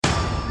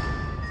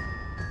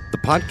The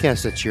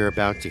podcast that you're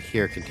about to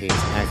hear contains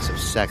acts of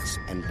sex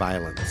and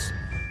violence.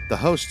 The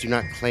hosts do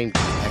not claim to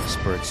be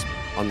experts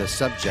on the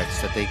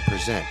subjects that they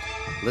present.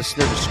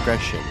 Listener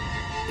discretion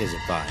is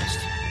advised.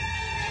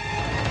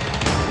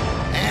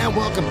 And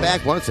welcome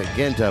back once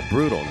again to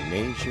Brutal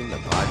Nation, the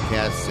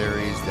podcast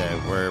series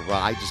where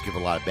I just give a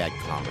lot of bad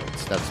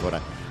comments. That's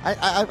what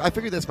I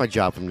figure that's my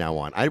job from now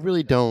on. I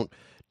really don't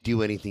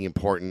do anything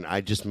important.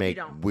 I just make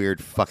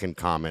weird fucking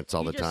comments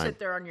all the time. You just sit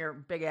there on your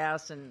big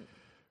ass and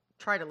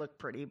try to look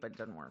pretty, but it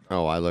doesn't work.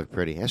 Oh, I look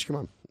pretty. Ask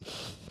your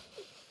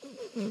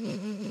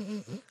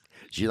mom.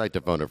 She liked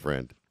to phone a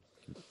friend.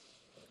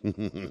 My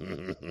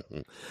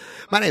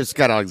name is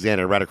Scott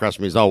Alexander. Right across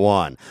from me is the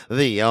one,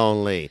 the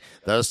only,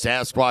 the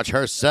Sasquatch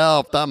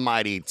herself, the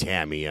mighty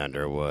Tammy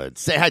Underwood.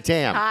 Say hi,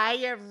 Tam. Hi,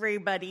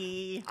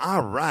 everybody.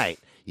 All right.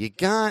 You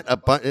got a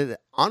bunch.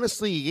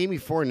 Honestly, you gave me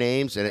 4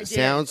 names, and it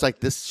sounds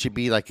like this should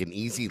be like an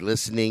easy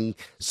listening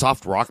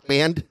soft rock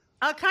band.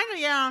 Kind of,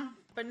 yeah,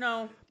 but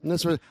no. And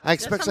that's what I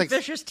expect. Some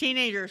vicious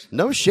teenagers.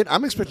 No shit.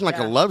 I'm expecting like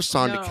a love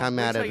song to come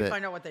out of it.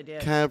 Find out what they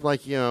did. Kind of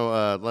like,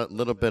 a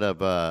little bit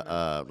of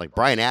like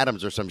Bryan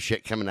Adams or some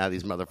shit coming out of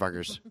these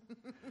motherfuckers.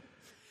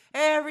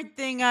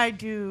 Everything I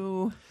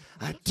do,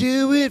 I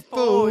do it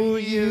for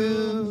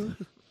you.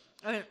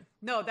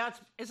 No,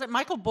 is it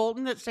Michael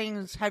Bolton that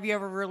sings "Have You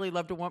Ever Really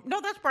Loved a Woman"?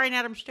 No, that's Bryan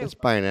Adams too. That's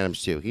Bryan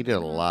Adams too. He did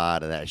a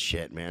lot of that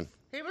shit, man.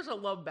 He was a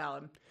love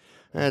ballad.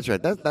 That's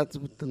right.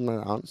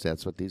 Honestly,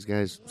 that's what these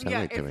guys sound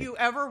like to me. If you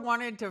ever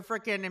wanted to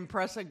frickin'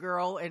 impress a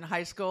girl in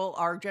high school,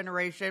 our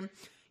generation,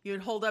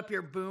 you'd hold up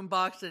your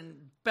boombox and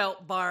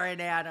belt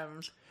Bryan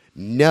Adams.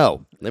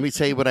 No. Let me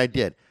tell you what I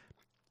did.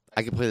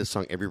 I could play this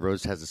song, Every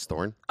Rose Has Its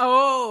Thorn.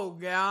 Oh,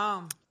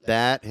 yeah.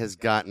 That has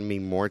gotten me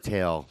more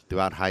tail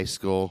throughout high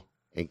school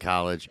and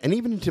college and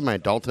even into my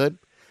adulthood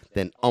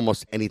than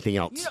almost anything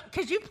else.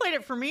 Because you played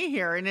it for me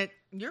here, and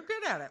you're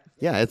good at it.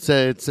 Yeah, it's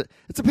a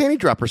panty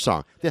dropper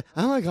song. Yeah.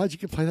 Oh my God, you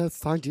can play that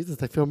song,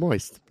 Jesus, I feel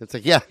moist. It's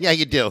like, yeah,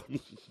 you do.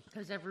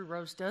 Because every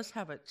rose does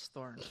have its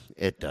thorns.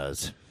 It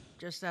does.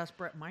 Just ask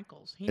Bret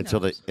Michaels.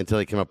 Until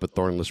they come up with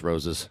thornless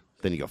roses,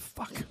 then you go,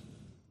 fuck.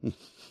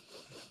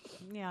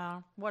 Yeah,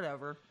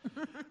 whatever.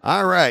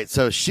 All right,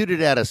 so shoot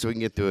it at us so we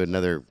can get through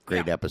another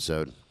great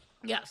episode.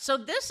 Yeah, so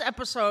this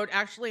episode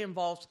actually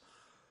involves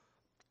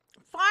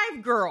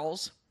 5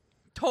 girls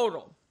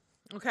total,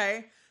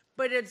 okay?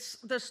 But it's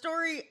the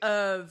story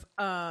of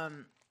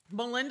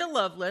Melinda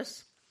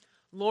Loveless,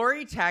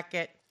 Lori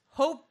Tackett,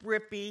 Hope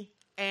Rippey,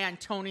 and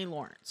Tony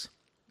Lawrence,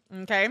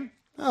 okay?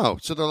 Oh,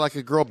 so they're like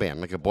a girl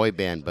band, like a boy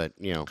band, but,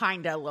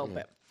 Kind of, a little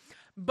bit.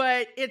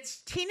 But it's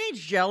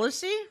teenage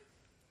jealousy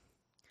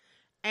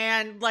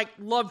and, like,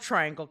 love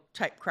triangle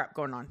type crap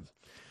going on.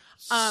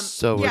 I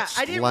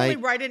didn't really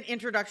write an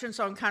introduction,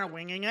 so I'm kind of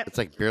winging it. It's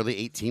like barely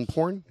 18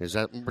 porn? Is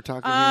that what we're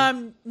talking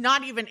here?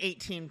 Not even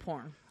 18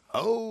 porn.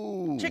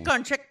 Oh.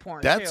 Chick-on-chick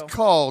porn, That's too.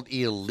 called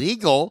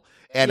illegal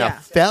and a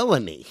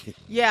felony.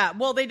 Yeah,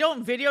 well, they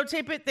don't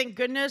videotape it, thank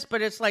goodness,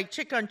 but it's like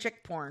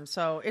chick-on-chick porn,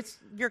 so it's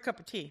your cup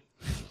of tea.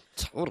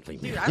 Totally.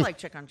 Dude, I like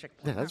chick-on-chick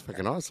porn. Yeah, that's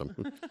freaking awesome.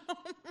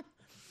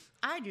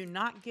 I do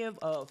not give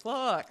a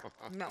fuck.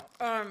 No.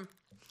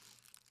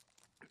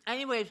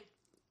 Anyways,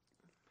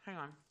 hang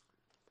on.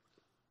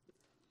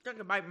 Took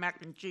a bite of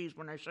mac and cheese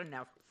when I shouldn't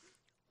have.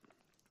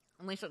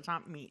 At least it's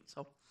not meat,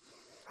 so.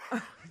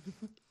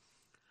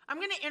 I'm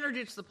going to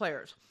introduce the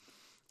players.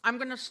 I'm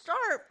going to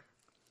start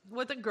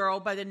with a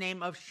girl by the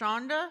name of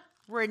Shonda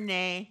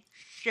Renee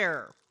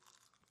Sharer.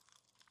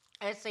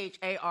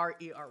 Sharer.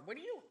 What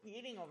are you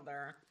eating over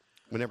there?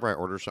 Whenever I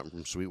order something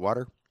from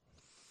Sweetwater,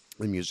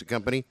 the music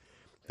company,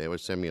 they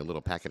always send me a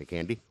little packet of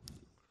candy.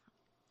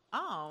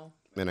 Oh.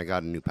 And I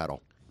got a new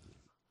pedal.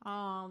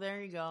 Oh,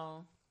 there you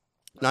go.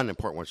 Not an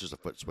important one, it's just a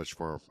foot switch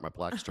for my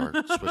Black Star.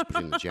 Switch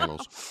between the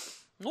channels.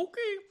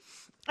 Okay.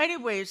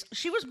 Anyways,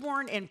 she was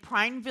born in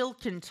Prineville,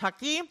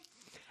 Kentucky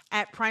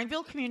at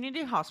Prineville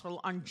Community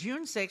Hospital on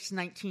June 6,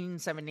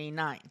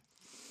 1979.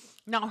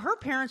 Now, her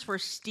parents were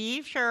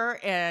Steve Sharer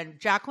and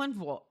Jacqueline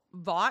Voigt,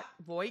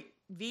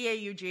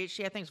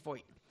 V-A-U-G-H-T, I think it's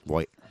Voigt.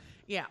 Voigt.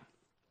 Yeah.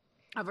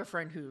 I have a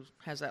friend who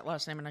has that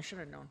last name, and I should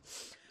have known.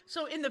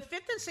 So in the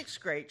 5th and 6th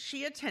grade,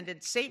 she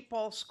attended St.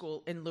 Paul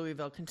School in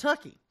Louisville,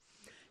 Kentucky.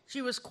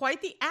 She was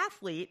quite the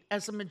athlete,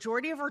 as the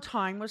majority of her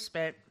time was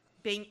spent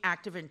being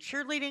active in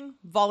cheerleading,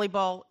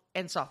 volleyball,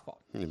 and softball.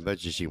 I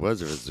bet you she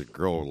was. If it's a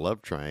girl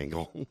love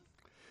triangle. A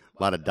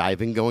lot of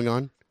diving going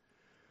on.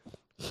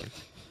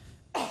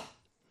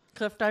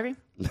 Cliff diving?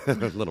 A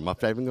little muff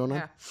diving going on?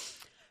 Yeah.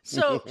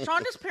 So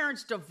Shonda's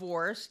parents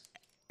divorced,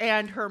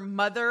 and her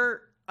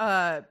mother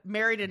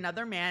married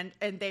another man,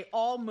 and they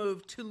all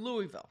moved to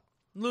Louisville.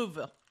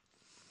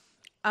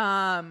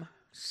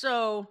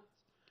 So,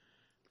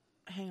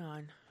 hang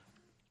on.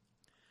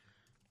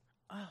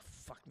 Oh,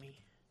 fuck me.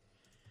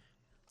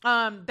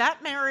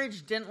 That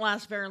marriage didn't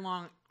last very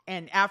long,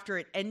 and after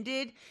it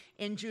ended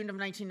in June of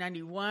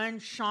 1991,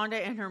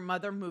 Shonda and her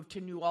mother moved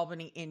to New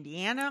Albany,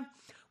 Indiana,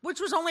 which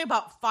was only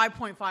about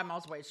 5.5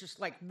 miles away. It's just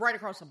like right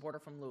across the border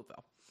from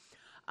Louisville.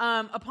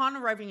 Upon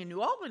arriving in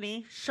New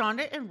Albany,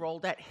 Shonda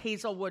enrolled at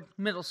Hazelwood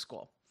Middle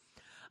School.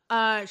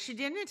 She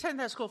didn't attend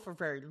that school for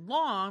very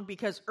long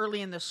because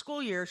early in the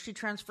school year, she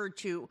transferred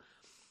to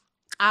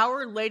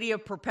Our Lady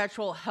of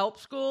Perpetual Help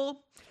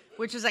School,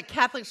 which is a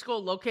Catholic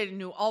school located in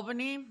New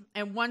Albany.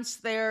 And once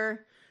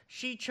there,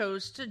 she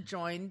chose to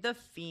join the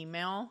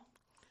female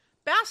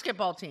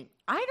basketball team.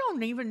 I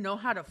don't even know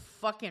how to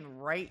fucking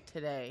write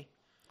today.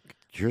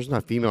 Yours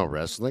not female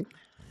wrestling?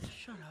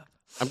 Shut up.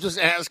 I'm just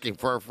asking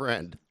for a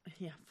friend.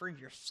 Yeah, for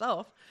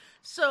yourself.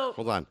 So,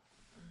 Hold on.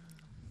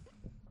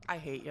 I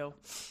hate you.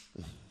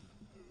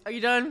 Are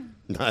you done?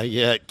 Not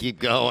yet. Keep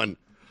going.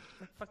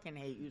 I fucking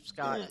hate you,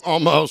 Scott.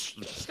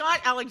 Almost.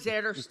 Scott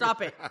Alexander,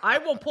 stop it. I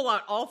will pull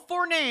out all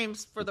 4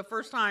 names for the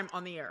first time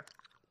on the air.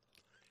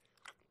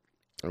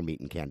 I'm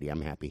eating candy.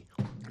 I'm happy.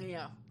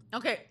 Yeah.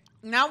 Okay,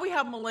 now we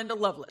have Melinda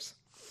Lovelace.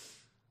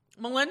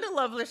 Melinda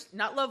Lovelace,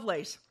 not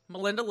Lovelace,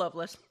 Melinda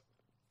Lovelace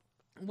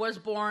was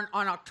born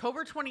on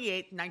October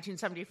 28th,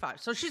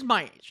 1975. So she's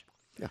my age.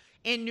 Yeah.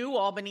 In New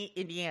Albany,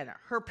 Indiana.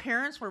 Her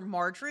parents were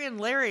Marjorie and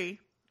Larry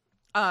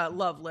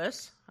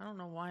Lovelace. I don't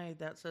know why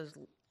that says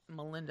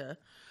Melinda.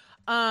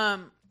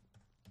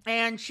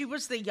 And she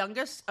was the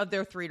youngest of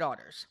their 3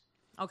 daughters.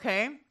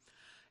 Okay?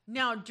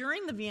 Now,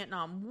 during the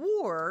Vietnam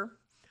War,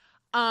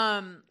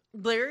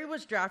 Larry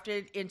was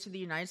drafted into the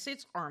United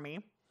States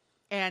Army.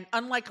 And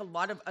unlike a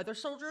lot of other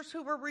soldiers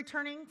who were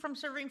returning from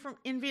serving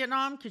in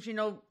Vietnam, because, you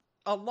know,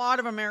 a lot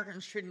of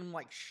Americans treated them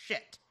like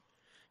shit.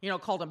 You know,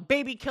 called them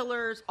baby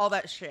killers, all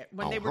that shit,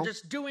 when they were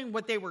just doing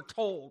what they were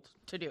told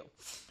to do.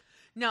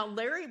 Now,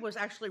 Larry was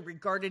actually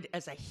regarded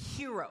as a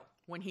hero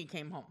when he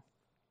came home.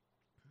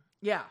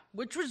 Yeah,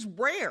 which was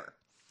rare.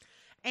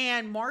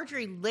 And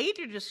Marjorie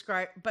later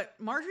described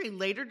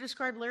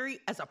Larry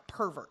as a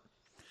pervert.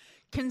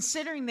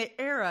 Considering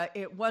the era,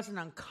 it wasn't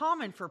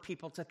uncommon for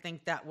people to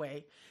think that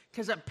way,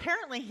 because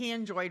apparently he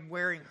enjoyed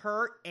wearing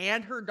her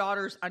and her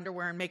daughter's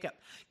underwear and makeup.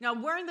 Now,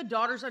 wearing the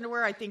daughter's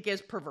underwear, I think,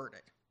 is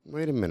perverted.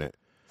 Wait a minute.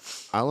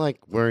 I like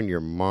wearing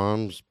your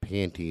mom's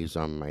panties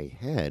on my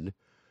head.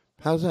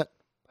 How's that?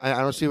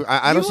 I don't see.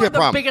 I don't see a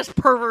problem. You are the biggest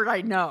pervert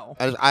I know.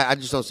 I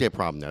just don't see a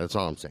problem there. That's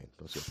all I'm saying.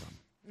 Don't see a problem.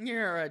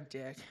 You're a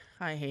dick.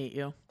 I hate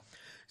you.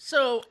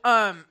 So,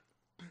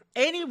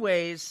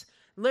 anyways,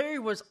 Larry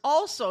was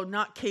also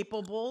not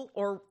capable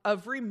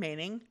of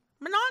remaining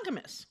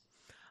monogamous.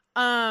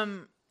 I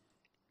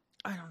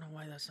don't know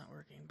why that's not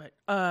working, but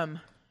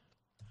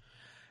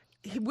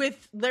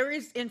with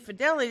Larry's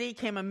infidelity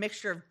came a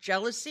mixture of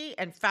jealousy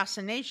and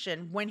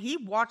fascination when he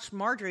watched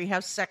Marjorie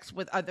have sex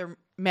with other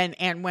men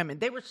and women.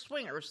 They were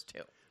swingers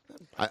too.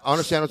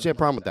 Honestly, I don't see a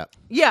problem with that.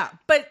 Yeah,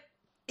 but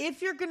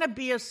if you're going to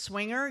be a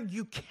swinger,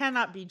 you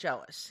cannot be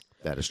jealous.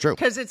 That is true.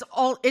 Because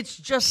it's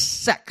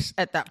just sex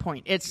at that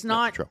point. It's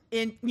not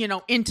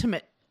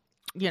intimate,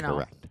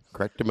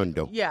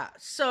 Correctamundo. Yeah.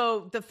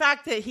 So the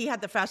fact that he had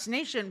the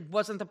fascination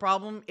wasn't the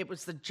problem. It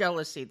was the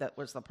jealousy that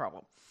was the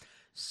problem.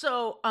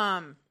 So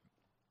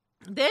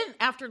then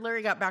after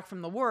Larry got back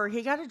from the war,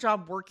 he got a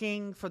job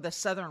working for the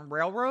Southern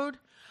Railroad.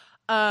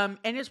 And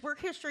his work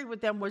history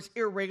with them was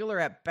irregular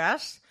at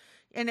best.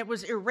 And it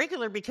was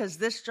irregular because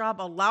this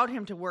job allowed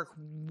him to work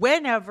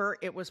whenever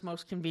it was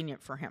most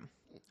convenient for him.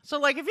 So,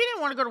 like, if he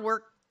didn't want to go to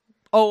work,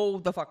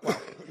 the fuck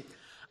well.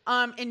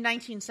 In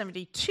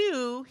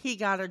 1972, he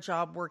got a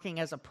job working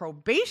as a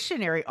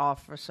probationary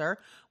officer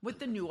with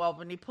the New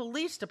Albany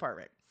Police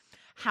Department.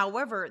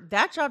 However,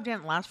 that job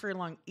didn't last very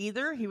long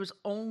either. He was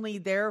only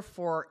there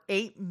for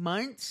 8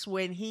 months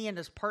when he and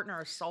his partner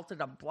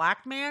assaulted a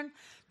black man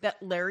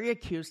that Larry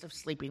accused of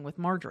sleeping with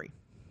Marjorie.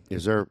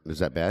 Is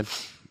that bad?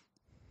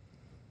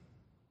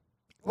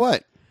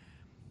 What?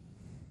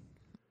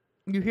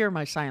 You hear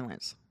my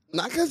silence.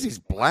 Not because he's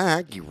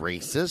black, you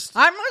racist.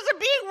 I wasn't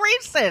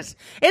being racist.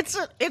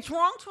 It's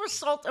wrong to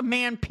assault a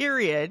man,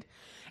 period.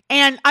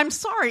 And I'm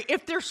sorry,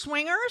 if they're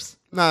swingers...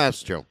 No,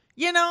 that's true.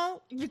 You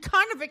know, you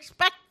kind of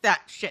expect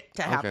that shit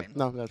to happen. Okay.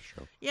 No, that's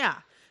true. Yeah.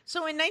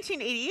 So in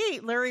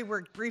 1988, Larry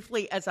worked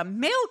briefly as a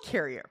mail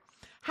carrier.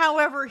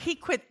 However, he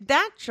quit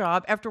that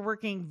job after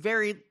working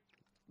very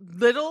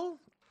little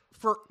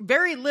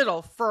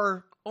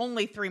for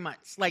only 3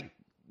 months. Like,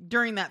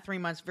 during that 3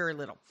 months, very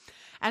little.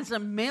 As a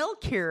mail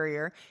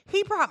carrier,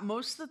 he brought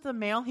most of the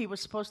mail he was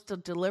supposed to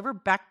deliver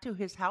back to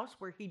his house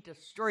where he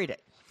destroyed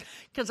it.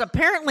 Because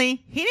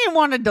apparently, he didn't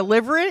want to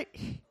deliver it.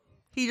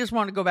 He just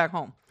wanted to go back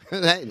home.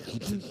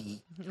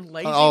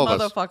 Lazy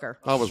motherfucker.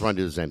 All of us want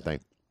to do the same thing.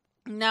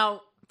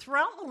 Now,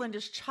 throughout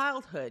Melinda's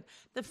childhood,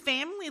 the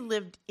family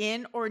lived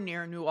in or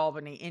near New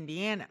Albany,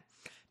 Indiana.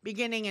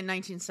 Beginning in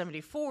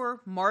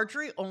 1974,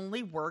 Marjorie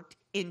only worked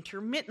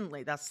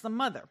intermittently. That's the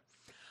mother.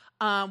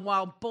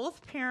 While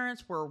both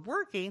parents were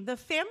working, the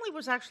family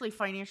was actually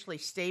financially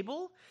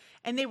stable,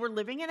 and they were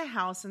living in a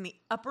house in the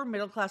upper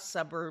middle-class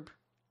suburb,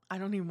 I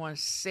don't even want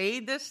to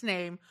say this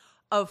name,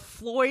 of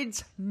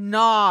Floyd's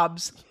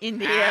Knobs,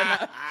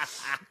 Indiana.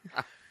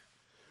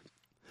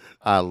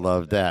 I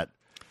love that.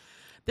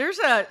 There's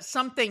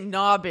something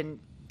knob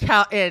in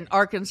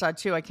Arkansas,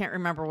 too. I can't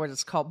remember what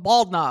it's called.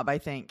 Bald Knob, I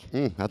think.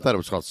 I thought it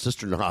was called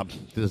Sister Knob.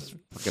 This is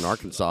fucking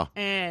Arkansas.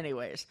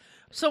 Anyways.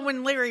 So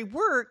when Larry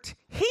worked,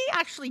 he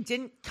actually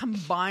didn't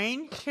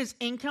combine his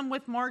income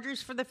with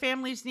Marjorie's for the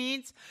family's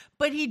needs,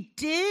 but he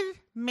did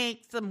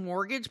make the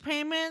mortgage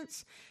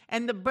payments,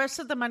 and the rest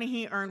of the money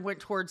he earned went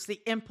towards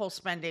the impulse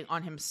spending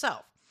on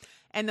himself.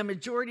 And the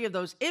majority of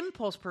those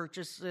impulse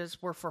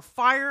purchases were for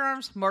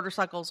firearms,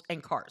 motorcycles,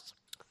 and cars.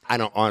 I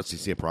don't honestly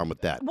see a problem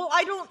with that. Well,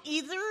 I don't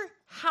either.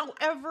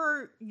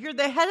 However, you're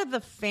the head of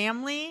the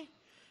family.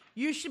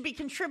 You should be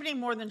contributing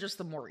more than just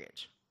the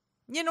mortgage.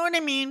 You know what I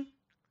mean?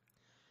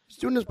 He's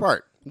doing his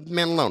part.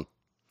 Man alone.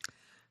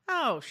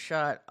 Oh,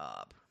 shut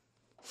up.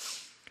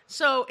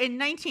 So in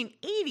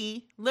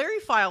 1980, Larry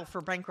filed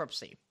for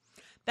bankruptcy.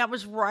 That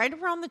was right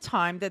around the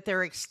time that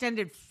their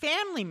extended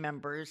family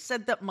members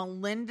said that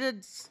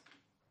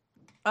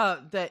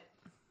the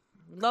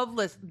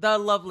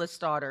Loveless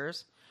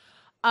daughters,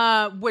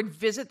 would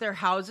visit their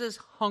houses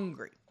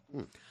hungry.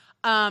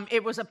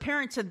 It was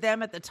apparent to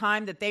them at the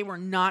time that they were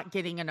not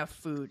getting enough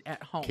food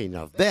at home. Okay,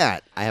 now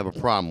that I have a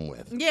problem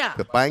with. Yeah.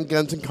 Quit buying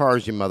guns and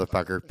cars, you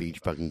motherfucker, for each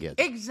fucking kid.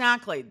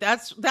 Exactly.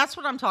 That's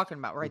what I'm talking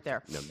about right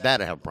there. Now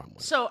that I have a problem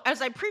with. So,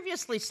 as I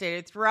previously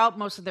stated, throughout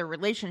most of their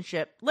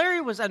relationship, Larry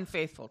was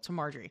unfaithful to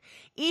Marjorie.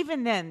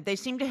 Even then, they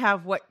seemed to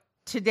have what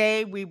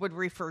today we would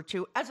refer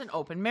to as an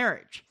open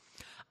marriage.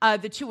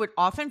 The two would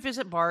often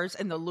visit bars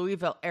in the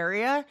Louisville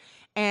area,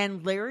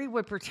 and Larry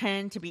would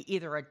pretend to be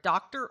either a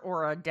doctor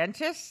or a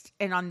dentist,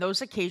 and on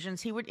those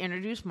occasions, he would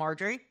introduce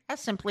Marjorie as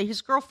simply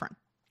his girlfriend.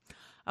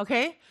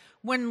 Okay?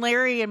 When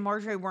Larry and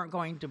Marjorie weren't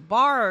going to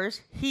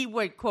bars, he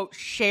would, quote,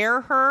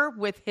 share her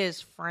with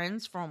his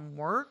friends from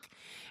work,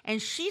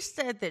 and she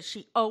said that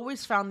she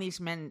always found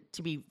these men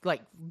to be,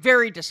 like,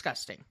 very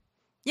disgusting.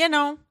 You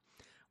know?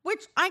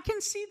 Which I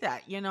can see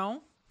that, you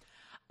know?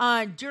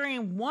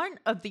 During one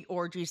of the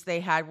orgies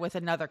they had with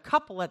another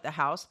couple at the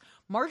house,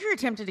 Marjorie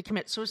attempted to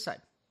commit suicide.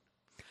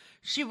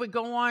 She would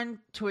go on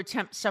to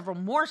attempt several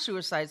more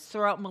suicides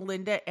throughout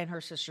Melinda and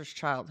her sister's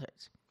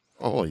childhoods.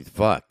 Holy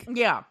fuck.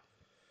 Yeah.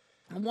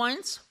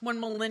 Once, when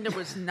Melinda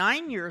was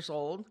 9 years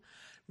old,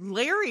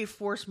 Larry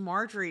forced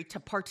Marjorie to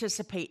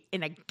participate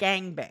in a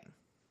gangbang.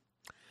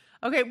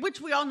 Okay,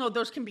 which we all know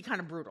those can be kind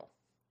of brutal.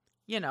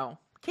 You know,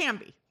 can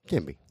be.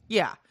 Can be.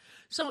 Yeah.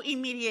 So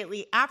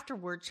immediately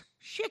afterwards,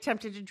 she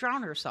attempted to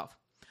drown herself.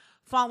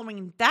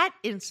 Following that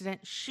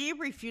incident, she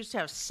refused to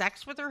have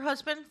sex with her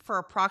husband for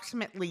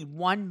approximately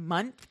 1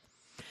 month,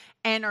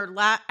 and her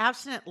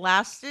abstinence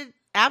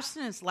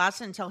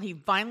lasted until he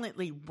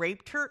violently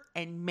raped her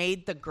and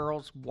made the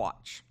girls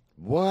watch.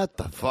 What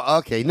the fuck?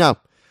 Okay, no.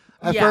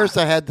 At first,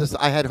 I had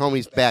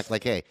homies back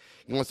like, hey,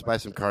 he wants to buy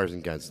some cars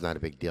and guns. It's not a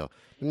big deal.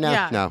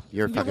 No,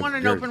 you want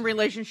an open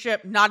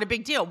relationship? Not a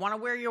big deal. Want to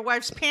wear your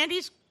wife's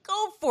panties?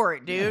 Go for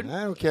it, dude.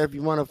 I don't care if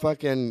you want to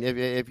fucking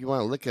if you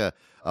want to lick a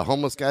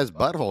homeless guy's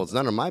butthole. It's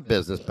none of my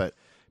business. But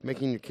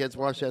making your kids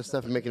watch that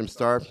stuff and making them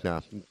starve,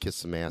 no, you can kiss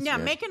some ass. Yeah,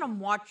 man. making them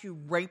watch you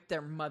rape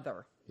their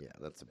mother. Yeah,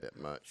 that's a bit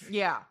much.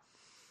 Yeah.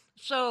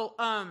 So,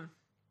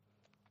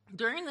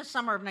 during the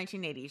summer of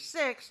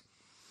 1986,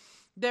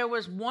 there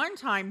was one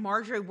time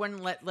Marjorie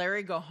wouldn't let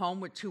Larry go home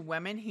with two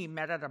women he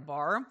met at a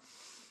bar.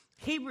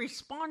 He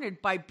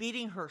responded by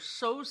beating her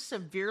so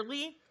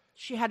severely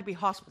she had to be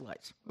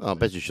hospitalized. Well, I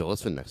bet you should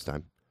listen next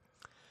time.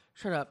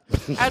 Shut up.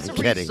 As a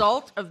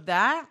result of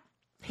that,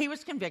 he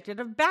was convicted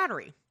of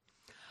battery.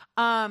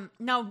 Now,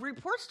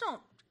 reports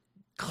don't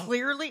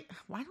clearly...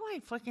 Why do I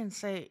fucking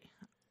say...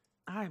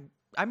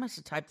 I must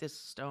have typed this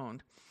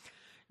stoned.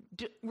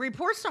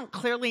 Reports don't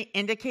clearly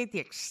indicate the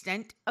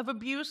extent of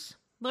abuse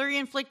Larry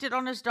inflicted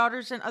on his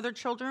daughters and other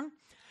children.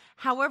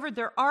 However,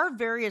 there are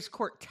various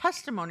court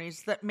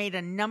testimonies that made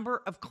a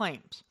number of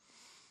claims.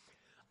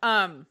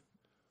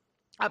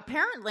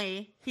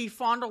 Apparently, he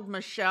fondled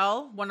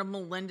Michelle, one of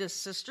Melinda's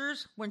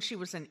sisters, when she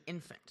was an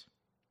infant.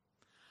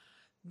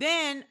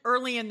 Then,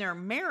 early in their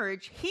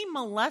marriage, he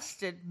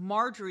molested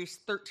Marjorie's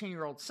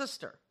 13-year-old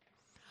sister.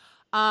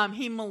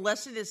 He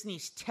molested his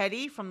niece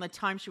Teddy from the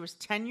time she was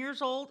 10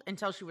 years old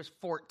until she was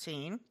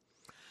 14.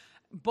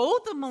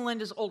 Both of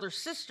Melinda's older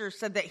sisters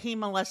said that he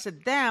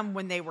molested them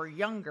when they were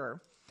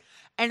younger.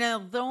 And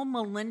although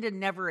Melinda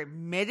never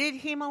admitted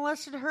he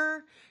molested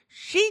her,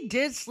 she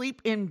did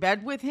sleep in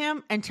bed with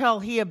him until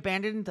he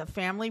abandoned the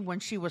family when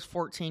she was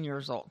 14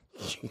 years old.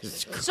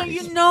 Jesus Christ. So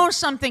you know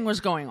something was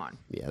going on.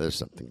 Yeah, there's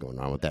something going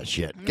on with that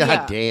shit.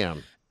 God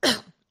damn.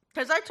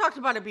 Because I talked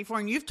about it before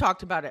and you've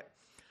talked about it.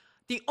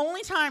 The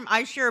only time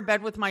I share a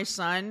bed with my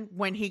son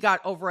when he got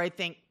over, I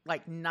think,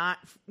 like not,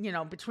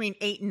 between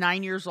 8 and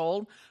 9 years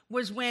old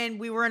was when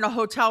we were in a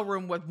hotel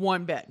room with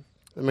one bed.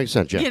 That makes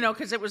sense, yeah.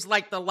 Because it was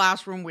like the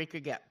last room we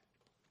could get.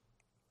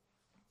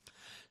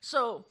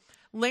 So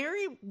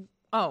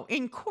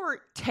in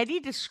court, Teddy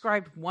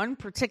described one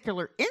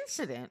particular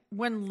incident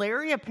when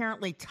Larry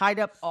apparently tied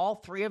up all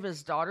 3 of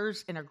his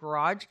daughters in a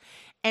garage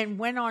and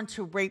went on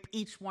to rape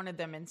each one of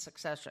them in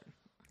succession.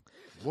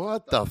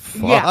 What the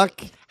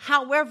fuck? Yeah.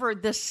 However,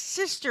 the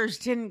sisters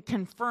didn't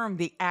confirm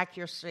the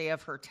accuracy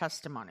of her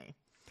testimony.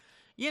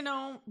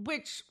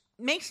 Which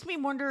makes me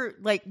wonder,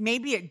 like,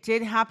 maybe it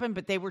did happen,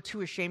 but they were too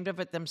ashamed of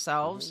it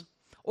themselves.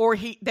 Mm-hmm. Or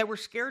they were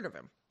scared of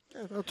him.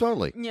 Yeah, no,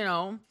 totally. You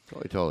know?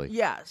 Totally.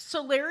 Yeah.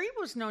 So Larry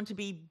was known to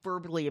be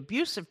verbally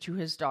abusive to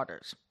his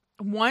daughters.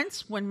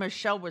 Once, when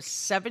Michelle was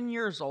 7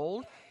 years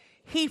old,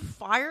 he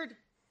fired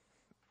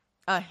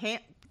a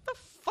hand. What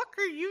the fuck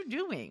are you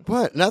doing?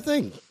 What?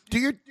 Nothing. Do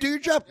your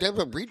job.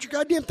 Read your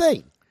goddamn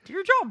thing. Do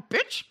your job,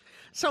 bitch.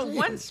 So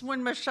once,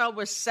 when Michelle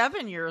was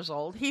 7 years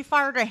old, he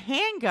fired a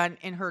handgun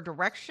in her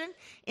direction,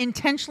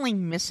 intentionally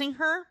missing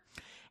her.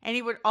 And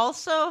he would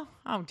also,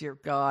 oh dear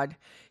God,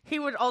 he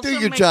would also Do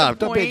your make job. a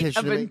Don't pay point attention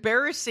of to me.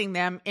 embarrassing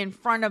them in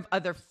front of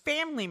other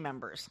family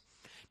members.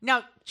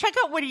 Now, check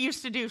out what he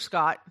used to do,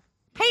 Scott.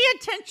 Pay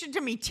attention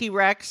to me,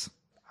 T-Rex.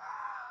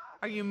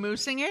 Are you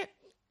moosing it?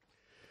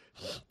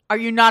 Are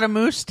you not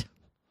amoosed?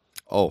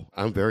 Oh,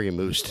 I'm very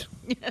amused.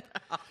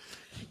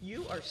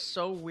 You are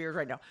so weird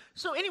right now.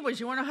 So anyways,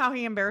 you want to know how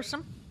he embarrassed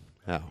them?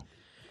 How?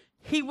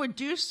 He would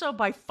do so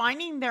by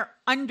finding their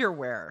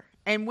underwear.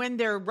 And when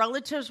their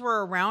relatives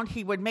were around,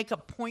 he would make a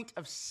point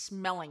of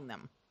smelling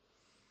them.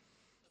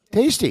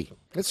 Tasty.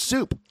 That's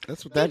soup.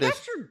 That's what that Dude, is.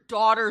 that's your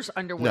daughter's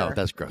underwear. No,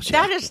 that's gross,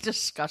 That yeah. is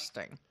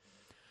disgusting.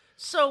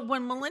 So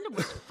when Melinda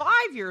was 5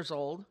 years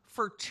old,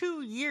 for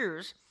 2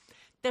 years,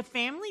 the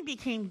family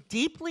became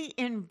deeply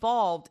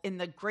involved in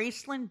the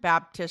Graceland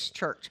Baptist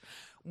Church.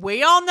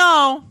 We all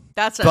know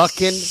that's a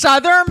Fucking-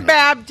 Southern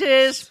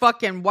Baptist,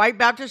 fucking white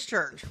Baptist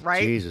church,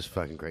 right? Jesus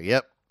fucking great.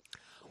 Yep.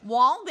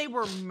 While they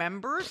were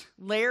members,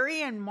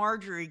 Larry and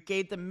Marjorie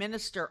gave the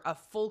minister a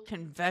full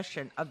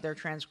confession of their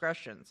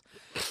transgressions.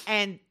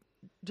 And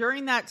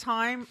during that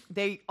time,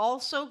 they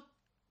also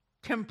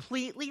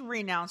completely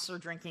renounced their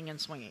drinking and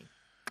swinging.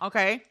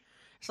 Okay?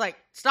 It's like,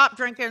 stop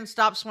drinking,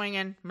 stop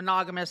swinging,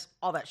 monogamous,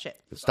 all that shit.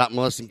 Stop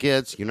molesting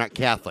kids. You're not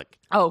Catholic.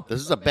 Oh, This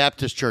is a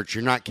Baptist church.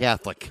 You're not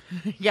Catholic.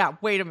 yeah,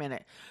 wait a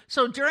minute.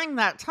 So during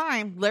that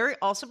time, Larry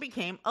also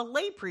became a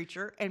lay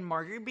preacher and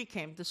Marjorie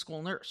became the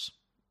school nurse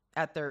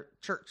at their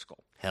church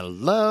school.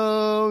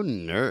 Hello,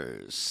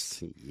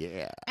 nurse.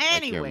 Yeah.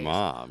 Like your Anyways,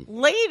 mom.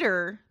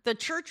 later, the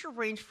church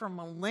arranged for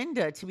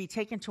Melinda to be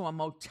taken to a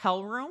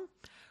motel room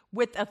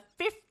with a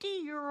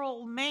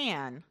 50-year-old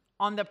man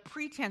on the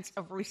pretense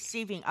of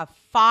receiving a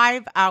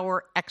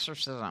 5-hour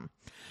exorcism.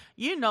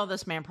 You know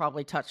this man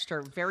probably touched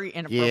her very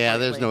inappropriately. Yeah,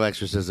 there's no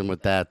exorcism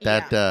with that.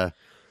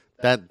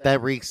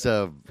 That reeks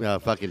of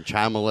fucking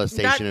child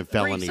molestation and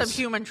felonies. Reeks of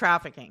human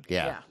trafficking.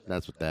 Yeah,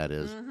 that's what that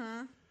is.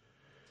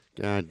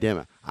 God damn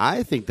it.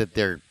 I think that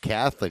they're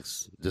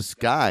Catholics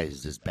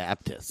disguised as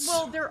Baptists.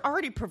 Well, they're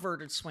already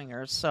perverted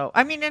swingers. So,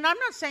 I mean, and I'm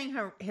not saying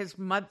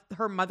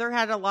her mother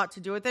had a lot to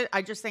do with it.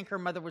 I just think her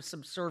mother was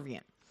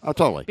subservient oh,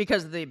 totally.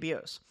 because of the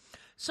abuse.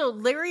 So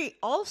Larry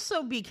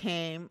also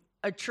became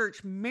a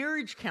church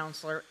marriage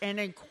counselor and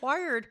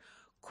acquired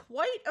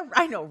quite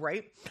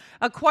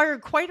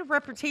a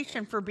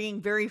reputation for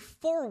being very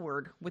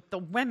forward with the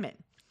women.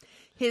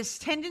 His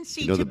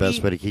tendency You know to the best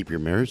be way to keep your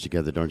marriage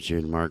together, don't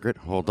you, Margaret?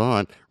 Hold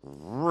on.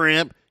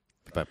 Rip.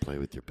 If I play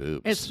with your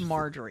boobs. it's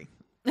Marjorie.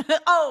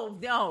 Oh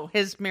no,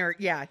 his marriage.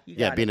 Yeah, you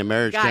yeah, got being it. a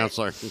marriage Got it.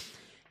 counselor.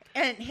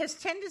 And his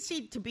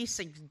tendency to be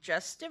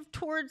suggestive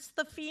towards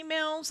the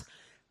females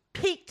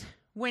peaked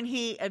when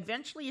he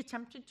eventually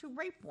attempted to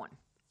rape one.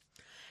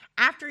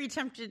 After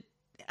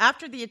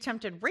the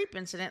attempted rape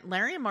incident,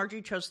 Larry and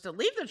Marjorie chose to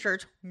leave the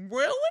church.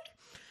 Really?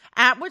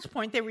 At which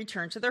point they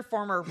returned to their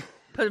former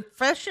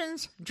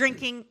professions,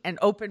 drinking, and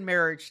open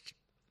marriage.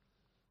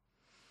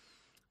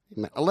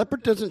 A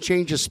leopard doesn't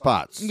change his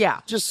spots. Yeah.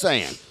 Just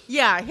saying.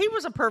 Yeah, he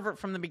was a pervert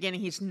from the beginning.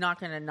 He's not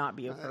going to not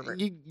be a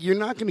pervert. You're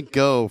not going to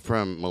go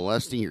from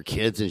molesting your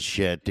kids and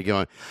shit to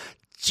going,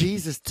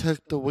 Jesus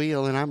took the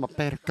wheel and I'm a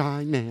better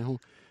guy now.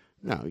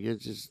 No, you're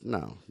just,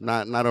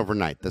 not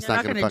overnight. That's You're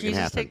not going to gonna fucking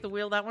Jesus happen. take the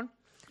wheel, that one?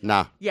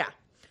 Nah. Yeah.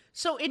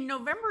 So in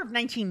November of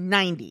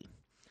 1990,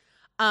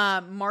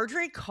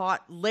 Marjorie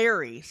caught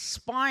Larry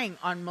spying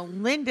on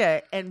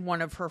Melinda and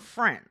one of her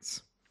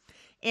friends.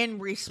 In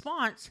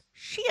response,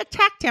 she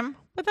attacked him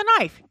with a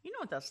knife. You know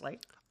what that's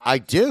like. I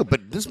do,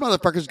 but this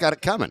motherfucker's got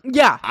it coming.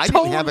 Yeah, I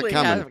totally didn't have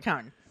it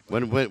coming.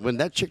 coming. When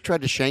that chick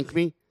tried to shank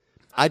me,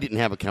 I didn't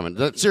have it coming.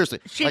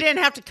 Seriously. She like,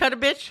 didn't have to cut a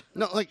bitch?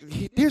 No, like,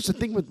 here's the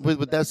thing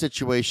with that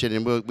situation,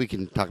 and we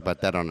can talk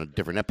about that on a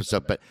different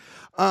episode, but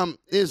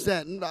is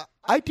that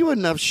I do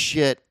enough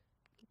shit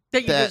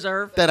That you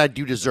deserve? that I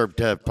do deserve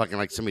to fucking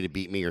like somebody to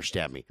beat me or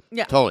stab me.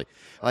 Yeah. Totally.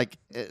 Like,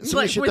 some of the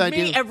Like shit with that I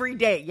me do. every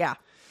day, yeah.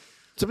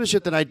 Some of the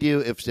shit that I do,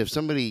 if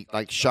somebody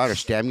like shot or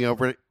stabbed me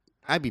over it,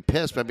 I'd be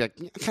pissed, but I'd be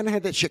like, I kind of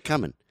had that shit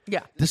coming.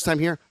 Yeah. This time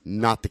here,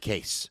 not the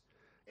case.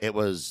 It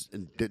was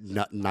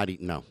not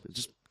even, no. It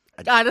just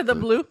Out of the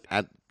blue?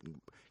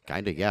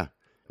 Kind of, yeah.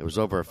 It was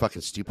over a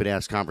fucking stupid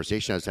ass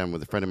conversation I was having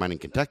with a friend of mine in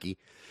Kentucky,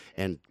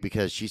 and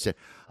because she said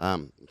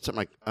something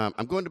like,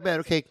 "I'm going to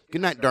bed. Okay,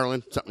 good night,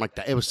 darling." Something like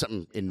that. It was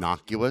something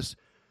innocuous.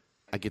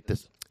 I get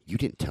this. You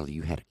didn't tell her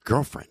you had a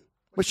girlfriend.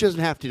 Well, she doesn't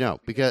have to know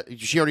because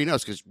she already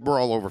knows because we're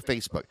all over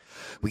Facebook.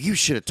 Well, you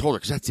should have told her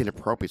because that's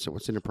inappropriate. So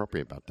what's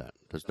inappropriate about that?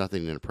 There's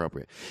nothing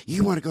inappropriate.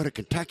 You want to go to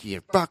Kentucky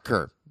and fuck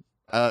her?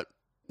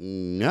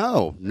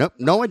 No,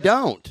 I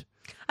don't.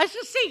 I was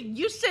just saying,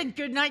 you said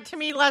good night to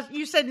me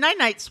you said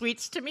night-night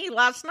sweets to me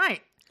last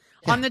night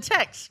on the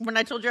text when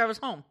I told you I was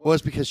home. Well,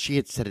 it's because she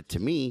had said it to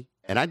me,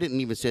 and I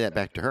didn't even say that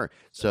back to her.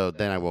 So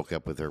then I woke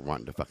up with her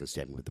wanting to fucking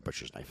stab me with the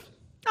butcher's knife.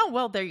 Oh,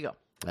 well, there you go.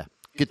 Yeah,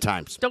 good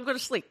times. Don't go to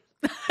sleep.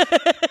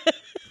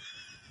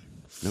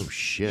 No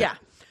shit. Yeah.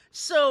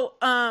 So,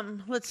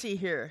 let's see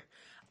here.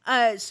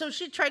 So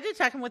she tried to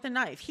attack him with a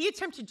knife. He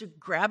attempted to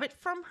grab it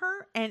from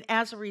her, and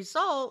as a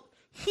result,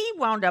 he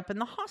wound up in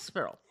the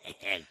hospital.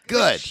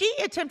 Good. She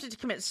attempted to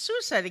commit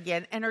suicide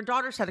again, and her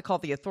daughters had to call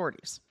the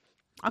authorities.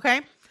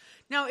 Okay?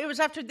 Now, it was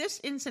after this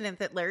incident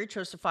that Larry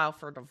chose to file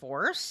for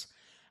divorce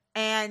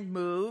and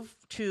move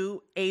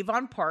to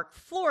Avon Park,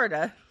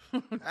 Florida.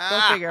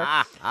 Go figure.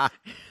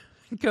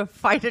 Go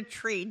fight a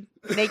tree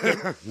naked.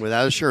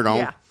 Without a shirt on.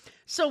 Yeah.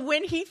 So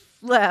when he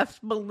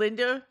left,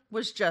 Melinda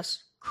was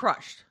just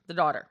crushed, the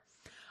daughter.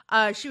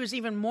 She was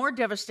even more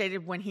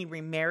devastated when he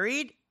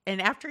remarried. And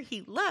after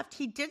he left,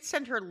 he did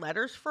send her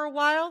letters for a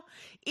while,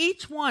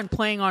 each one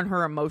playing on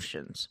her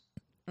emotions.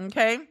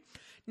 Okay?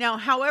 Now,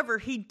 however,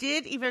 he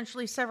did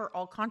eventually sever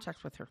all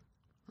contact with her.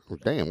 Oh,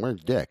 damn,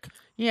 where's Dick?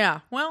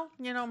 Yeah. Well,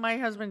 my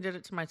husband did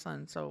it to my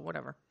son, so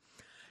whatever.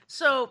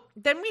 So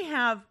then we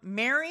have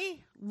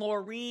Mary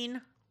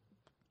Laureen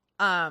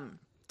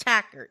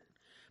Tackett,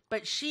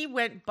 but she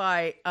went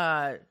by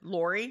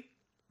Lori.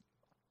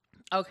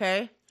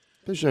 Okay.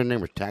 Pretty sure her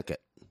name was Tackett.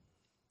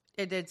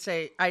 It did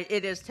say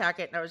it is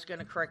Tackett, and I was going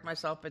to correct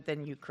myself, but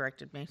then you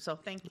corrected me. So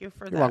thank you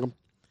for that. You're welcome.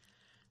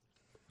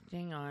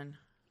 Hang on.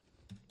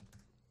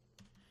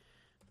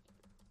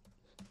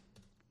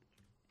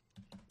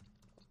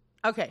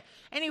 Okay.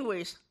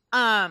 Anyways,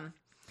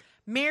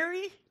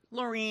 Mary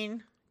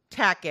Laureen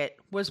Tackett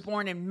was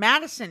born in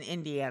Madison,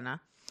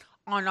 Indiana,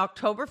 on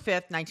October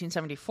 5th,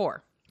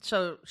 1974.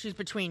 So she's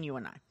between you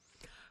and I.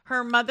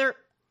 Her mother,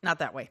 not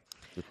that way.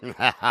 Her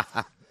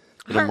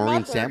Her Marine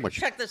mother, sandwich.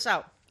 check this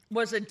out,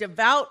 was a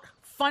devout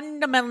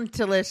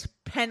fundamentalist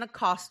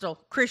Pentecostal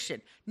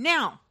Christian.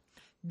 Now,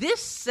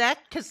 this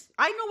sect, because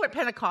I know what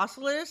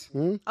Pentecostal is,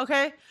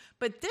 okay?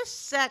 But this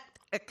sect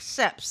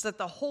accepts that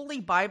the Holy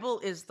Bible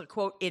is the,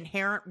 quote,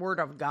 inherent word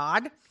of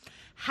God.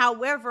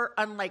 However,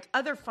 unlike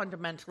other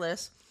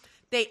fundamentalists,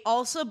 they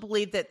also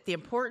believe that the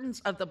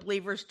importance of the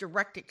believer's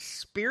direct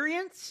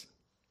experience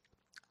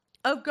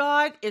of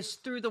God is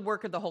through the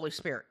work of the Holy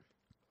Spirit.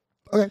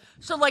 Okay.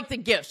 So like the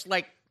gifts,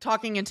 like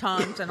talking in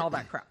tongues and all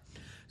that crap.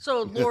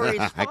 So Lori's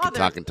father... I can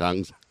talk in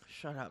tongues.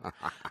 Shut up.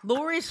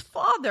 Lori's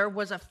father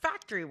was a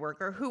factory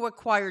worker who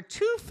acquired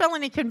 2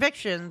 felony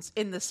convictions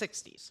in the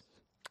 60s.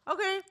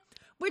 Okay?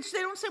 Which they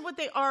don't say what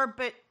they are,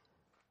 but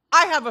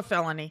I have a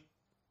felony.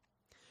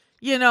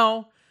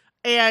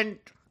 And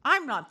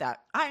I'm not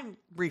that. I'm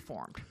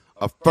reformed.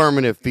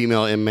 Affirmative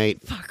female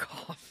inmate.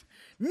 Fuck off.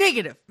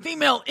 Negative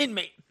female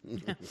inmate.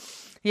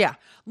 Yeah.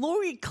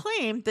 Lori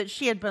claimed that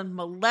she had been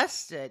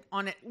molested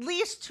on at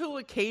least 2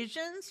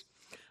 occasions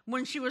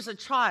when she was a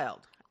child,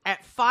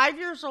 at 5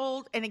 years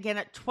old and again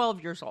at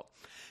 12 years old.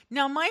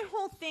 Now, my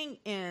whole thing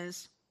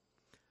is,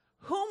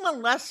 who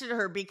molested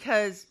her?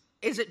 Because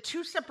is it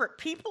 2 separate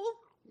people?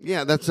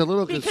 Yeah, that's a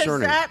little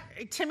concerning.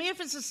 Because to me,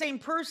 if it's the same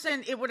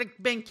person, it would have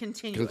been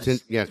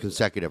continuous.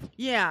 Consecutive.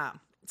 Yeah.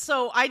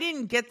 So I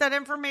didn't get that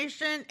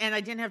information, and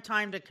I didn't have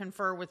time to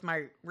confer with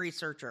my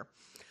researcher.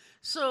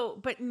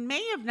 But in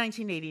May of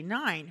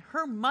 1989,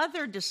 her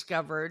mother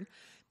discovered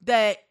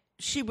that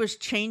she was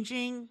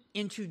changing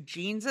into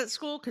jeans at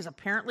school because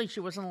apparently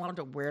she wasn't allowed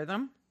to wear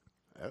them.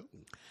 Oh.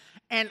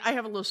 And I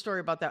have a little story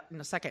about that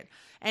in a second.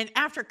 And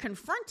after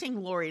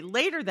confronting Lori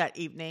later that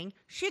evening,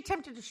 she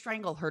attempted to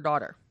strangle her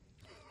daughter.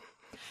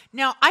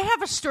 Now, I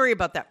have a story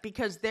about that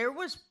because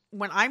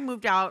when I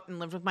moved out and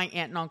lived with my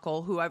aunt and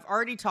uncle, who I've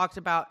already talked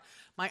about,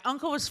 my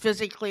uncle was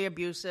physically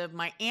abusive,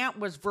 my aunt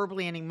was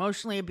verbally and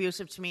emotionally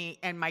abusive to me,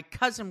 and my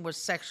cousin was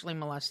sexually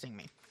molesting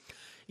me.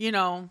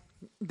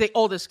 The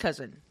oldest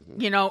cousin,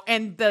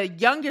 and the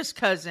youngest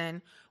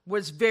cousin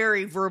was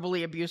very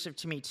verbally abusive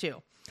to me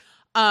too.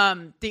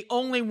 The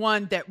only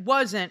one that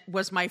wasn't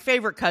was my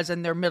favorite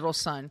cousin, their middle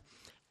son.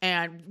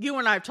 And you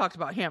and I have talked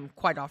about him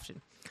quite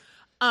often.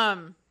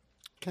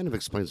 Kind of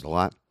explains a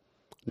lot.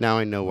 Now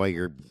I know why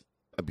you're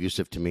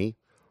abusive to me.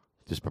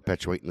 Just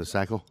perpetuating the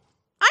cycle.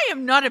 I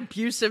am not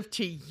abusive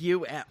to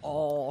you at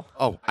all.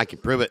 Oh, I can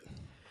prove it.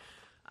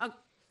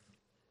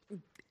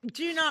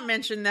 Do not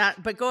mention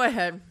that, but go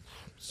ahead.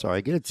 Sorry,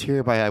 I get a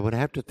tear by I would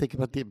have to think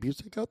about the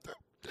abuse I got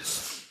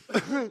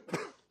through.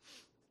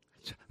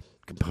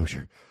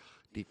 Composure.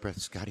 Deep breath,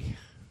 Scotty.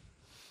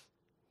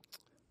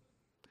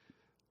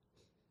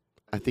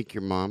 I think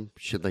your mom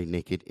should lay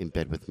naked in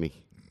bed with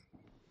me.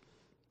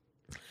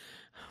 Oh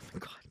my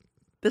God.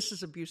 This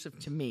is abusive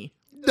to me.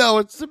 No,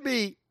 it's to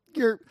me.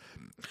 You're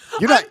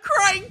I'm not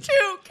crying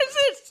too because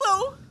it's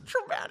so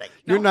traumatic.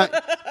 You're No.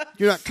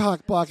 not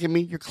cock blocking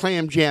me. You're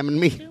clam jamming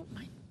me.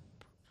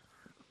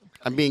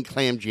 I'm being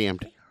clam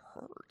jammed. It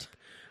hurt.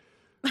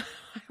 I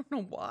don't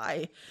know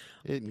why.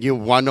 You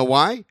want to know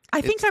why?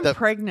 I think I'm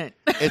pregnant.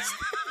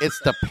 It's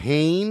the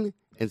pain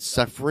and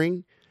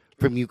suffering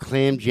from you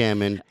clam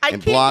jamming I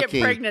and can't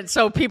blocking. get pregnant,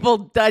 so people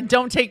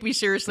don't take me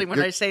seriously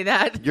when I say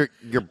that.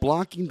 You're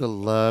blocking the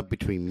love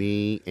between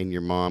me and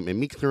your mom, and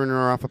me clearing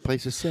her off a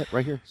place to sit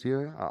right here. See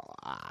her?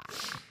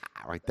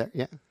 Right there,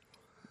 yeah.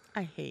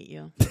 I hate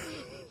you.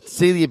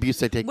 See the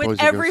abuse I take With boys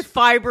and every girls?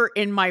 fiber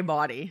in my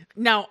body.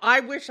 Now, I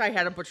wish I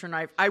had a butcher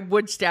knife. I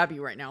would stab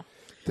you right now.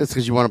 That's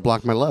because you want to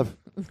block my love.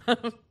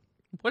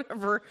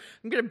 Whatever.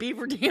 I'm going to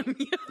beaver dam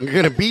you. You're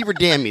gonna beaver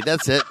dam me.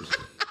 That's it.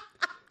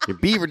 You're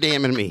beaver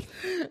damming me.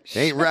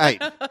 Ain't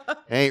right.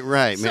 Ain't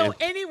right, man. So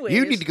anyways-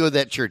 you need to go to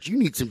that church. You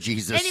need some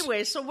Jesus.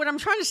 Anyway, so what I'm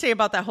trying to say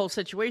about that whole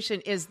situation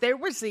is there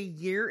was a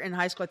year in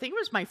high school, I think it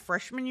was my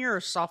freshman year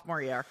or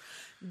sophomore year,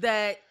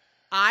 that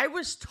I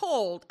was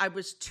told I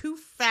was too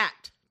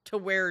fat to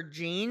wear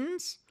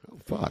jeans. Oh,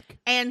 fuck.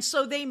 And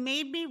so they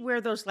made me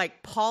wear those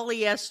like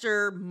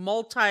polyester,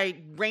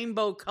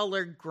 multi-rainbow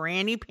colored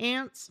granny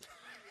pants.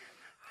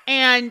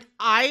 And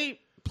I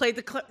played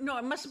the clip. No,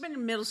 it must have been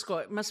in middle school.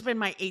 It must have been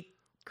my 8th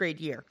grade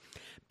year.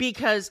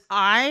 Because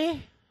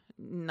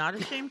not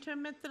ashamed to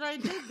admit that I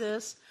did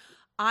this,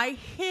 I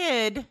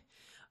hid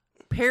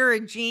pair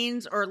of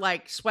jeans or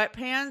like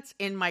sweatpants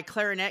in my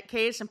clarinet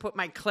case and put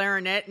my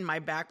clarinet in my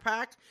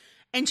backpack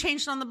and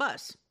changed on the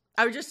bus.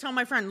 I would just tell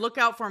my friend, look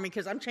out for me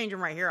because I'm changing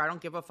right here. I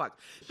don't give a fuck.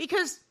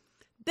 Because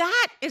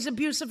that is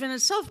abusive in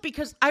itself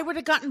because I would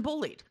have gotten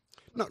bullied.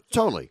 No,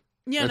 totally.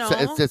 You know?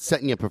 It's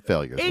setting you up for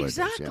failure. is what it is,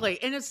 yeah. Exactly.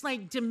 And it's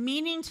like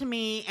demeaning to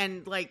me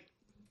and like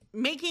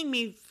making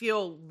me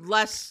feel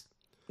less,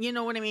 you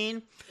know what I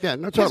mean? Yeah,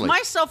 no, Because totally.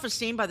 my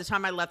self-esteem by the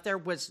time I left there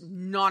was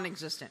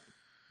non-existent.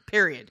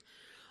 Period.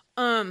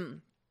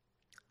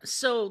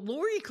 So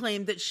Lori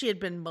claimed that she had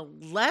been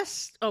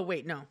molested. Oh,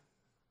 wait, no.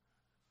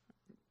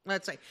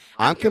 Let's say.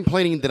 I'm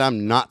complaining that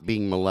I'm not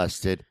being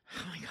molested.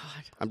 Oh, my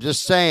God. I'm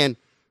just saying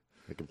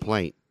a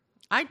complaint.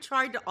 I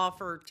tried to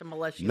offer to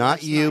molest you. Not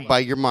last you, night. by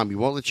your mom. You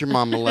won't let your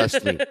mom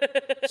molest me.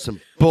 Some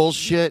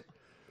bullshit.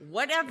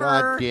 Whatever.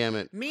 God damn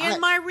it. Me and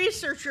my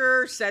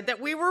researcher said that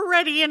we were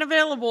ready and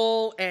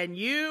available, and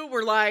you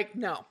were like,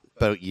 no.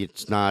 But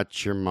it's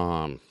not your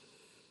mom.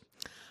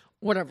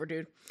 Whatever,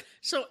 dude.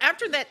 So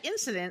after that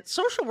incident,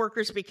 social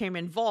workers became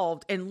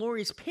involved, and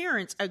Lori's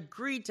parents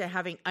agreed to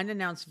having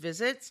unannounced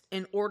visits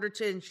in order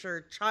to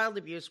ensure child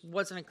abuse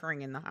wasn't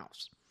occurring in the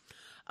house.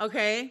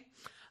 Okay?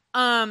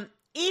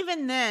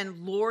 Even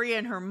then, Lori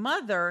and her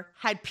mother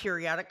had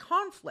periodic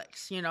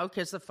conflicts, you know,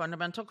 because the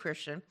fundamental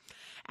Christian.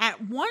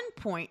 At one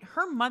point,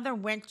 her mother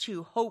went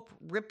to Hope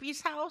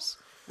Rippey's house,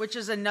 which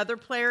is another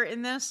player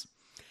in this.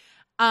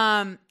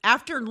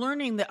 After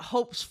learning that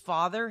Hope's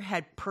father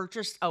had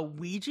purchased a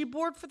Ouija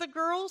board for the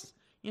girls,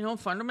 you know,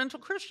 fundamental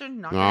Christian,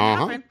 not going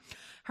to happen,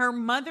 her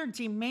mother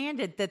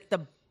demanded that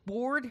the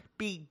board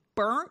be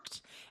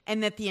burnt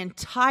and that the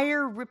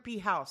entire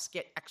Rippey house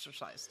get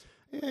exorcised.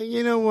 Yeah,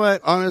 you know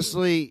what?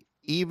 Honestly,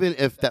 even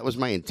if that was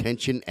my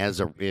intention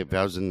if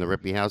I was in the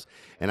Rippey house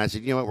and I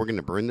said, you know what, we're going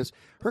to burn this,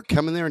 her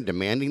coming there and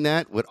demanding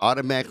that would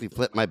automatically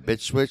flip my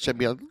bitch switch. I'd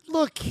be like,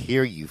 look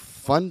here, you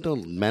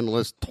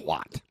fundamentalist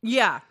twat.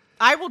 Yeah.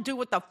 I will do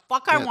what the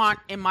fuck I want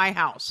in my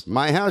house.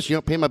 My house, you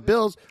don't pay my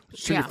bills,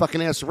 turn your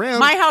fucking ass around.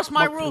 My house,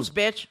 my rules,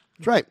 bitch.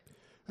 That's right.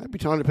 I'd be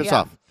telling her to piss Yeah.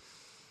 off.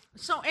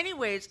 So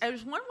anyways,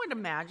 as one would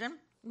imagine,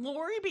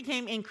 Lori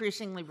became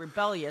increasingly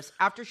rebellious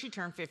after she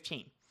turned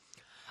 15.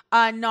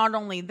 Not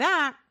only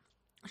that,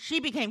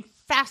 she became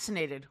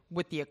fascinated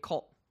with the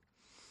occult,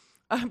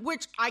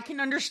 which I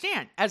can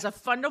understand. As a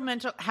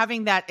fundamental,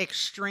 having that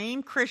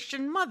extreme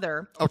Christian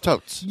mother, Oh,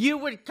 totes. you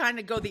would kind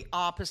of go the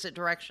opposite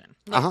direction.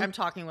 Look, I'm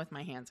talking with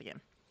my hands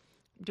again,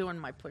 doing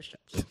my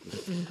push-ups.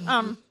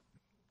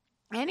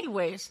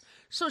 Anyways,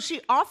 so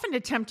she often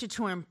attempted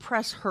to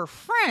impress her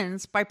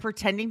friends by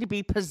pretending to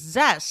be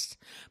possessed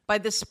by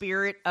the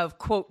spirit of,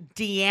 quote,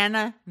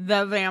 Deanna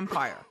the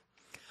vampire.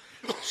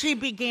 She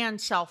began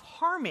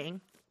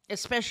self-harming,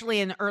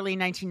 especially in the early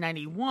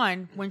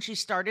 1991 when she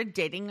started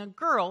dating a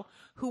girl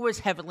who was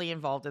heavily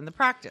involved in the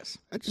practice.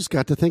 I just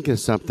got to think of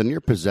something.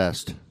 You're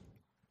possessed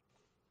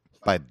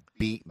by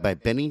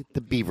Benny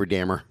the Beaver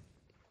Dammer.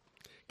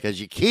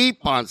 Because you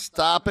keep on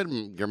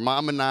stopping your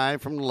mom and I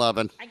from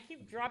loving. I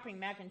keep dropping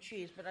mac and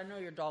cheese, but I know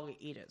your dog will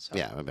eat it. So.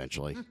 Yeah,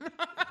 eventually.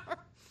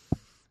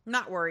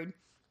 Not worried.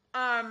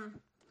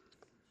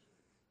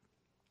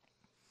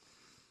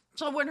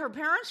 So when her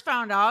parents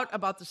found out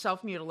about the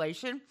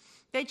self-mutilation,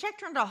 they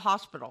checked her into a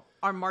hospital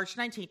on March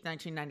 19,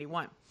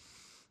 1991.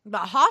 The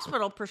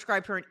hospital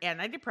prescribed her an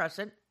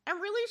antidepressant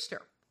and released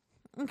her.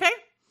 Okay?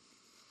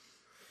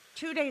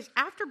 2 days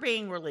after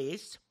being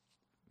released,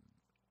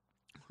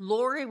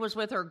 Lori was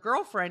with her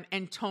girlfriend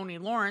and Tony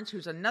Lawrence,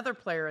 who's another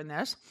player in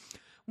this,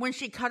 when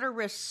she cut her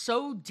wrist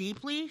so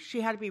deeply, she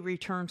had to be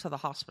returned to the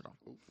hospital.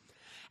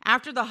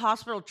 After the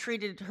hospital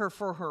treated her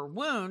for her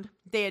wound,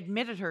 they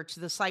admitted her to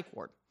the psych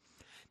ward.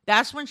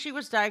 That's when she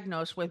was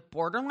diagnosed with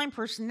borderline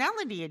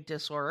personality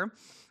disorder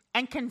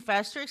and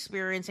confessed to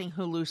experiencing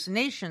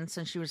hallucinations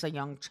since she was a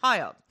young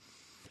child.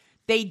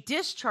 They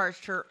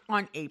discharged her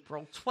on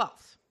April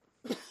 12th.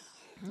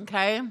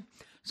 Okay?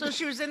 So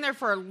she was in there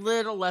for a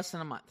little less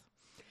than a month.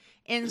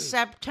 In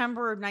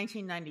September of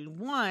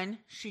 1991,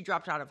 she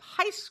dropped out of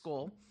high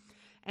school.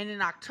 And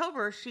in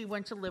October, she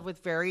went to live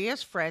with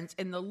various friends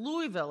in the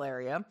Louisville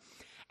area.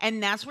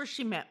 And that's where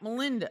she met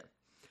Melinda.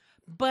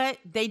 But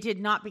they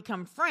did not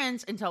become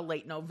friends until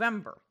late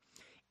November.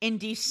 In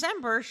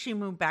December, she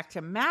moved back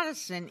to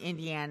Madison,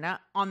 Indiana,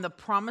 on the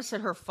promise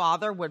that her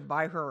father would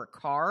buy her a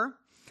car.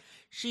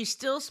 She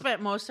still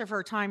spent most of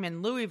her time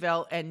in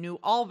Louisville and New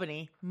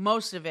Albany,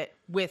 most of it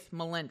with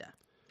Melinda.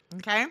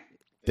 Okay?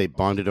 They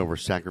bonded over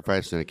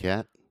sacrificing a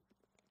cat?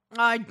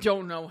 I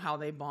don't know how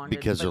they bonded.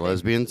 Because they're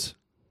lesbians?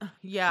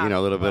 Yeah. You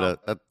know, a little bit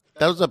of...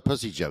 that was a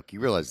pussy joke.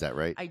 You realize that,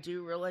 right? I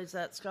do realize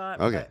that,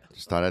 Scott. Okay.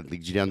 Just thought I'd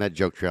lead you down that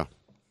joke trail.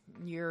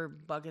 You're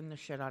bugging the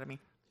shit out of me.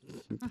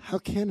 How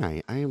can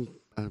I? I'm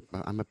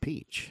a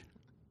peach.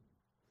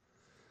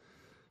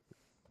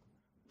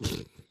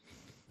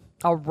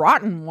 A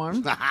rotten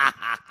one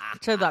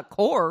to the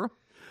core.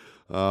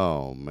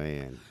 Oh,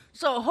 man.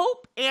 So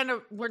Hope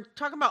Anna, we're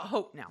talking about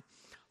Hope now.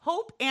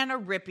 Hope Anna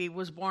Rippey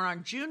was born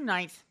on June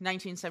 9th,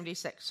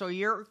 1976, so a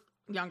year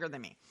younger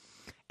than me,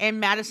 in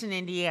Madison,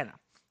 Indiana.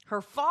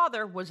 Her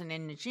father was an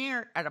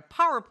engineer at a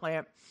power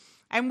plant,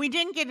 and we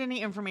didn't get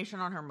any information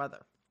on her mother.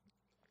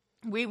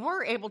 We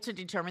were able to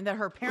determine that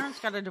her parents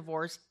got a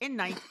divorce in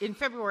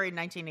February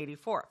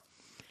 1984.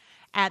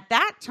 At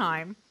that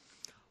time,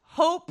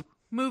 Hope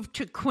moved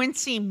to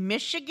Quincy,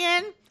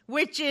 Michigan,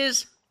 which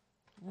is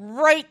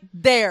right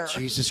there.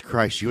 Jesus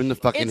Christ, you in the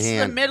fucking It's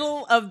hand. the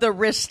middle of the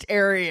wrist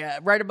area,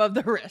 right above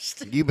the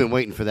wrist. You've been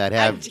waiting for that,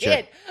 haven't you? I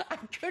did. I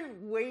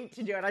couldn't wait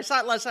to do it. I saw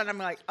it last night. I'm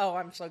like, oh,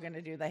 I'm still going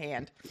to do the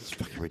hand. It's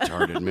fucking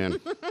retarded, man.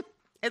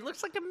 It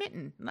looks like a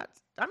mitten. I'm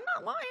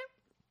not lying.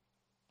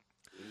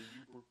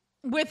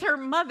 With her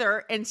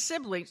mother and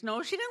siblings.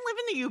 No, she didn't live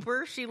in the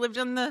Uper. She lived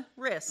on the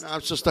wrist. No, I'm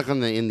still stuck in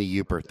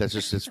the Uper. That's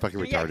just, it's fucking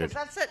Yeah, retarded. because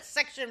that's that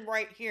section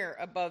right here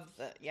above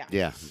the,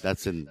 Yeah,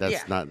 that's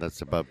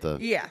above the.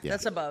 Yeah,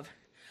 that's above.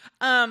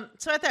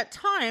 So at that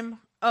time,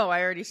 I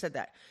already said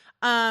that.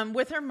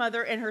 With her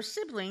mother and her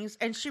siblings,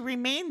 and she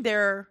remained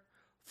there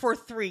for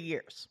 3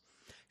 years.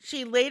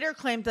 She later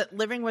claimed that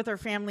living with her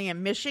family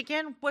in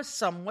Michigan was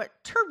somewhat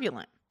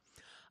turbulent.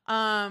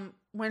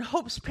 When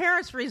Hope's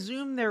parents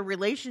resumed their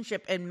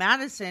relationship in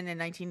Madison in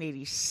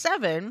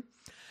 1987,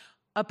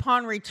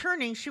 upon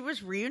returning, she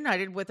was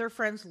reunited with her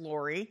friends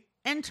Lori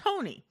and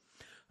Tony,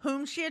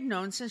 whom she had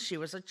known since she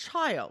was a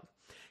child.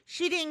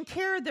 She didn't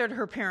care that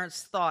her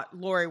parents thought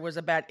Lori was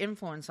a bad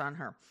influence on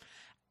her.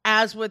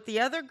 As with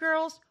the other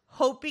girls,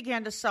 Hope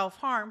began to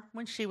self-harm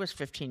when she was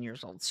 15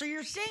 years old. So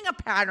you're seeing a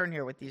pattern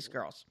here with these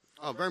girls.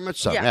 Oh, very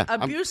much so. Yeah, Yeah,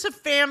 abusive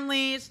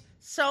families,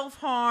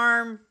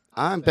 self-harm.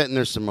 I'm betting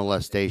there's some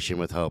molestation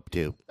with Hope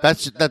too.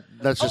 That's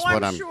just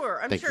what I'm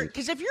sure. I'm thinking. sure.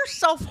 Because if you're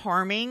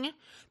self-harming,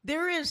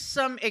 there is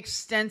some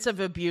extensive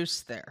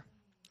abuse there.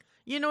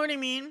 You know what I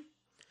mean?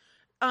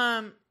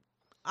 I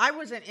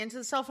wasn't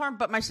into self-harm,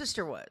 but my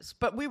sister was.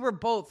 But we were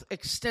both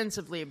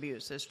extensively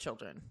abused as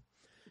children.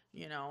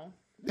 You know?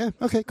 Yeah.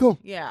 Okay. Cool.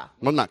 Yeah.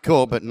 Well, not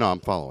cool, but no,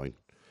 I'm following.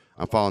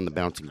 I'm following the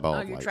bouncing ball.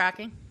 Oh, of you're light.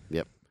 tracking?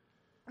 Yep.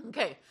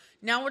 Okay.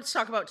 Now let's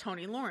talk about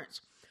Tony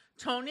Lawrence.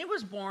 Tony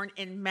was born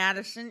in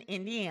Madison,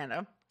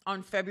 Indiana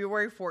on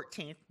February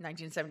 14th,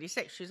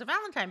 1976. She's a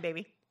Valentine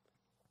baby.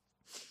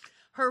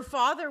 Her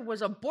father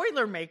was a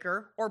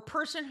boilermaker or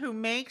person who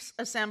makes,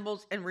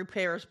 assembles, and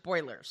repairs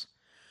boilers.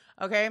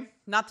 Okay?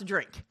 Not to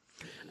drink.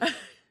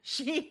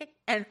 She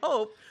and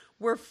Hope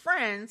were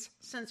friends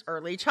since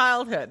early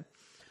childhood.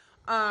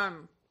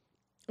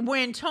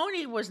 When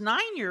Tony was 9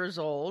 years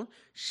old,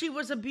 she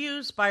was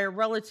abused by a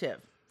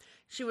relative.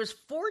 She was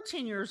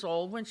 14 years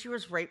old when she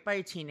was raped by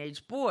a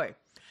teenage boy.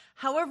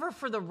 However,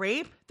 for the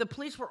rape, the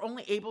police were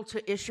only able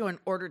to issue an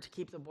order to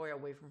keep the boy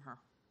away from her.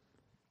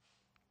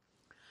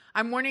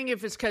 I'm wondering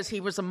if it's because he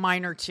was a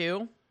minor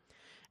too.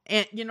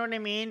 And you know what I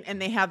mean?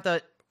 And they have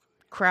the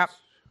crap.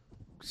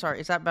 Sorry,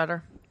 is that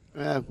better?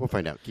 We'll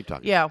find out. Keep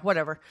talking. Yeah,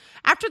 whatever.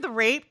 After the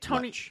rape,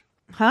 Tony... Much.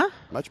 Huh?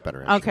 Much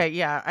better, actually. Okay,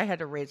 yeah, I had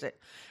to raise it.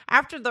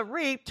 After the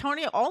rape,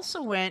 Tony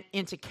also went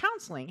into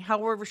counseling.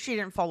 However, she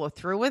didn't follow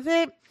through with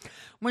it.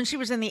 When she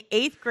was in the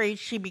 8th grade,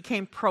 she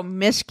became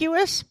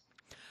promiscuous,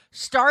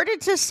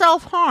 started to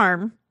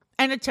self-harm,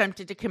 and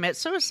attempted to commit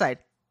suicide.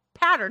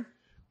 Pattern.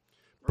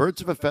 Birds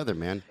of a feather,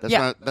 man.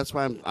 That's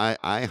why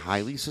I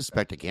highly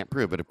suspect, I can't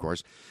prove it, of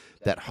course,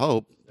 that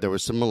Hope, there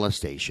was some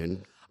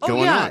molestation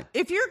going on.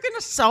 If you're going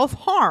to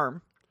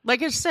self-harm,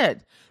 like I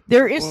said,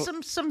 there is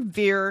some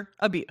severe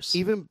abuse.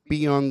 Even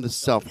beyond the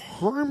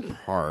self-harm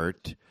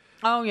part,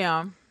 Oh,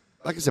 yeah.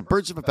 like I said,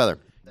 birds of a feather.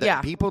 That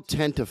Yeah. people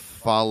tend to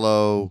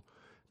follow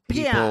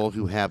people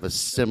who have a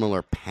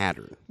similar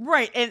pattern.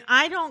 Right, and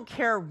I don't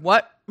care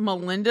what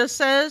Melinda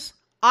says.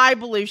 I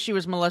believe she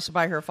was molested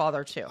by her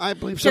father, too. I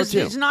believe so, too.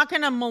 Because he's not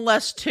going to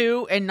molest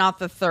 2 and not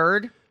the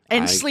 3rd.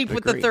 And I sleep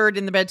with the agree. 3rd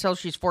in the bed till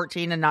she's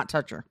 14 and not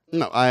touch her.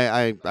 No,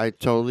 I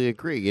totally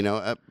agree. You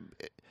know,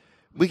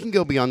 we can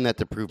go beyond that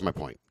to prove my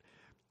point.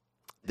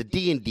 The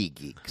D&D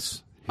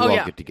geeks who all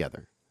get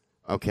together.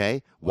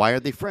 Okay, why are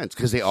they friends?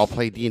 Because they all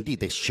play D&D.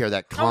 They share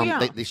that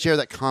they share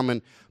that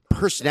common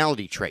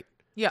personality trait.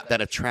 Yeah.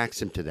 that attracts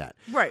them to that.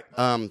 Right.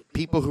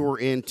 People who are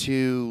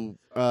into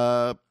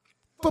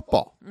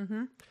football,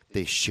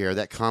 they share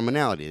that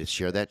commonality. They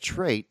share that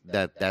trait.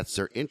 That's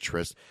their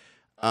interest.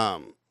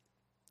 There's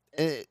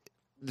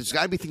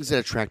got to be things that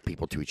attract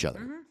people to each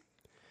other.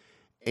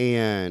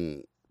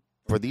 And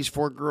for these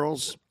 4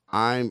 girls,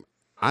 I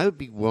would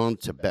be willing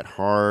to bet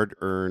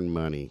hard-earned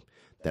money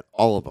that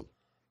all of them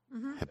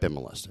have been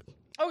molested.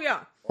 Oh,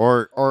 yeah.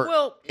 Or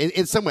Well,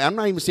 in some way. I'm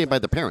not even saying by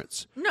the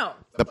parents, no.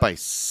 but by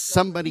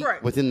somebody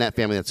Right. within that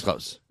family that's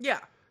close. Yeah.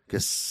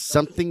 Because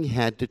something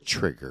had to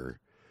trigger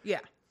Yeah.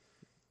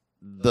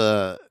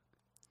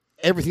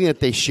 everything that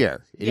they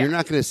share. And Yeah. you're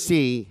not going to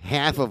see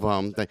half of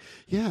them like,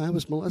 yeah, I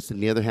was molested.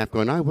 And the other half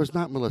going, I was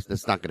not molested.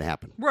 That's not going to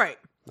happen. Right.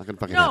 Not going to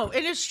fucking No, happen.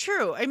 it is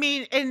true. I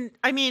mean,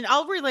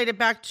 I'll relate it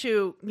back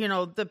to,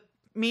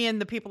 me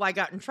and the people I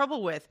got in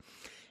trouble with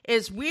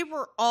is we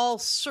were all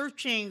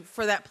searching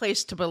for that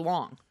place to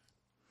belong.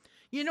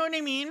 You know what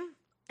I mean?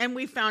 And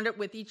we found it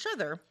with each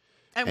other.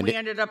 And we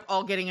ended up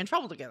all getting in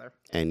trouble together.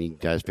 And you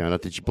guys found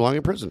out that you belong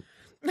in prison.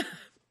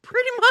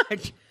 Pretty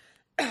much.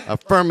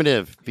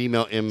 Affirmative,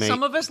 female inmate.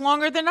 Some of us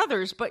longer than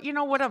others, but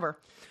whatever.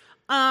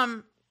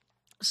 Now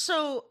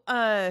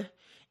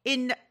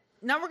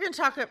we're going to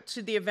talk up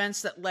to the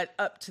events that led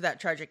up to that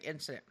tragic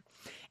incident.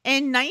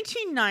 In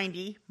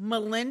 1990,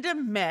 Melinda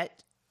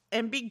met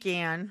and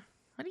began.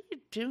 What are you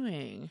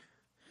doing?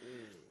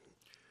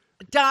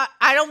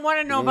 I don't want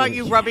to know about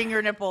you rubbing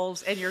your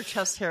nipples and your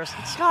chest hairs.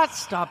 Scott,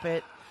 stop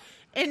it.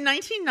 In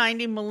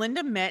 1990,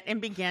 Melinda met and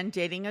began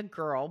dating a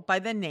girl by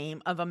the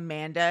name of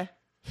Amanda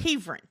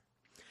Heavrin.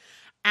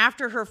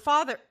 After her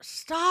father...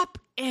 Stop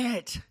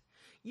it.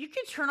 You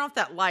can turn off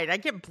that light. I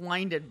get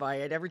blinded by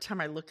it every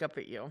time I look up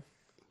at you.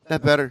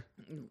 That better?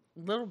 A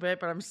little bit,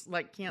 but I'm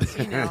can't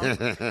see now.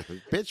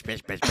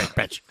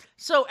 bitch.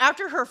 So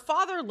after her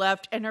father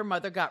left and her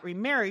mother got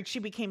remarried, she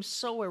became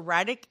so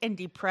erratic and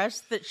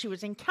depressed that she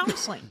was in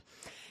counseling.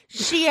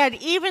 She had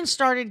even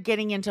started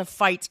getting into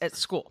fights at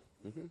school.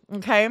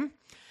 Okay?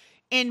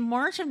 In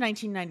March of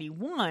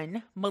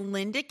 1991,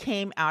 Melinda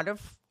came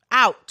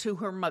out to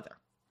her mother.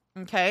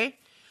 Okay?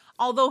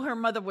 Although her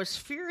mother was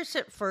furious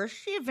at first,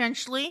 she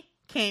eventually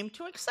came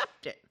to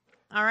accept it.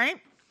 All right?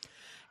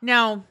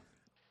 Now,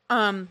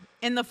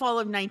 in the fall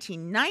of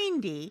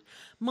 1990,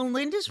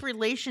 Melinda's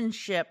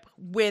relationship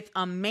with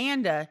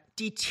Amanda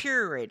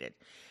deteriorated.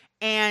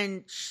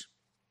 And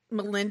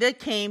Melinda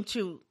came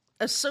to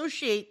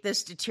associate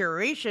this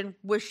deterioration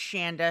with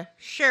Shanda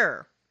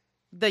Scherer,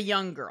 the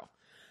young girl.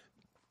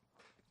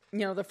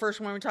 The first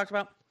one we talked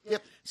about?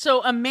 Yep.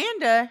 So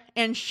Amanda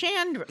and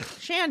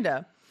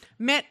Shanda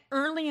met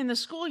early in the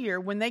school year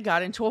when they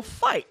got into a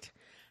fight.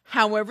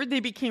 However, they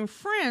became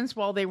friends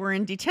while they were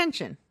in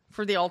detention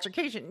for the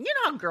altercation. You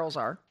know how girls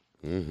are.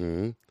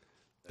 Mm-hmm.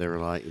 They were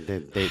like,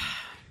 this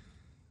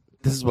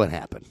is what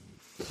happened.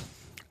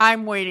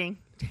 I'm waiting.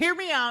 Hear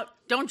me out.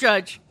 Don't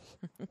judge.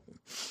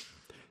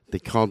 They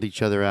called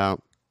each other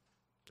out.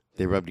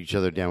 They rubbed each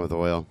other down with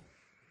oil.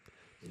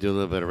 Do a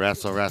little bit of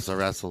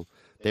wrestle.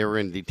 They were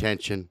in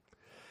detention.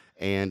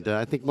 And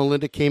I think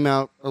Melinda came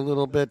out a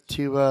little bit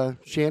to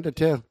Shanda,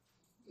 too.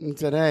 And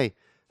said, hey,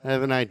 I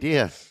have an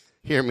idea.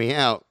 Hear me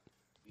out.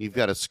 You've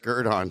got a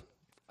skirt on.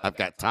 I've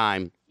got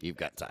time. You've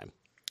got time.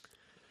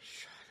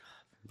 Shut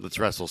up. Let's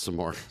wrestle some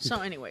more. So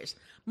anyways,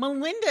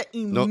 Melinda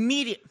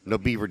immediately... No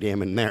beaver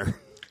dam in there.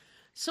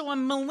 So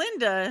when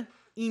Melinda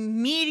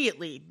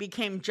immediately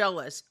became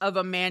jealous of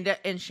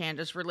Amanda and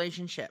Shanda's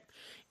relationship.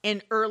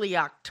 In early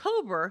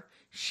October,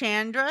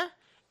 Shanda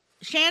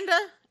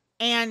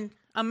and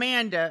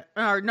Amanda...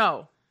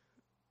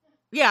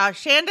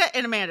 Shanda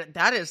and Amanda.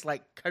 That is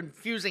like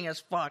confusing as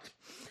fuck.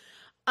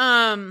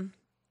 Where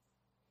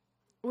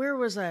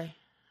was I?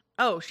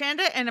 Oh,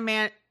 Shanda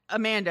and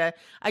Amanda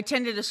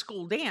attended a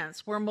school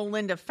dance where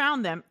Melinda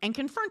found them and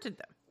confronted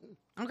them.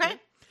 Okay?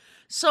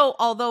 So,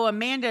 although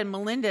Amanda and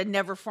Melinda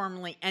never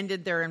formally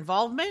ended their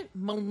involvement,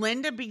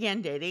 Melinda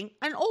began dating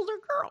an older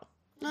girl.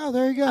 Oh,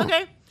 there you go.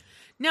 Okay?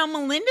 Now,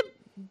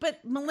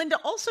 Melinda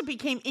also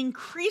became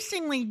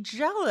increasingly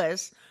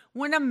jealous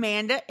when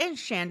Amanda and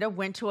Shanda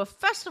went to a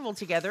festival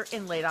together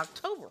in late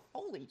October.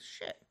 Holy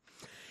shit.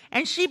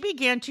 And she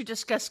began to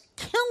discuss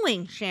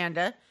killing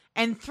Shanda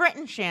and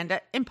threaten Shanda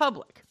in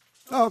public.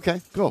 Oh,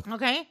 okay. Cool.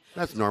 Okay?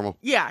 That's normal.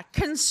 Yeah.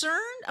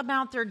 Concerned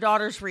about their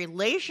daughter's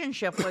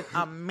relationship with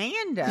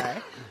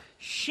Amanda,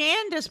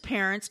 Shanda's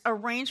parents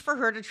arranged for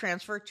her to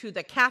transfer to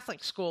the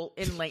Catholic school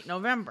in late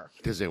November.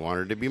 Because they want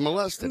her to be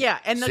molested. Yeah,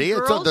 and the See,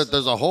 girls...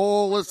 there's a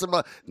whole list of...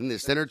 and they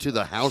sent her to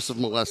the house of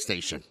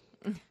molestation.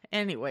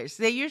 Anyways,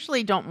 they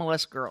usually don't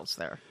molest girls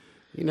there.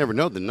 You never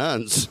know the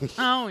nuns.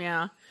 Oh,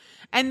 yeah.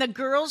 And the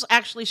girls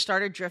actually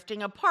started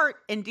drifting apart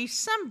in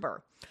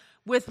December,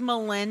 with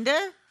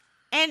Melinda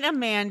and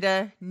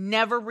Amanda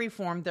never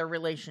reformed their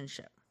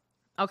relationship.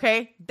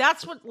 Okay?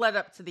 That's what led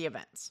up to the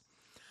events.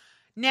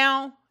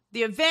 Now,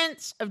 the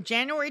events of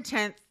January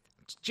 10th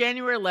to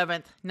January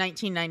 11th,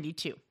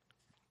 1992.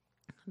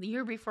 The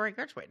year before I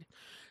graduated.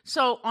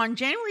 So, on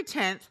January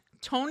 10th,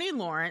 Tony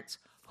Lawrence,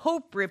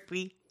 Hope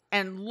Rippey,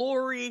 and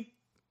Lori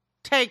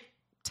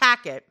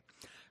Tackett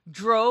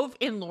drove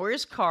in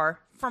Lori's car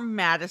from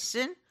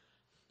Madison,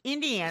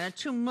 Indiana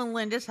to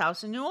Melinda's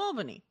house in New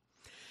Albany.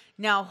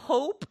 Now,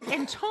 Hope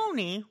and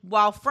Tony,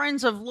 while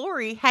friends of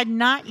Lori, had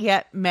not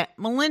yet met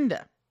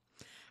Melinda.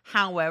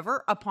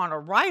 However, upon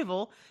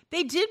arrival,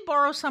 they did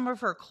borrow some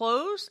of her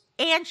clothes,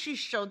 and she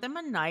showed them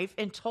a knife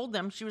and told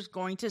them she was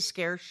going to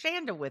scare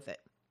Shanda with it.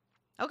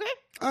 Okay?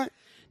 All right.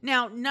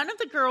 Now, none of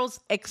the girls,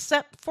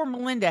 except for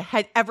Melinda,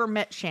 had ever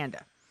met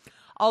Shanda.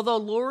 Although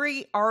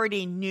Lori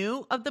already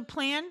knew of the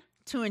plan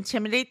to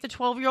intimidate the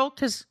 12-year-old,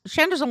 because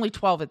Shanda's only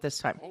 12 at this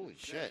time. Holy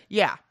shit.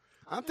 Yeah.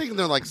 I'm thinking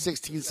they're like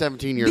 16,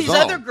 17 years These old.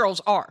 other girls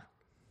are.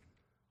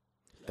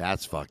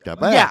 That's fucked up.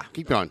 Yeah.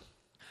 Keep going.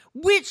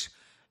 Which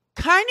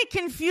kind of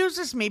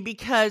confuses me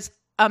because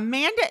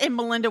Amanda and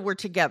Melinda were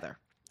together.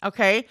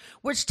 Okay.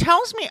 Which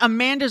tells me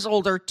Amanda's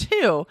older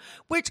too.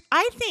 Which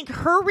I think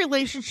her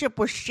relationship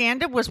with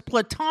Shanda was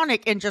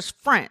platonic and just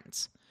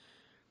friends.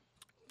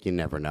 You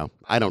never know.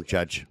 I don't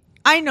judge.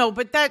 I know,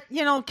 but that,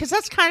 because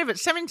that's kind of it.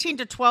 17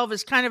 to 12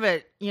 is kind of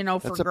a, for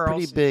That's a girls.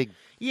 pretty big.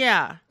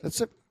 Yeah.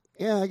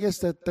 I guess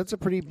that's a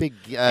pretty big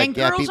And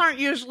gap. girls aren't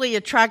usually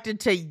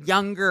attracted to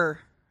younger,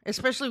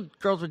 especially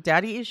girls with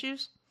daddy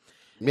issues.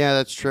 Yeah,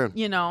 that's true.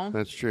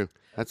 That's true.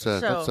 That's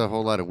a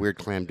whole lot of weird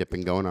clam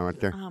dipping going on right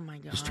there. Oh my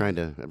God. Just trying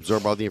to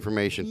absorb all the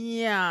information.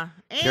 Yeah.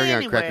 Carry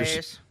on,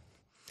 crackers.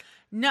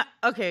 No,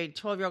 okay,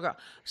 12-year-old girl.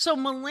 So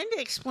Melinda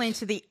explained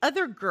to the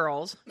other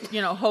girls,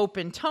 Hope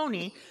and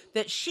Tony,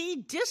 that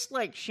she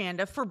disliked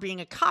Shanda for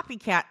being a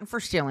copycat and for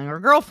stealing her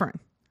girlfriend.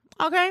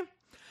 Okay?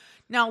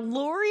 Now,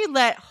 Lori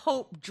let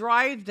Hope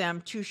drive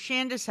them to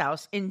Shanda's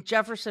house in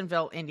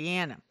Jeffersonville,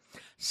 Indiana,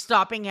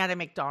 stopping at a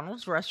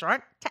McDonald's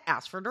restaurant to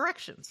ask for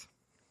directions.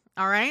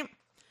 All right?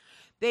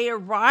 They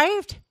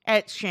arrived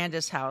at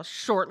Shanda's house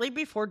shortly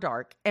before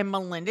dark, and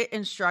Melinda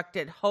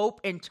instructed Hope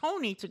and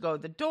Tony to go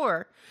to the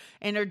door,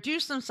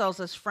 introduce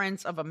themselves as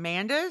friends of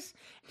Amanda's,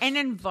 and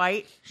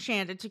invite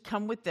Shanda to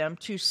come with them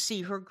to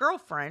see her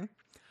girlfriend,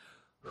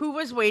 who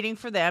was waiting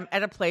for them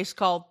at a place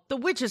called the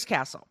Witch's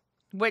Castle,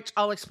 which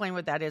I'll explain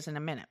what that is in a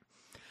minute.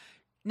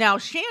 Now,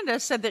 Shanda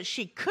said that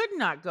she could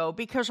not go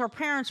because her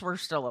parents were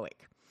still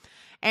awake,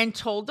 and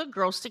told the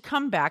girls to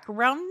come back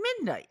around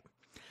midnight.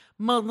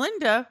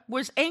 Melinda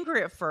was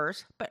angry at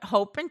first, but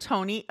Hope and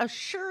Tony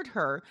assured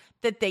her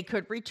that they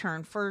could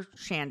return for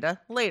Shanda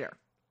later.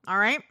 All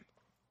right?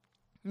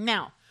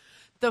 Now,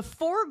 the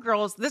four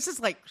girls, this is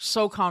like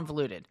so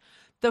convoluted.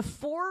 The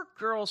four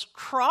girls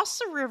crossed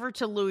the river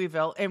to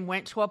Louisville and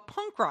went to a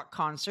punk rock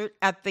concert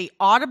at the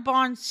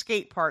Audubon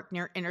Skate Park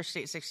near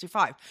Interstate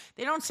 65.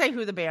 They don't say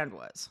who the band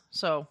was,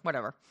 so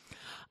whatever.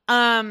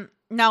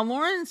 Now,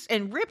 Lawrence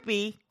and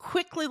Rippy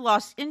quickly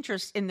lost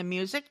interest in the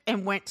music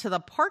and went to the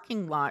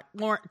parking lot.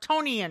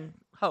 Tony and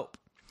Hope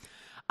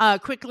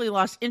quickly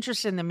lost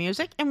interest in the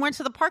music and went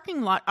to the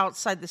parking lot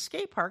outside the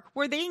skate park,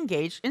 where they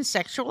engaged in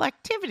sexual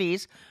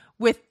activities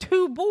with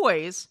two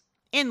boys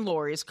in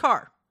Lori's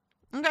car.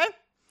 Okay?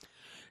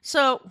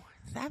 So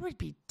that would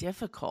be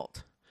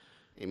difficult.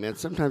 Hey, man,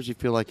 sometimes you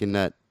feel like a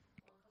nut.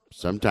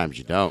 Sometimes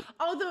you don't.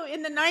 Although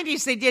in the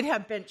 90s, they did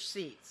have bench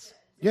seats.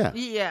 Yeah.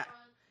 Yeah.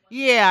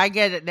 Yeah, I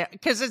get it now.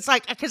 Because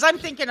I'm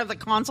thinking of the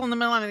console in the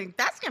middle, and I think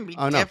that's going to be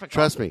difficult. No,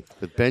 trust me.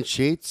 With bench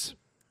sheets,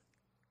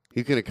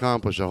 you can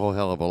accomplish a whole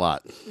hell of a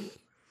lot.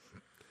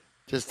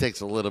 Just takes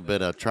a little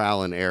bit of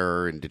trial and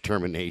error and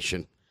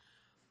determination.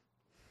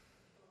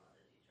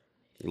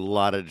 A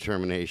lot of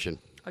determination.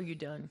 Are you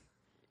done?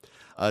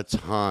 A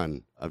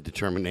ton of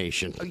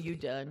determination. Are you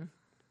done?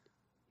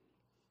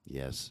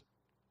 Yes.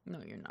 No,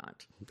 you're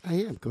not. I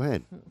am. Go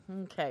ahead.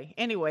 Okay.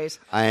 Anyways.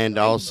 And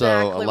also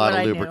exactly a lot what of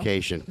I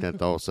lubrication.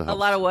 That also helps. A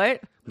lot of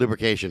what?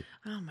 Lubrication.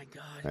 Oh, my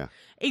God. Yeah.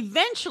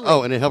 Eventually.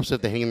 Oh, and it helps if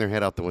they're hanging their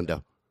head out the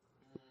window.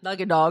 Like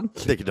a dog.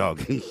 Like a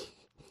dog.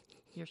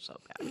 You're so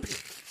bad.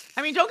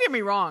 I mean, don't get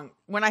me wrong.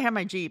 When I had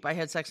my Jeep, I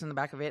had sex in the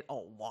back of it a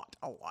lot.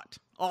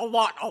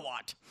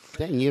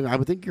 Dang, I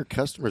would think your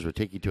customers would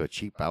take you to a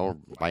cheap hour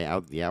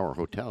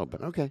hotel,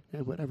 but okay, yeah,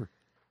 whatever.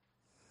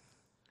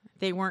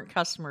 They weren't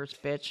customers,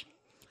 bitch.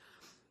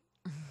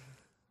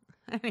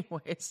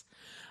 Anyways.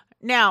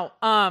 Now,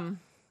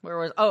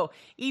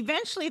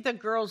 eventually the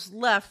girls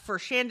left for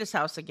Shanda's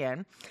house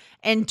again,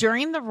 and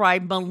during the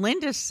ride,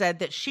 Melinda said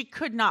that she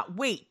could not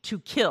wait to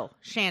kill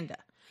Shanda.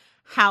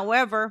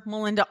 However,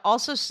 Melinda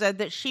also said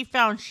that she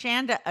found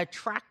Shanda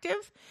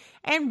attractive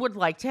and would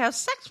like to have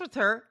sex with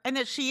her, and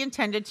that she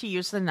intended to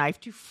use the knife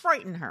to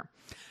frighten her,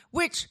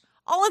 which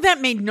all of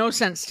that made no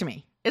sense to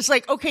me. It's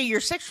like, okay, you're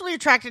sexually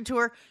attracted to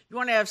her, you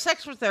want to have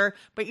sex with her,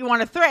 but you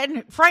want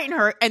to frighten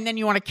her, and then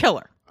you want to kill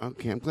her.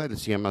 Okay, I'm glad to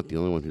see I'm not the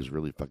only one who's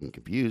really fucking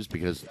confused,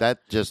 because that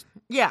just...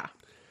 Yeah.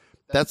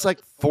 That's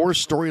like 4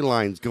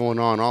 storylines going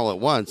on all at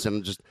once,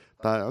 and just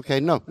thought, okay,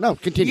 no,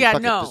 continue. Yeah,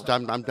 Fuck no. it.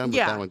 I'm done with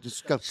that one.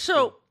 Just go.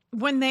 So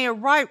when they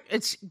arrived,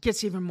 it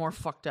gets even more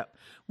fucked up.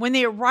 When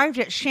they arrived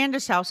at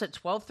Shanda's house at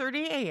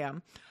 12:30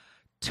 a.m.,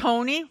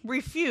 Tony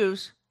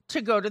refused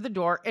to go to the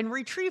door and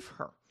retrieve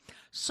her.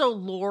 So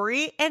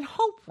Lori and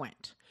Hope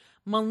went.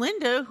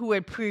 Melinda, who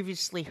had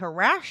previously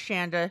harassed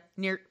Shanda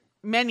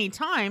many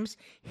times,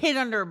 hid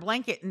under a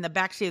blanket in the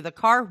backseat of the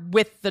car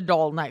with the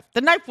dull knife.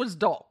 The knife was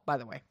dull, by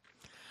the way,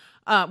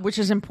 which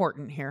is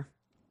important here.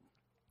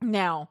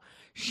 Now,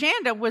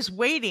 Shanda was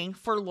waiting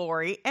for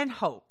Lori and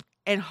Hope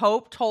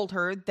told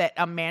her that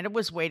Amanda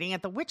was waiting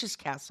at the witch's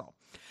castle.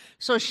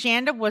 So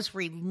Shanda was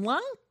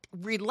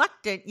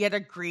reluctant yet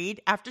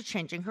agreed after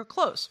changing her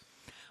clothes.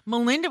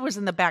 Melinda was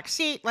in the back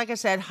seat, like I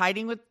said,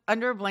 hiding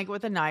under a blanket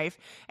with a knife.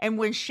 And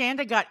when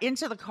Shanda got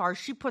into the car,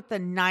 she put the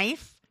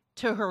knife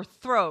to her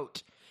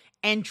throat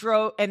and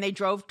they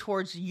drove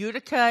towards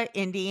Utica,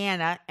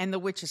 Indiana, and the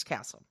witch's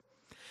castle.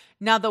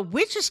 Now, the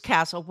witch's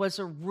castle was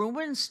a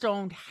ruined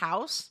stone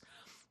house,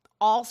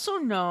 also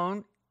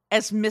known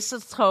as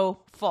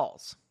Mistletoe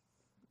Falls.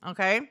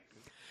 Okay?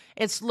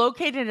 It's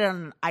located on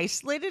an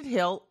isolated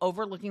hill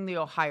overlooking the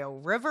Ohio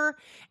River,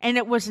 and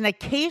it was an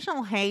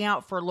occasional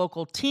hangout for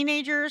local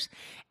teenagers.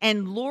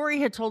 And Lori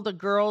had told the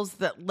girls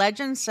that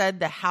legend said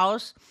the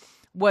house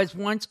was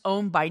once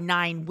owned by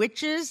 9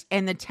 witches,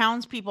 and the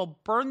townspeople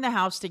burned the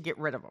house to get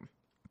rid of them.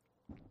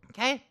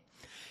 Okay?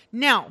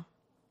 Now,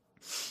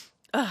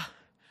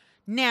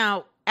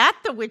 at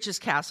the witch's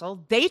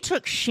castle, they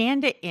took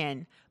Shanda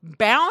in,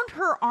 bound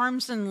her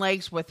arms and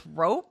legs with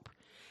rope,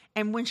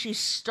 and when she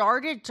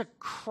started to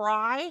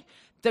cry,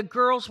 the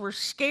girls were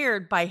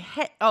scared by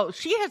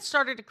she had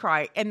started to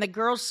cry, and the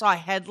girls saw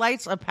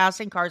headlights of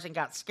passing cars and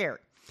got scared.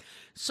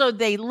 So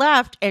they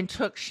left and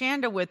took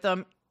Shanda with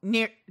them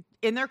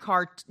in their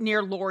car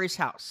near Lori's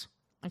house.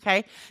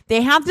 Okay?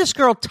 They have this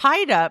girl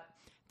tied up.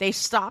 They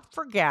stop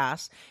for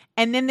gas,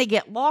 and then they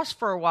get lost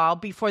for a while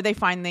before they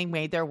finally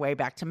made their way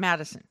back to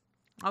Madison.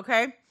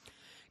 Okay?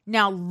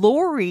 Now,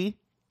 Lori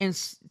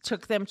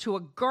took them to a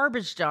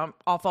garbage dump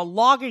off a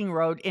logging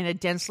road in a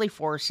densely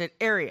forested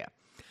area.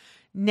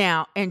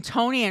 Now, and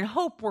Tony and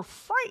Hope were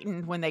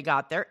frightened when they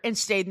got there and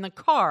stayed in the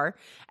car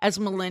as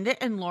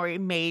Melinda and Lori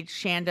made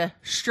Shanda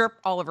strip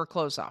all of her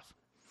clothes off.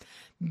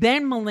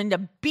 Then Melinda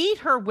beat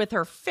her with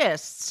her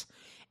fists,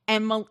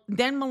 and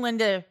then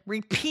Melinda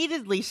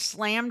repeatedly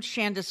slammed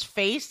Shanda's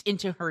face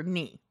into her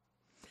knee,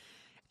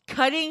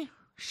 cutting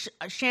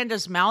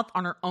Shanda's mouth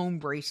on her own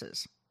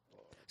braces.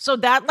 So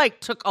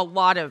that took a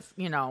lot of,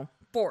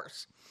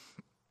 force.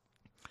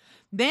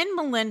 Then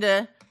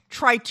Melinda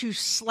tried to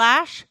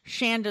slash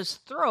Shanda's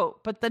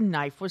throat, but the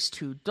knife was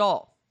too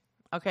dull.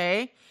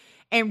 Okay?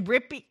 And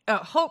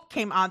Hope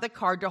came out of the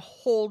car to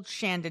hold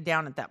Shanda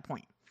down at that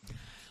point.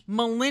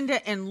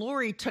 Melinda and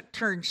Lori took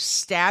turns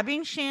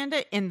stabbing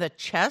Shanda in the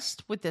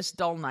chest with this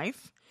dull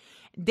knife.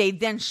 They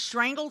then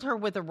strangled her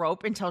with a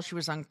rope until she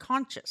was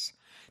unconscious.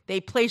 They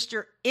placed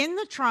her in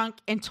the trunk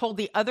and told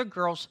the other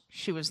girls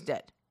she was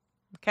dead.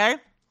 Okay?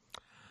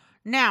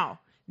 Now,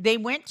 they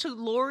went to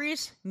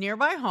Lori's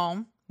nearby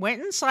home,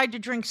 went inside to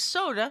drink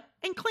soda,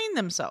 and clean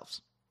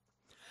themselves.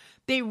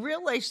 They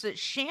realized that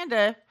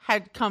Shanda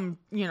had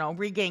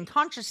regained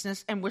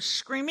consciousness and was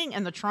screaming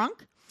in the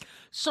trunk.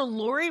 So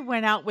Lori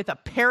went out with a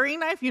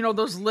paring knife,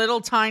 those little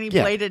tiny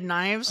bladed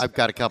knives. I've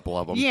got a couple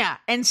of them. Yeah,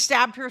 and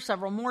stabbed her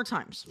several more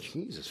times.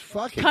 Jesus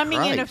fucking Coming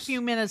Christ. in a few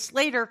minutes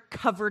later,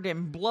 covered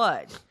in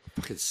blood.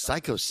 Fucking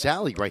Psycho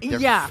Sally right there.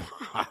 Yeah.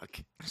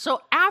 Fuck.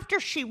 So after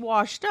she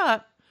washed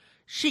up,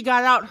 she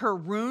got out her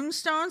rune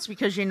stones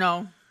because,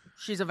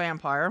 she's a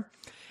vampire,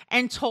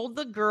 and told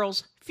the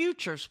girls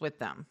futures with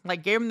them.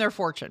 Gave them their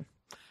fortune.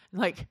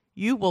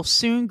 You will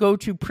soon go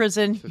to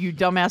prison, you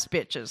dumbass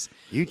bitches.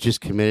 You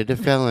just committed a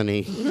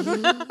felony.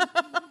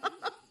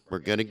 We're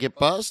going to get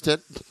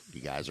busted.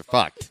 You guys are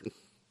fucked.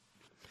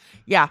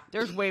 Yeah,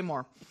 there's way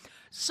more.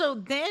 So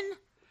then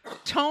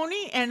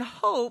Tony and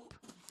Hope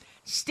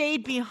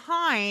stayed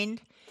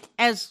behind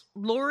as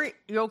Lori,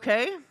 you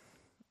okay?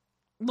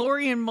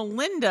 Lori and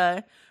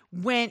Melinda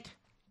went,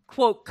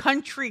 quote,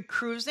 country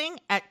cruising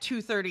at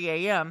 2:30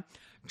 a.m.,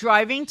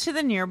 driving to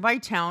the nearby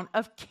town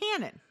of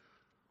Cannon.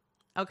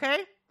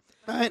 Okay?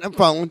 All right, I'm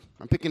following.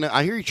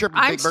 I hear you chirping,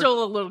 I'm Big Bird.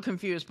 still a little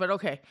confused, but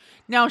okay.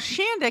 Now,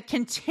 Shanda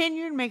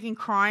continued making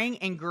crying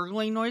and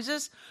gurgling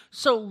noises,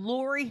 so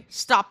Lori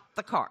stopped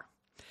the car.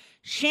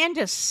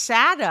 Shanda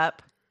sat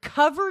up,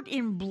 covered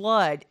in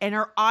blood, and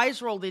her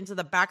eyes rolled into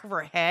the back of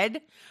her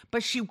head,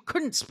 but she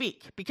couldn't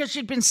speak because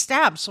she'd been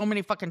stabbed so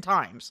many fucking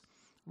times,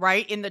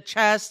 right? In the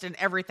chest and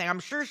everything. I'm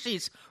sure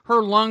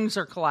her lungs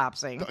are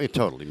collapsing. Oh,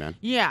 totally, man.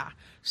 Yeah.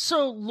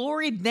 So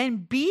Lori then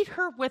beat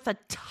her with a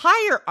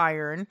tire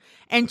iron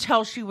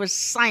until she was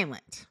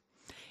silent.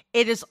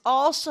 It is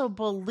also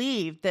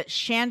believed that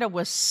Shanda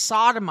was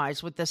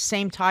sodomized with the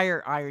same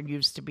tire iron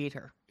used to beat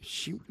her. Is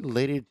she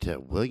related to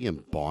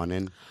William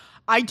Bonin?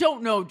 I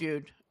don't know,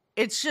 dude.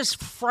 It's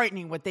just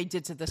frightening what they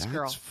did to this That's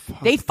girl.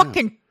 fucked They up.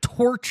 fucking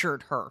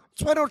tortured her.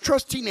 That's why I don't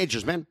trust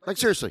teenagers, man.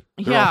 Seriously.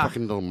 They're all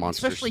fucking little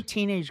monsters. Especially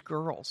teenage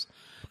girls.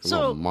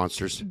 Little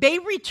monsters. They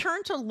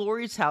returned to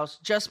Lori's house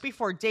just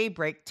before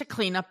daybreak to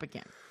clean up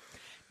again.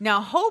 Now,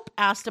 Hope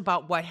asked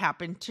about what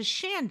happened to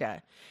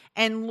Shanda,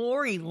 and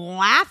Lori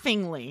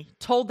laughingly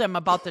told them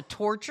about the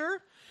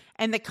torture,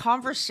 and the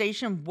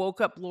conversation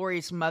woke up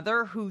Lori's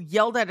mother, who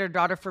yelled at her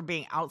daughter for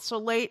being out so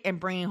late and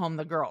bringing home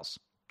the girls.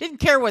 Didn't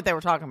care what they were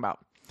talking about.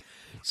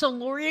 So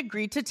Lori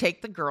agreed to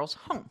take the girls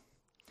home.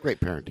 Great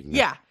parenting.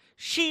 Yeah.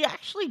 She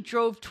actually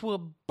drove to a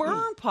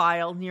burn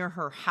pile near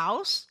her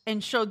house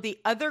and showed the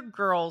other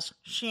girls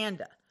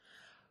Shanda.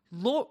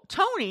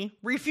 Tony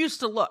refused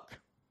to look.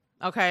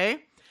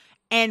 Okay.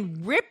 And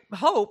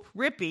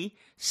Rippy,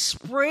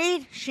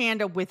 sprayed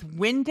Shanda with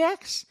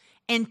Windex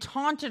and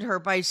taunted her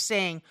by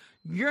saying,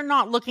 "You're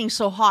not looking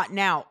so hot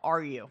now,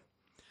 are you?"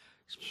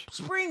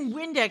 Spraying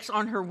Windex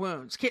on her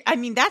wounds. I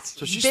mean, that's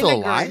so she's still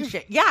alive? And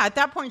shit. Yeah, at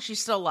that point, she's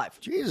still alive.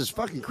 Jesus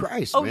fucking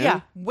Christ, oh, man.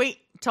 yeah. Wait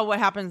till what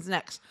happens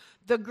next.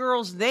 The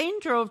girls then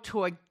drove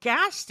to a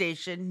gas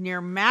station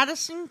near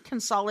Madison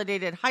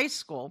Consolidated High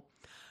School,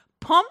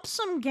 pumped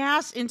some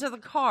gas into the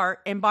car,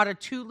 and bought a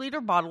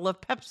 2-liter bottle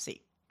of Pepsi.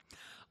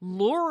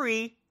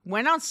 Lori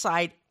went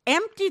outside,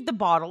 emptied the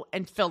bottle,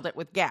 and filled it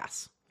with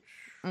gas.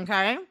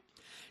 Okay?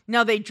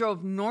 Now, they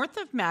drove north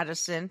of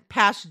Madison,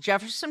 past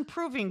Jefferson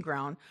Proving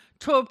Ground,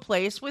 to a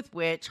place with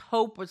which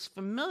Hope was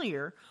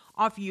familiar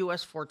off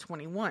US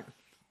 421.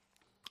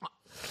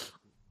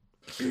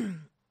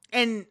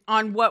 And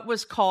on what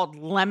was called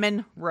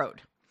Lemon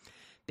Road.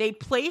 They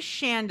placed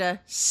Shanda,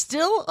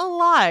 still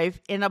alive,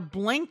 in a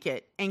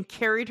blanket and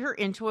carried her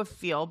into a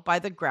field by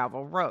the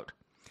gravel road.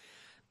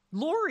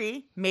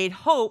 Lori made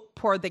Hope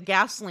pour the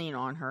gasoline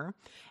on her,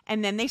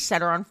 and then they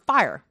set her on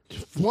fire.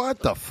 What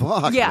the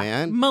fuck,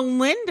 man?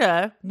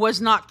 Melinda was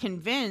not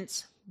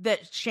convinced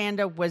that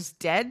Shanda was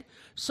dead,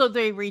 so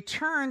they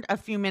returned a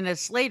few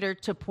minutes later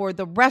to pour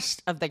the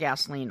rest of the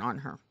gasoline on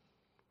her.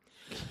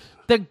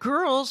 The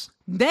girls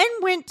then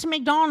went to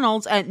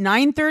McDonald's at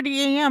 9:30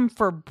 a.m.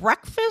 for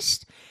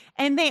breakfast,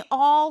 and they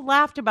all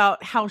laughed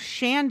about how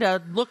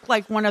Shanda looked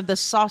like one of the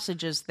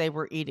sausages they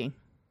were eating.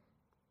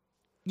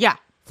 Yeah,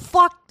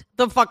 fucked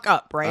the fuck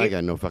up, right? I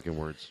got no fucking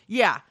words.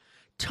 Yeah.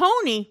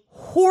 Tony,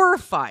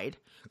 horrified,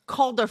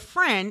 called a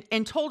friend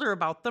and told her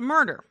about the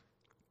murder.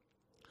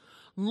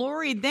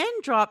 Lori then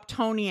dropped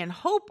Tony and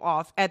Hope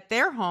off at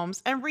their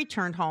homes and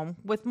returned home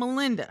with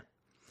Melinda.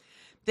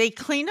 They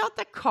cleaned out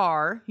the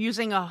car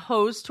using a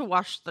hose to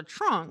wash the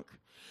trunk.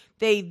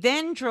 They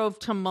then drove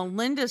to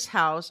Melinda's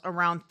house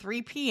around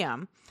 3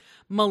 p.m.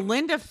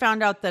 Melinda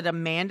found out that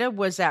Amanda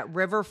was at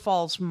River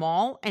Falls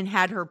Mall and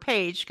had her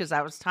paged, because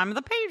that was the time of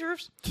the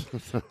pagers,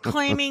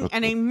 claiming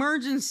an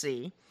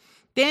emergency.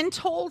 Then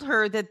told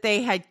her that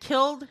they had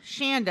killed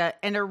Shanda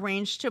and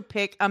arranged to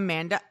pick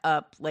Amanda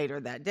up later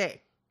that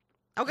day.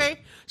 Okay?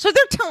 So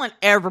they're telling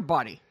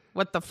everybody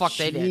what the fuck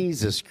they did.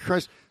 Jesus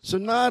Christ. So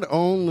not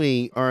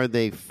only are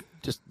they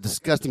just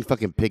disgusting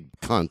fucking pig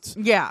cunts.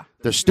 Yeah.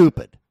 They're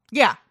stupid.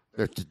 Yeah.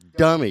 They're just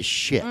dumb as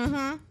shit.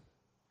 Mm-hmm.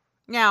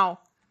 Now,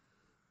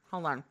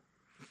 hold on.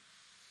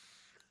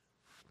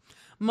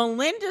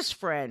 Melinda's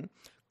friend,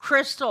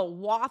 Crystal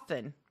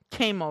Wathen,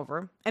 came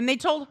over and they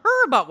told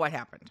her about what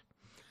happened.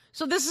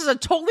 So this is a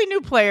totally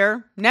new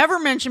player, never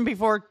mentioned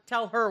before.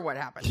 Tell her what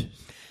happened.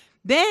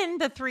 Then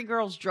the three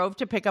girls drove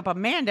to pick up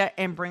Amanda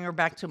and bring her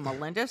back to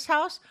Melinda's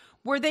house,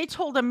 where they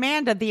told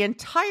Amanda the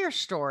entire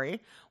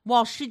story.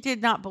 While she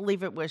did not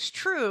believe it was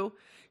true,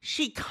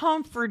 she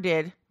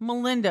comforted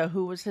Melinda,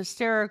 who was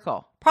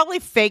hysterical. Probably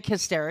fake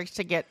hysterics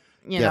to get,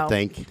 you know.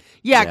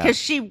 Yeah, because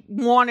she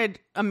wanted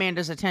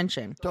Amanda's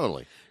attention.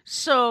 Totally.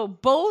 So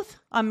both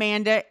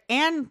Amanda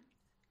and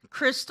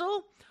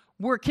Crystal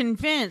were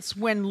convinced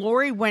when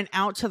Lori went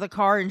out to the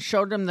car and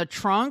showed them the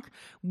trunk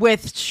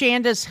with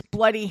Shanda's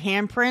bloody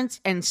handprints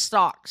and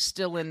stock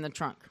still in the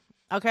trunk.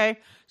 Okay?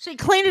 So you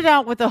cleaned it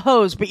out with a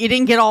hose, but you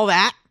didn't get all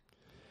that.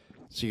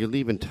 So you're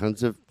leaving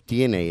tons of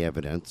DNA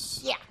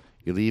evidence. Yeah.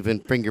 You're leaving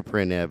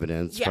fingerprint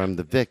evidence from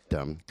the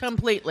victim.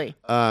 Completely.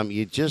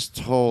 You just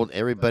told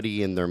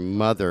everybody and their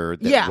mother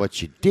that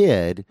what you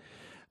did.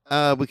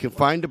 We can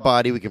find a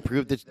body. We can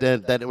prove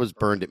that it was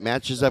burned. It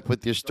matches up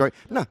with your story.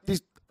 No,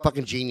 these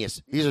fucking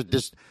genius. These are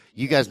just,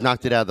 you guys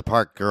knocked it out of the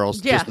park,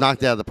 girls. Yeah. Just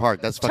knocked it out of the park.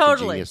 That's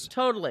fucking genius.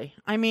 Totally.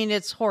 I mean,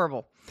 it's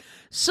horrible.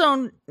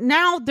 So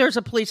now there's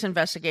a police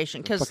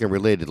investigation. Fucking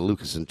related to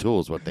Lucas and Tool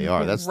is what they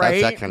are. That's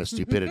that kind of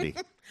stupidity.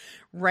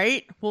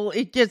 Right? Well,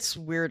 it gets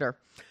weirder.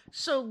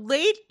 So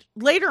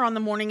later on the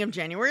morning of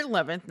January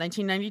 11th,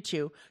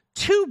 1992,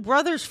 two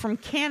brothers from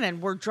Cannon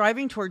were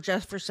driving toward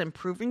Jefferson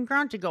Proving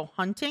Ground to go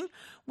hunting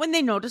when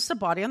they noticed a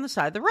body on the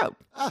side of the road.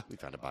 We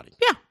found a body.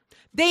 Yeah.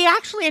 They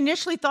actually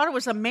initially thought it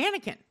was a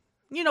mannequin,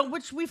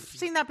 which we've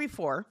seen that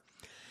before.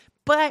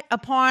 But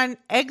upon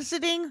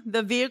exiting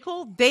the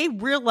vehicle, they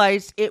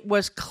realized it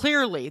was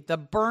clearly the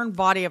burned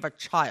body of a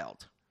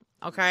child.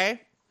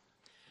 Okay?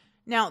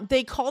 Now,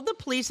 they called the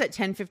police at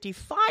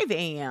 10:55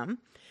 a.m.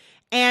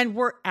 and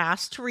were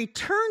asked to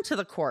return to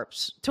the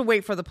corpse to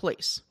wait for the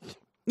police.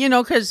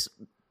 Because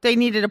they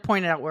needed to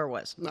point out where it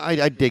was.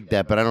 I dig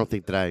that, but I don't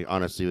think that I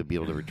honestly would be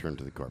able to return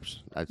to the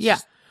corpse.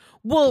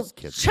 Well,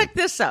 check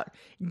this out.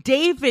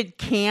 David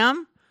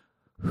Cam,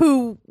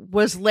 who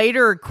was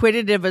later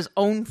acquitted of his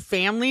own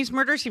family's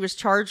murders, he was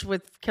charged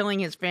with killing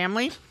his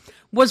family,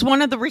 was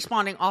one of the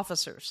responding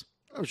officers.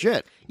 Oh,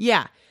 shit.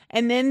 Yeah.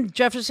 And then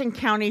Jefferson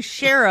County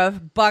Sheriff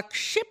Buck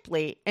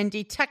Shipley and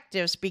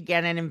detectives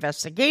began an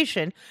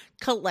investigation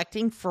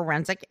collecting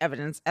forensic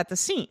evidence at the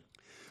scene.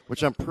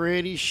 Which I'm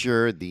pretty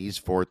sure these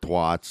four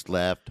twats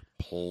left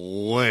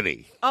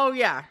plenty. Oh,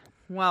 yeah.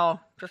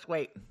 Well, just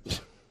wait.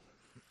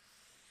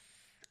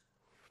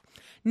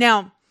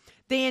 Now,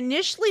 they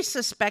initially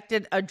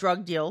suspected a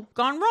drug deal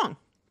gone wrong.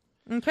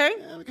 Okay?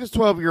 Yeah, because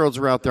 12-year-olds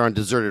are out there on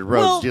deserted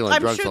roads dealing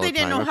drugs I'm sure all they the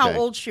didn't time. know how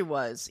old she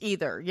was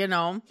either, you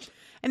know?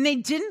 And they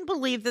didn't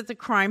believe that the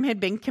crime had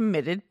been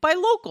committed by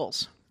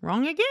locals.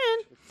 Wrong again.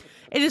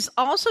 It is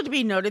also to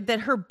be noted that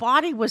her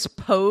body was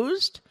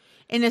posed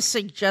in a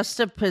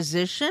suggestive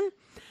position,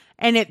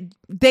 and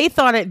they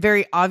thought it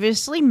very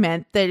obviously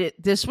meant that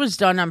this was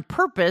done on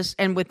purpose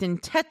and with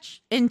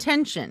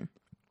intention.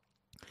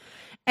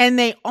 And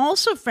they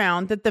also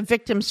found that the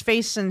victim's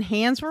face and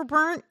hands were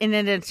burnt in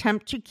an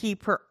attempt to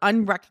keep her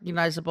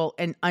unrecognizable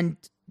and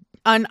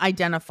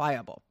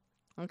unidentifiable.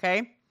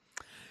 Okay?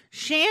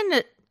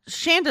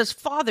 Shanda's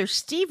father,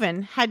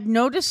 Stephen, had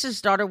noticed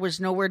his daughter was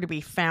nowhere to be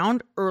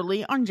found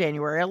early on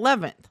January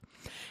 11th.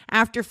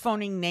 After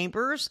phoning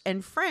neighbors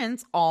and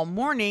friends all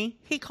morning,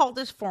 he called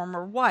his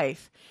former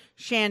wife,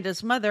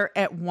 Shanda's mother,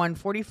 at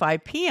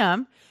 1:45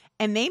 p.m.,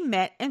 and they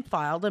met and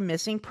filed a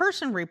missing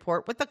person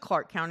report with the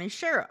Clark County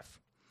Sheriff.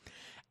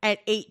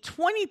 At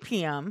 8:20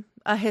 p.m.,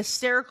 a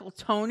hysterical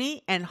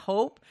Tony and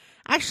Hope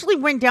actually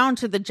went down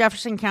to the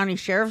Jefferson County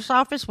Sheriff's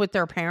Office with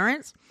their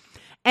parents,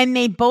 and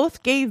they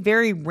both gave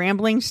very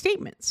rambling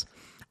statements,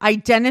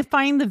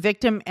 identifying the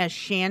victim as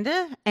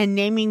Shanda and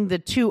naming the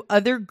two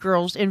other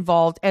girls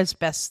involved as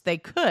best they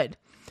could,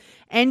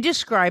 and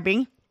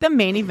describing the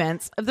main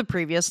events of the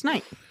previous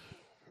night.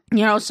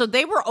 You know, so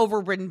they were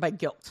overridden by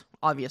guilt,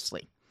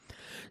 obviously.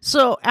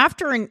 So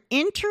after an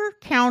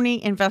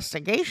inter-county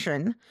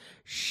investigation,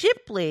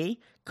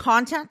 Shipley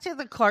contacted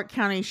the Clark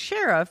County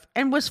Sheriff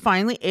and was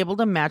finally able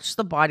to match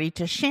the body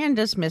to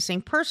Shanda's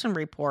missing person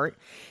report,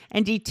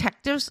 and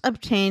detectives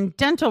obtained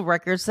dental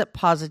records that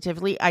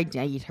positively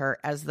identified her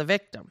as the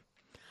victim.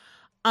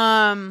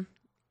 Now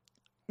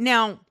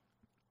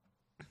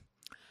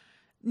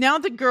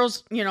the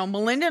girls, you know,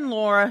 Melinda and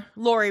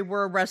Lori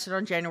were arrested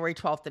on January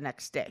 12th the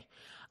next day.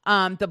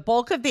 The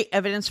bulk of the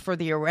evidence for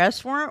the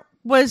arrest warrant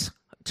was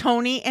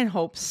Tony and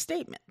Hope's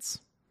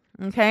statements.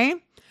 Okay?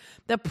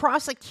 The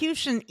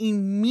prosecution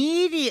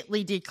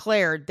immediately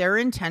declared their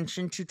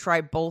intention to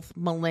try both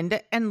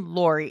Melinda and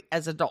Lori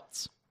as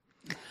adults.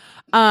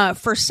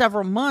 For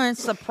several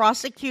months, the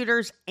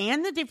prosecutors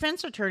and the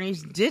defense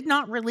attorneys did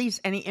not release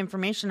any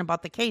information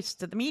about the case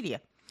to the media.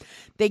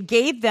 They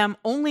gave them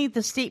only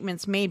the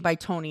statements made by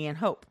Tony and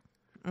Hope.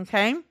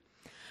 Okay?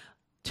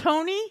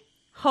 Tony,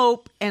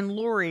 Hope, and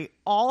Lori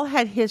all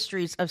had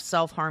histories of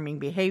self-harming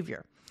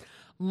behavior.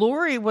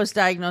 Lori was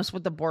diagnosed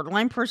with the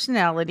borderline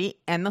personality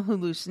and the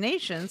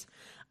hallucinations.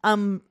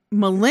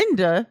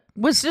 Melinda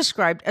was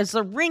described as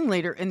the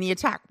ringleader in the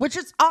attack, which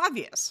is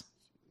obvious,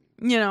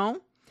 you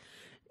know,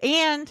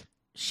 and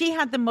she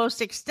had the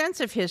most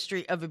extensive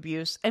history of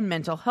abuse and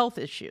mental health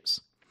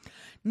issues.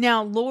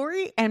 Now,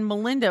 Lori and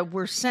Melinda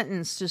were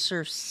sentenced to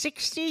serve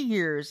 60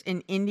 years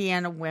in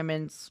Indiana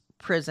Women's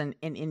Prison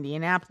in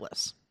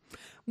Indianapolis,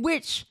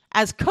 which,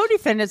 as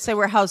co-defendants, they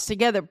were housed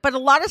together. But a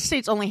lot of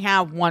states only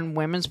have one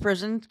women's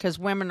prison because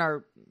women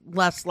are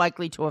less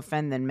likely to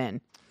offend than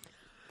men.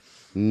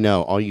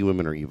 No, all you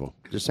women are evil.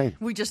 Just saying.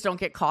 We just don't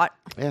get caught.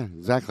 Yeah,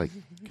 exactly.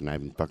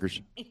 Conniving fuckers.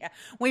 Yeah.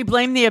 We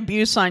blame the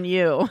abuse on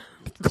you.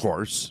 Of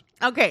course.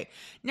 Okay,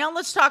 now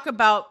let's talk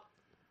about,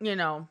 you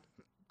know,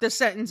 the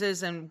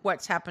sentences and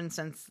what's happened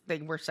since they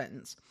were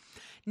sentenced.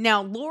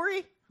 Now,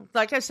 Lori,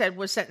 like I said,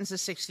 was sentenced to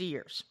 60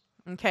 years.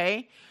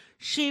 Okay?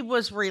 She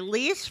was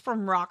released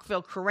from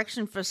Rockville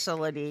Correction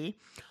Facility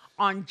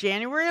on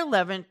January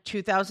 11,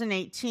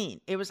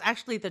 2018. It was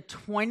actually the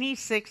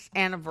 26th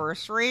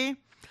anniversary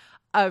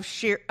of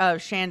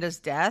Shanda's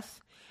death,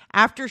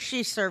 after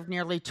she served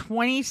nearly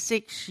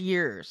 26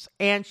 years,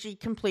 and she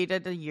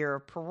completed a year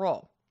of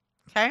parole.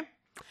 Okay?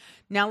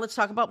 Now let's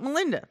talk about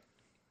Melinda.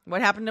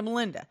 What happened to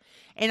Melinda?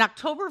 In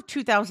October of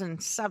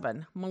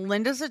 2007,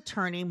 Melinda's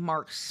attorney,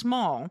 Mark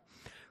Small,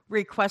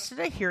 requested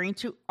a hearing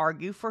to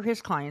argue for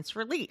his client's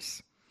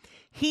release.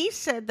 He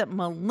said that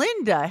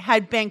Melinda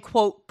had been,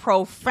 quote,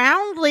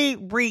 profoundly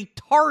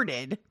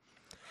retarded,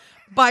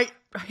 by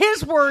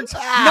his words,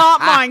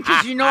 not mine,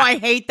 because you know I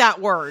hate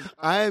that word.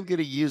 I am going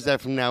to use that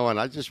from now on.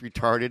 I just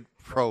retarded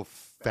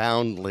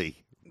profoundly.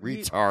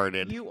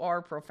 Retarded. You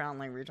are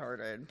profoundly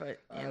retarded,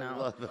 but, you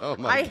know.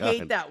 I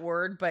hate that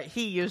word, but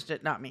he used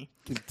it, not me.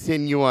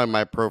 Continue on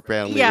my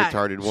profoundly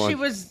retarded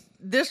one.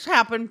 This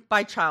happened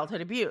by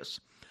childhood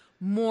abuse.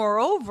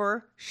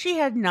 Moreover, she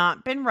had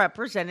not been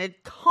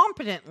represented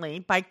competently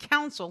by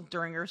counsel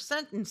during her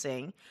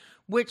sentencing,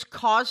 which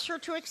caused her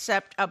to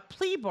accept a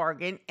plea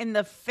bargain in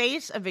the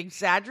face of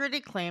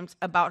exaggerated claims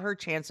about her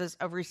chances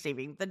of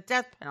receiving the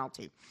death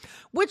penalty,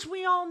 which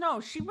we all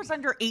know. She was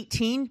under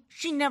 18.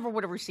 She never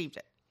would have received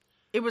it.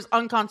 It was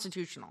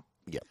unconstitutional.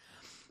 Yeah.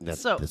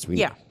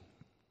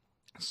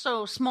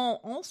 So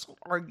Small also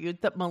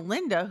argued that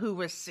Melinda, who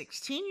was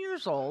 16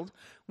 years old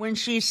when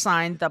she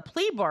signed the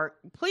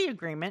plea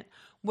agreement,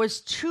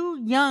 was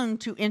too young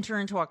to enter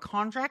into a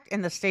contract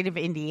in the state of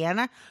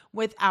Indiana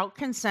without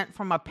consent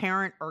from a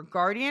parent or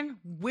guardian,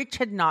 which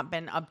had not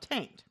been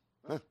obtained.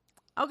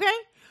 Okay?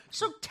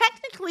 So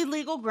technically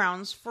legal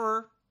grounds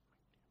for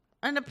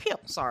an appeal.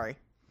 Sorry.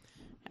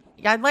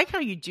 I like how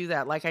you do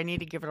that. Like I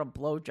need to give it a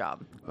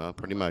blowjob. Well,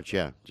 pretty much,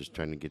 yeah. Just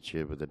trying to get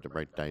you with the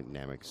right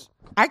dynamics.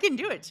 I can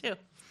do it too.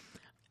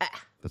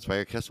 That's why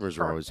your customers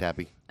are always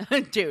happy.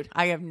 Dude,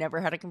 I have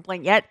never had a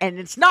complaint yet, and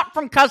it's not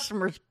from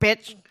customers,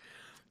 bitch.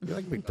 You're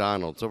like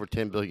McDonald's, over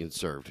 10 billion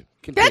served.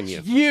 Continue.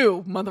 That's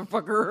you,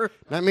 motherfucker.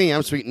 Not me.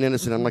 I'm sweet and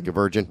innocent. I'm like a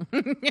virgin.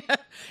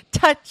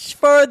 Touch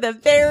for the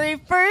very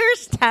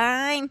first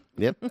time.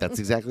 Yep, that's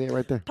exactly it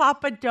right there.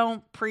 Papa,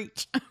 don't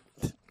preach.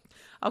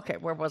 Okay,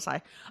 where was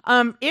I?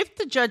 If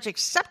the judge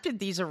accepted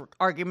these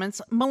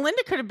arguments,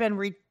 Melinda could have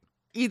been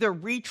either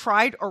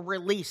retried or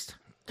released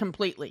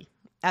completely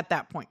at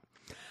that point.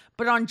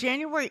 But on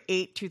January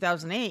 8,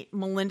 2008,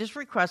 Melinda's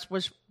request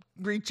was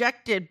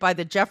rejected by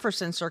the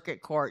Jefferson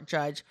Circuit Court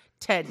Judge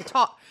Ted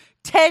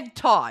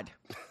Todd.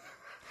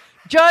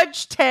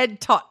 Judge Ted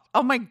Todd.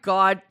 Oh my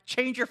God,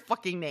 change your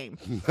fucking name.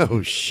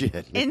 Oh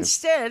shit.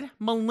 Instead,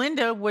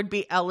 Melinda would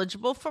be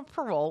eligible for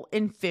parole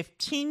in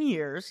 15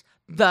 years,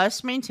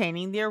 thus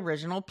maintaining the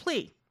original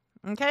plea.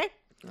 Okay?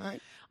 All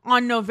right.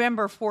 On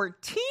November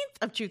 14th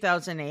of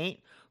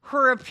 2008,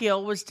 her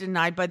appeal was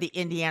denied by the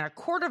Indiana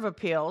Court of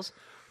Appeals,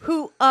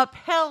 who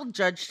upheld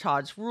Judge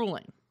Todd's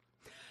ruling.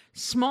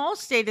 Small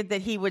stated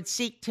that he would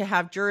seek to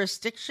have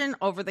jurisdiction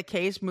over the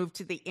case moved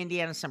to the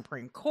Indiana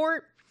Supreme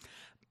Court,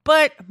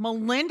 but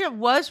Melinda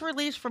was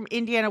released from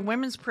Indiana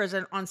Women's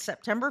Prison on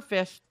September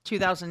 5th,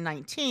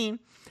 2019,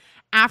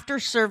 after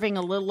serving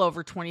a little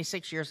over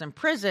 26 years in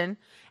prison,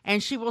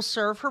 and she will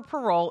serve her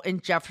parole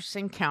in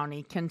Jefferson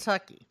County,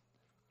 Kentucky.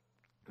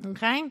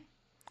 Okay?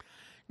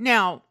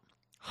 Now,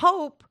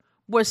 Hope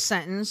was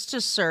sentenced to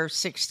serve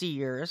 60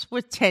 years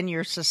with 10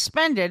 years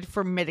suspended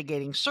for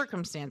mitigating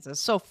circumstances,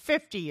 so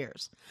 50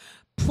 years.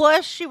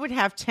 Plus, she would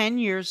have 10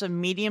 years of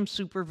medium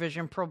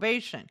supervision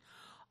probation.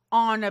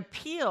 On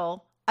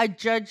appeal, a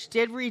judge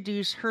did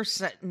reduce her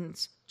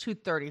sentence to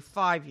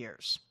 35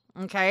 years.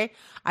 Okay?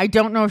 I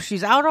don't know if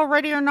she's out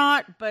already or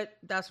not, but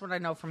that's what I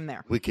know from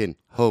there. We can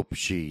hope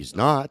she's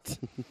not.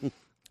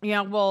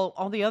 Yeah, well,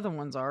 all the other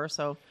ones are,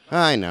 so.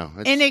 I know.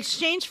 In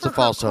exchange for her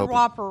false hope.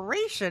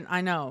 cooperation,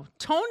 I know,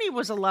 Tony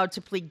was allowed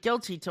to plead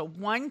guilty to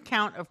one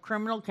count of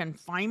criminal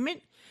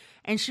confinement,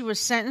 and she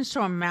was sentenced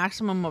to a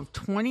maximum of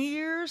 20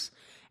 years.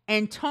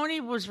 And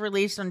Tony was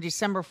released on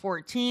December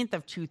 14th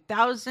of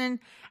 2000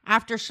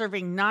 after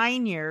serving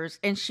 9 years,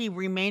 and she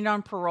remained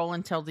on parole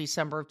until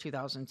December of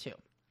 2002.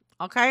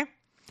 Okay?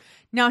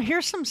 Now,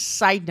 here's some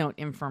side note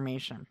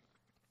information.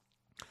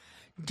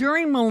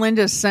 During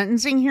Melinda's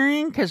sentencing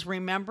hearing, because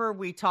remember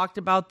we talked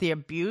about the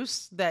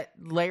abuse that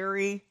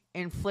Larry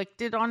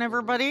inflicted on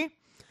everybody,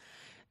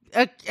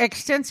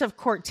 extensive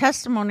court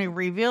testimony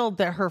revealed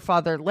that her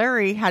father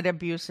Larry had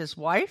abused his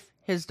wife,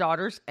 his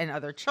daughters, and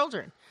other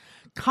children.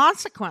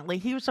 Consequently,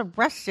 he was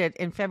arrested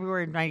in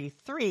February of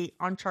 1993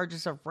 on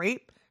charges of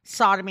rape,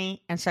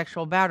 sodomy, and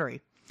sexual battery.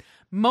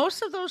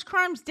 Most of those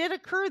crimes did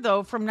occur,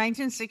 though, from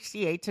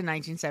 1968 to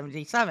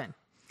 1977.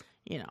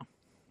 You know.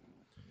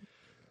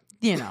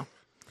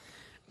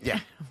 Yeah.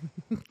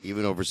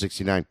 Even over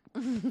 69.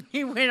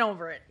 He went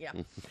over it, yeah.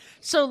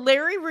 So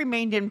Larry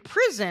remained in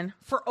prison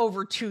for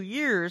over 2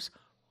 years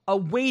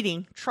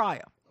awaiting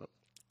trial.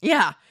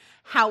 Yeah.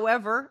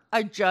 However,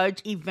 a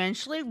judge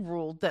eventually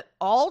ruled that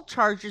all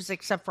charges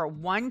except for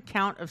one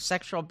count of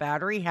sexual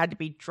battery had to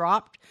be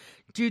dropped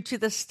due to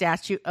the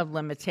statute of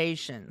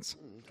limitations.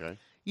 Okay.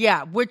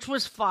 Yeah, which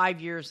was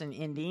 5 years in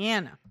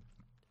Indiana.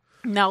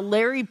 Now,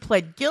 Larry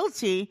pled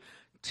guilty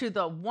to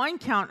the one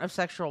count of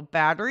sexual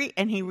battery,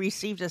 and he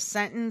received a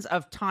sentence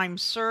of time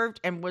served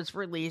and was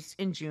released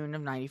in June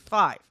of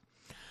 95.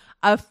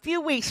 A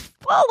few weeks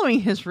following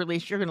his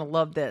release, you're going to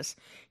love this,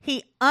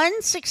 he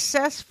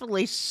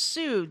unsuccessfully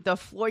sued the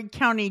Floyd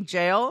County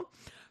Jail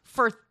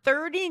for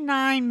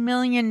 $39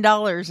 million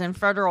in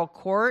federal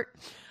court,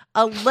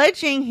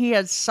 alleging he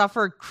had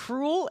suffered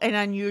cruel and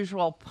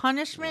unusual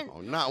punishment.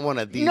 Oh, not one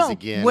of these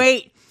again.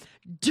 Wait.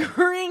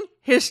 During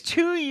his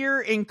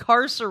 2-year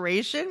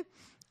incarceration,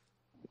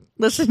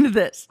 listen to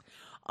this.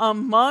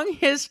 Among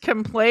his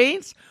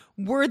complaints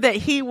were that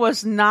he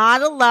was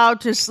not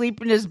allowed to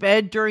sleep in his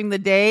bed during the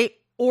day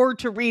or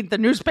to read the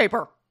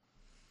newspaper.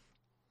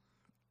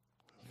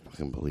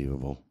 Fucking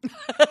believable.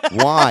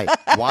 Why?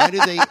 Why do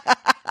they...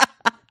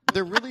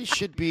 There really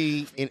should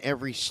be, in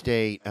every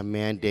state, a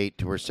mandate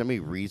to where somebody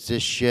reads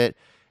this shit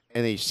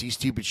and they see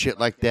stupid shit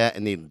like that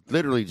and they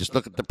literally just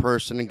look at the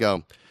person and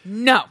go,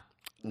 No.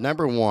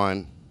 Number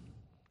one...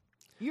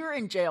 You're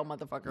in jail,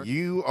 motherfucker.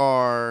 You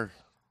are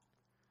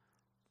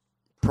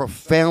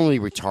profoundly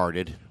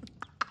retarded.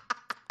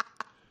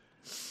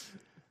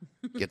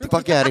 Get the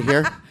fuck out of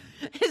here.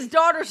 His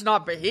daughter's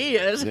not, but he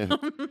is. Yeah.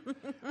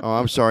 Oh,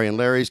 I'm sorry. And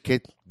Larry's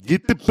kid,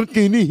 get the fuck out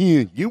of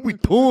here. You're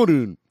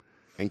retarded.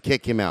 And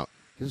kick him out.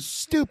 It's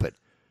stupid.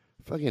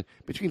 Fucking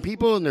between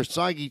people and their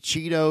soggy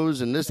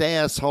Cheetos and this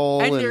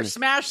asshole and their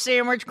smash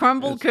sandwich,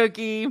 crumbled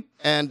cookie,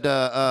 and that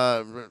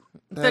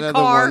other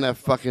car. one, that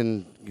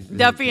fucking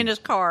Duffy in his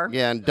car.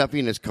 yeah, and Duffy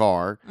in his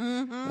car.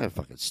 That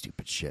fucking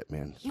stupid shit,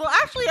 man. Well,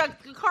 actually,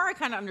 the car I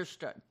kind of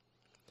understood.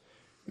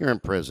 You're in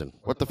prison.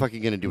 What the fuck are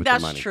you gonna do with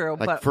That's the money? true,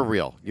 Like but- for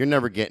real, you're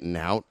never getting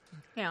out.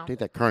 Yeah. Take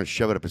that car and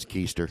shove it up his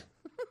keister.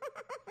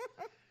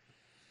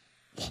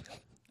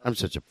 I'm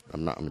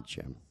a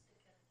gem.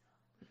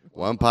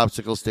 One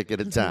popsicle stick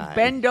at a time.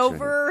 Bend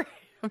over,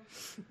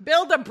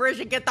 build a bridge,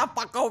 and get the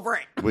fuck over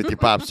it. with your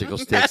popsicle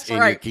sticks That's in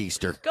right. your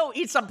keister. Go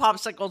eat some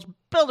popsicles,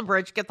 build a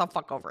bridge, get the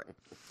fuck over it.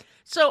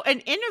 So, an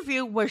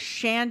interview with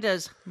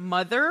Shanda's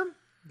mother,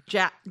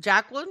 Jackie?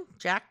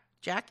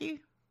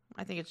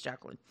 I think it's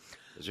Jacqueline.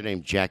 Is her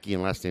name Jackie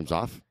and last name's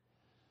off?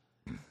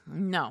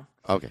 No.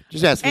 Okay,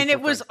 just asking. And for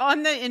it was fun.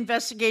 on the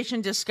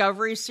investigation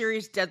Discovery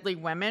series Deadly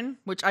Women,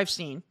 which I've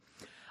seen.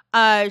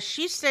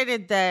 She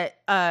stated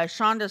that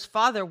Shonda's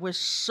father was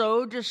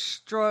so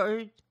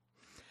destroyed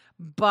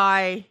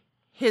by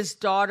his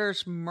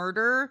daughter's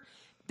murder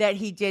that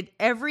he did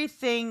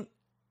everything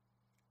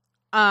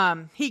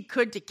he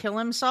could to kill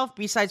himself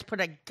besides put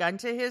a gun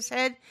to his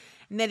head,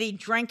 and that he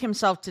drank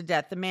himself to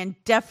death. The man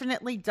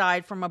definitely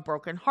died from a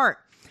broken heart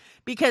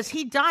because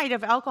he died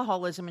of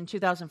alcoholism in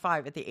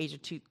 2005 at the age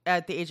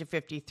of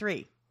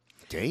 53.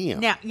 Damn.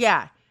 Now,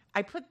 yeah,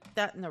 I put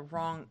that in the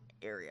wrong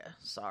area.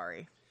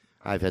 Sorry.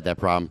 I've had that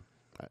problem.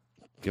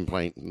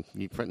 Complaint.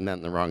 You putting that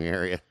in the wrong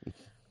area.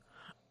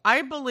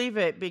 I believe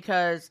it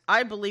because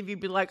I believe you'd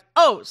be like,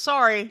 oh,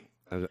 sorry.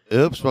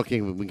 Oops. Well,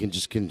 we can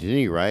just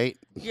continue, right?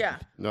 Yeah.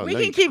 No, we no,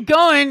 can you- keep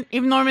going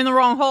even though I'm in the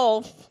wrong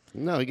hole.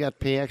 No, you got to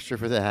pay extra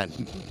for that.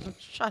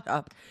 Shut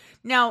up.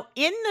 Now,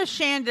 in the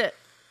Shanda...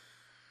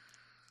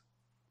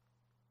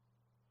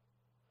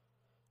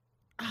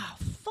 Oh,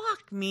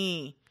 fuck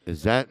me.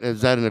 Is that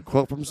in a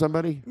quote from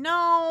somebody?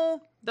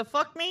 No. The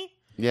fuck me?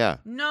 Yeah.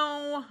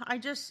 No. I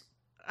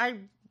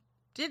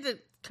did the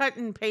cut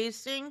and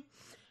pasting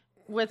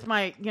with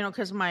my,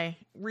 because my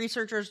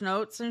researcher's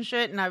notes and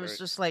shit, and I was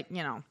just like,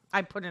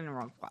 I put it in the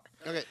wrong spot.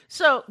 Okay.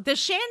 So the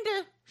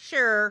Shanda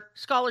Scherer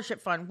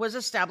Scholarship Fund was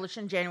established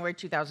in January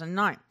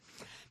 2009.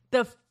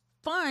 The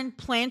fund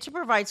planned to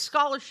provide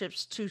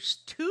scholarships to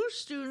 2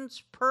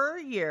 students per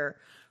year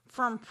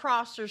from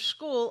Prosser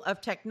School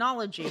of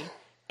Technology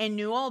in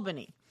New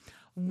Albany.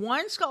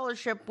 One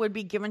scholarship would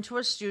be given to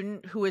a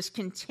student who is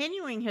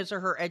continuing his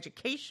or her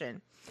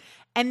education,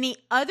 and the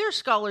other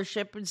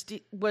scholarship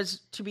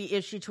was to be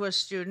issued to a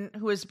student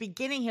who is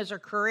beginning his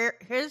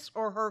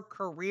or her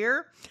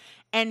career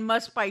and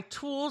must buy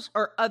tools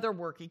or other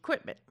work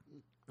equipment.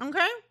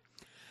 Okay?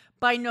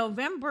 By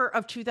November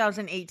of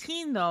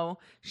 2018, though,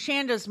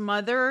 Shanda's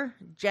mother,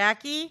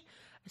 Jackie,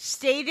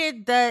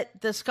 stated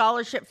that the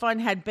scholarship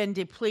fund had been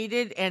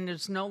depleted and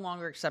is no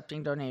longer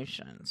accepting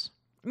donations.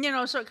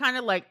 So it kind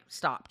of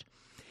stopped.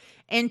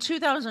 In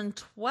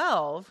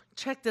 2012,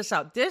 check this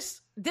out.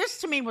 This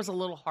to me was a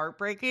little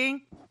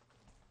heartbreaking,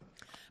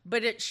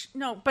 but it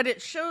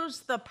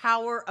shows the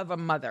power of a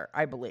mother,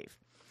 I believe.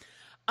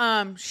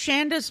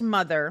 Shanda's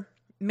mother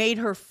made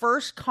her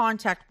first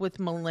contact with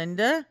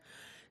Melinda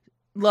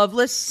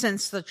Loveless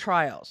since the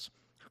trials,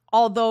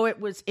 although it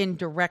was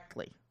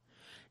indirectly.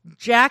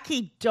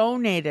 Jackie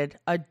donated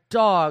a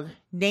dog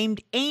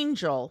named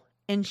Angel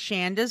in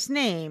Shanda's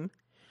name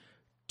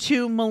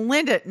to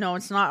Melinda. No,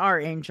 it's not our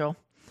Angel.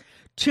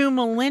 To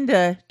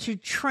Melinda to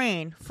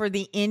train for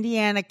the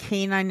Indiana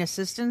Canine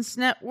Assistance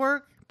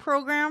Network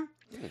program,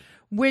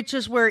 which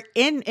is and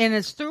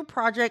it's through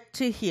Project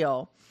to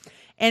Heal,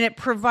 and it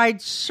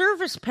provides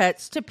service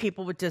pets to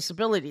people with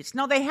disabilities.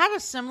 Now, they had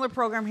a similar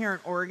program here in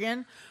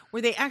Oregon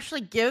where they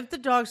actually give the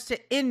dogs to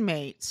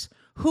inmates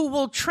who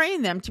will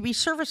train them to be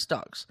service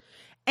dogs.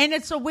 And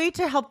it's a way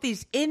to help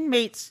these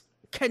inmates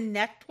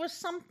connect with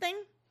something,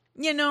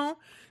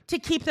 to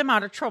keep them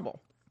out of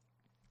trouble.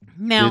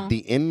 Now, Did the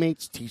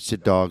inmates teach the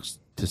dogs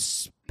to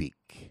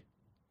speak?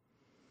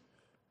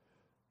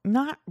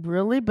 not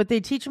really, but they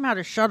teach them how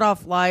to shut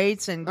off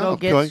lights and go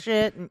get okay.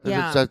 shit. And,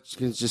 yeah. You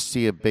can just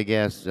see a big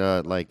ass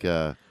like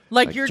your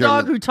German,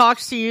 dog who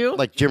talks to you.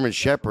 like German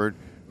Shepherd,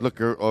 look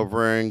her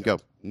over and go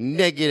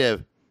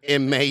negative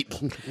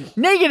inmate.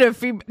 Negative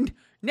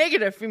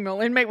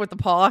female inmate with the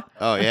paw.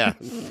 Oh yeah.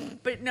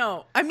 But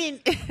no, I mean,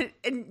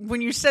 and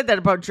when you said that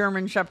about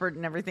German Shepherd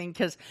and everything,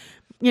 because,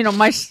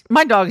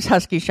 my dog's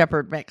Husky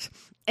Shepherd mix.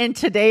 And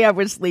today I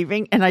was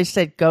leaving and I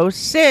said, go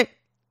sit,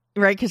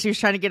 right? Because he was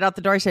trying to get out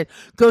the door. I said,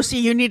 go see,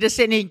 you need to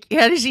sit. And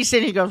how does he sit?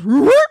 And he goes,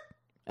 whoop.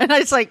 And I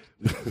was like,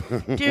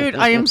 dude,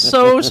 I am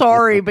so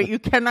sorry, but you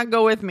cannot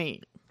go with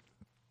me.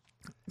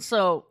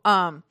 So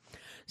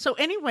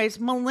anyways,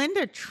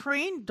 Melinda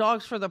trained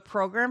dogs for the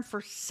program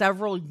for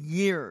several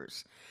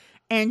years.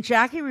 And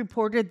Jackie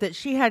reported that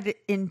she had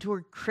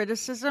endured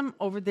criticism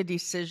over the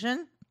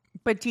decision,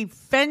 but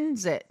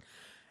defends it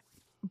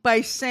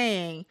by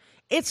saying,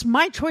 it's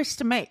my choice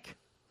to make.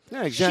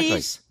 Yeah,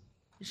 exactly.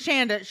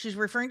 She's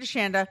referring to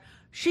Shanda.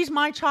 She's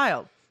my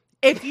child.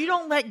 If you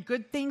don't let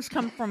good things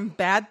come from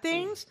bad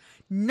things,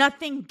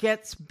 nothing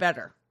gets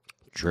better.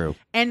 True.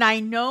 And I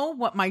know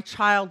what my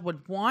child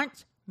would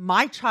want.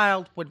 My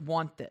child would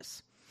want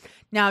this.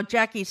 Now,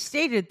 Jackie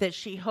stated that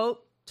she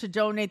hoped to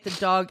donate the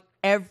dog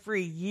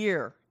every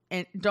year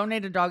and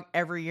donate a dog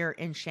every year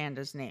in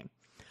Shanda's name.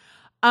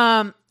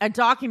 A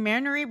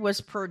documentary was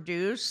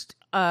produced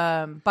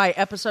by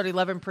Episode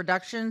 11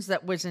 Productions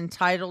that was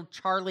entitled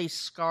Charlie's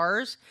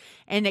Scars,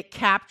 and it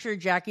captured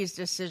Jackie's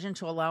decision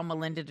to allow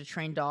Melinda to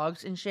train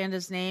dogs in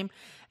Shanda's name.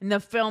 And the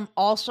film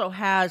also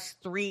has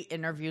 3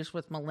 interviews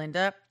with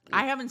Melinda.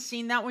 I haven't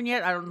seen that one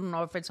yet. I don't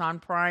know if it's on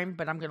Prime,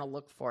 but I'm going to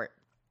look for it.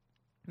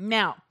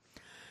 Now,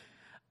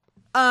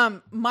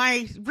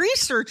 my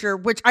researcher,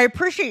 which I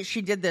appreciate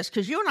she did this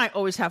because you and I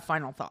always have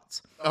final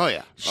thoughts. Oh,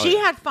 yeah. She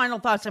had final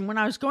thoughts, and when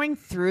I was going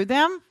through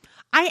them,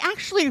 I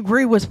actually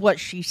agree with what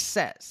she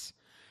says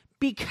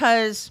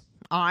because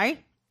I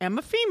am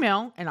a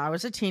female and I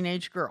was a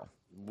teenage girl.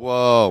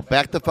 Whoa,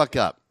 back the fuck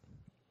up.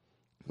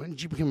 When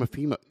did you become a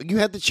female? You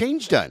had the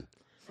change done.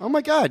 Oh,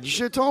 my God. You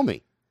should have told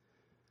me.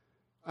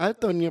 I'd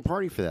thrown you a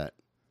party for that.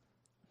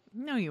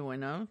 No, you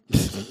wouldn't have.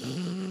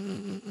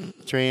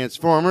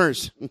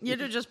 Transformers. You'd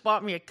have just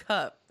bought me a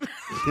cup.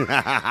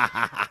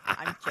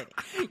 I'm kidding.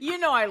 You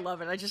know I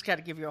love it. I just got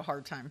to give you a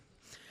hard time.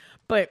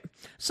 But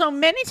so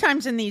many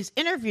times in these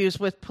interviews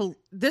with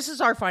this is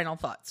our final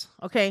thoughts,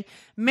 okay?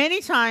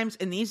 Many times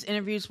in these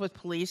interviews with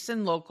police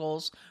and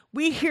locals,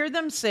 we hear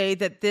them say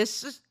that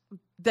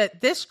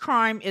this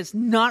crime is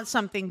not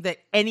something that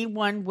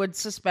anyone would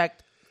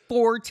suspect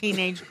 4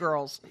 teenage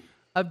girls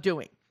of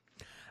doing.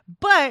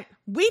 But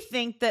we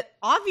think that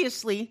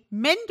obviously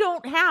men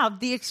don't have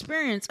the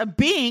experience of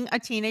being a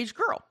teenage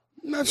girl.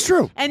 That's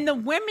true. And the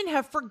women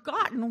have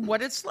forgotten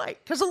what it's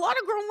like. Because a lot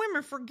of grown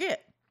women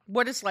forget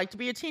what it's like to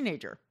be a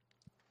teenager.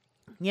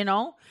 You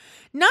know?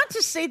 Not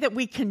to say that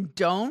we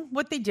condone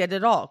what they did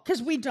at all,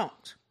 because we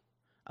don't.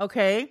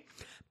 Okay?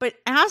 But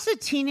as a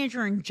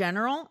teenager in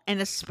general,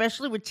 and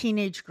especially with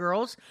teenage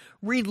girls,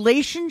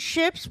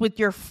 relationships with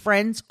your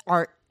friends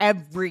are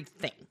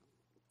everything.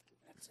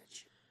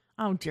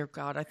 Oh, dear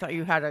God. I thought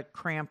you had a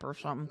cramp or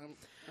something.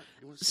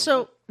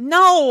 So,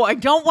 no, I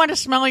don't want to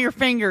smell your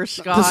fingers,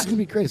 Scott. This is going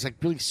to be great. It's like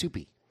really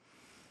soupy.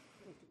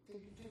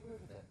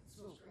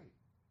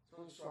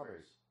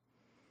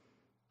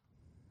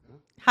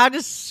 How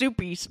does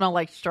soupy smell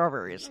like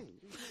strawberries?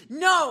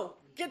 No!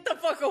 Get the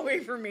fuck away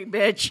from me,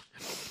 bitch.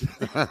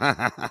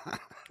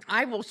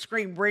 I will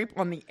scream rape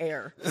on the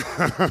air.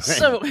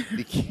 So,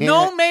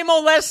 no me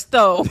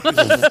molesto.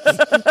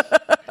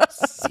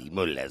 Si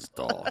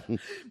molesto.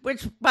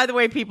 Which, by the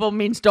way, people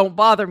means don't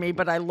bother me,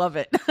 but I love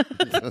it.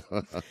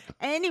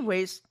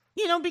 Anyways,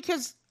 you know,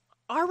 because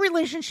our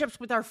relationships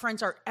with our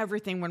friends are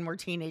everything when we're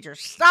teenagers.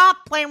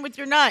 Stop playing with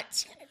your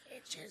nuts.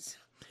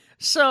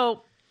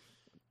 So,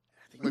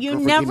 you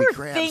never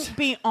think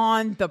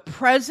beyond the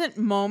present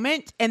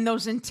moment and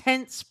those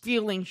intense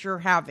feelings you're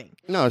having.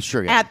 No,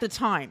 sure. At the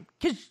time.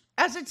 Because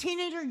as a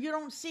teenager, you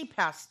don't see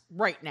past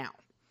right now.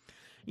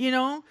 You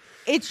know,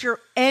 it's your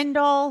end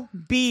all,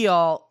 be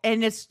all,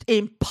 and it's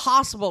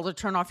impossible to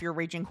turn off your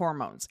raging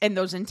hormones and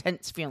those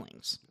intense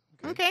feelings.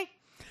 Okay?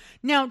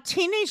 Now,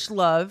 teenage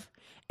love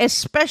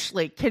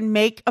especially can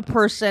make a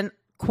person,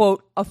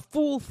 quote, a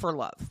fool for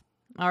love.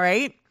 All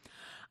right?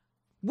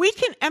 We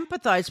can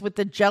empathize with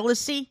the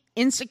jealousy,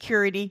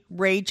 insecurity,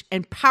 rage,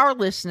 and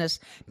powerlessness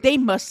they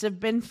must have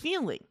been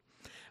feeling.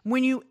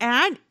 When you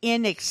add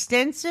in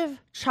extensive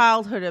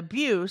childhood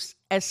abuse,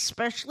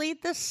 especially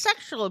the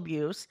sexual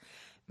abuse,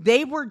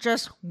 they were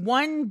just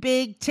one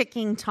big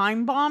ticking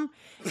time bomb,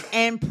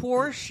 and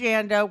poor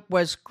Shanda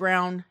was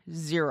ground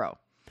zero,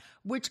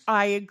 which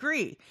I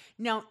agree.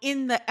 Now,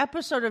 in the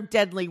episode of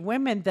Deadly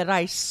Women that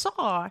I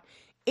saw,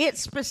 it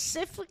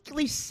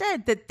specifically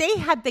said that they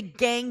had the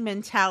gang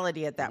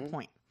mentality at that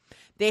point.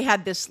 They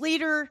had this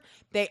leader.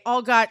 They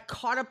all got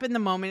caught up in the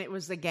moment. It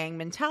was the gang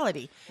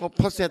mentality. Well,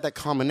 plus they had that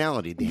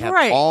commonality. They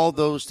have all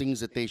those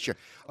things that they share.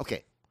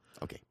 Okay.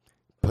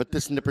 Put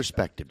this into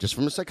perspective, just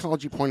from a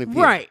psychology point of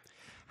view. Right.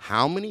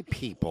 How many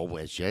people,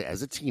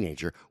 as a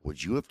teenager,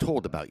 would you have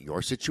told about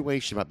your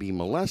situation, about being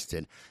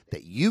molested,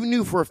 that you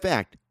knew for a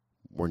fact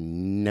were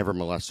never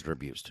molested or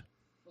abused?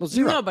 Well,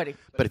 zero. Nobody.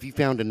 But if you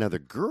found another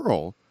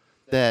girl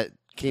that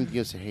came to you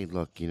and said, hey,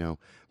 look, you know,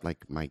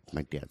 like my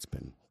dad's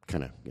been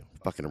kind of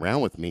fucking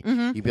around with me,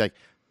 you'd be like,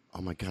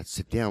 oh, my God,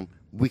 sit down.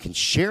 We can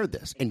share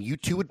this. And you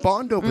two would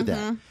bond over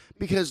that.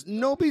 Because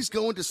nobody's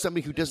going to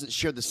somebody who doesn't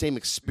share the same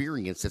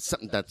experience. It's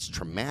something that's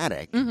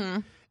traumatic.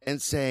 And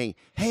saying,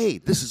 "Hey,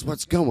 this is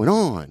what's going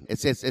on."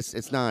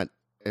 It's not.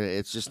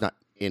 It's just not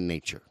in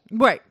nature.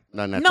 Right.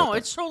 No,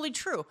 it's totally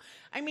true.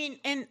 I mean,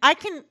 and I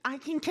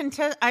can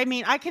contest. I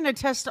mean, I can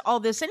attest to all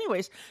this,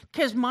 anyways,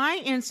 because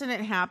my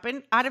incident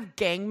happened out of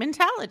gang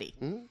mentality.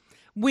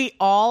 We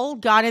all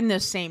got in the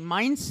same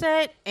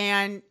mindset,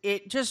 and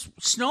it just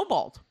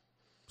snowballed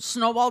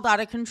out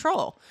of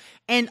control.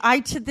 And I,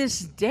 to this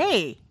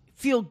day,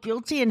 feel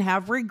guilty and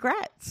have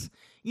regrets.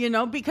 You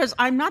know, because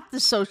I'm not the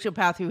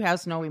sociopath who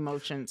has no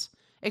emotions,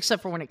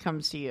 except for when it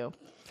comes to you.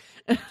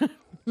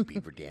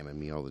 Beaver damming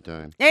me all the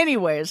time.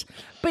 Anyways,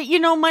 but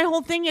my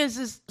whole thing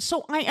is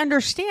so I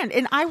understand.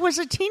 And I was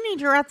a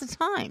teenager at the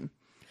time.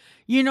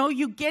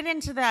 You get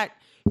into that.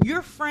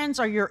 Your friends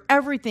are your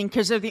everything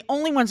because they're the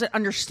only ones that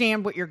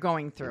understand what you're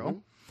going through. Mm-hmm.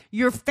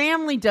 Your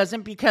family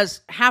doesn't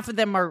because half of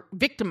them are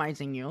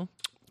victimizing you.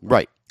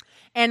 Right.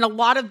 And a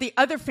lot of the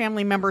other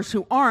family members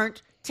who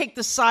aren't take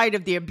the side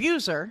of the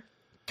abuser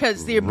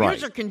because the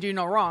abuser can do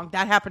no wrong.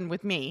 That happened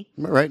with me.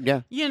 Right,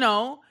 yeah.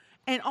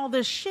 And all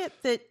this shit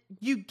that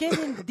you get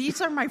in.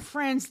 These are my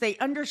friends. They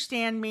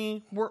understand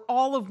me. We're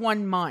all of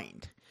one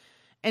mind.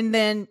 And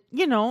then,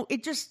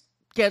 it just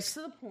gets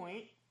to the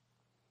point.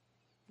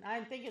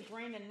 I think it's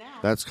raining now.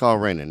 That's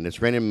called raining. It's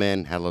raining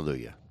men.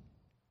 Hallelujah.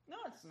 No,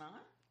 it's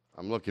not.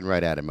 I'm looking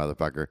right at it,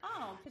 motherfucker.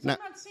 Oh, because I'm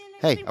not seeing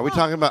anything. Hey, are we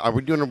talking about, are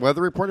we doing a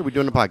weather report or are we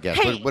doing a podcast?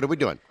 Hey. What are we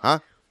doing? Huh?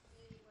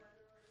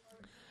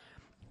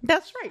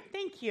 That's right.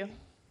 Thank you.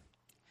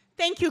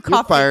 Thank you, You're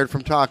Coffee. fired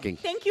from talking.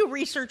 Thank you,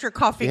 researcher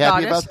Coffee You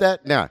happy Goddess. about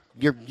that? No.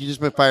 You just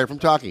been fired from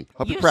talking.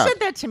 Hope You you're proud. said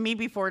that to me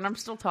before, and I'm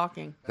still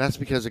talking. That's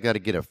because I got to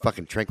get a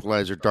fucking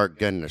tranquilizer, dart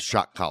gun, and a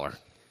shock collar.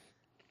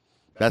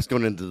 That's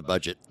going into the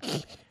budget.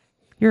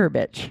 You're a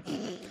bitch.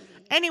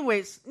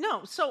 Anyways,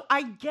 no. So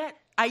I get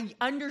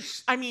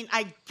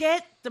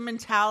the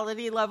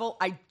mentality level.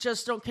 I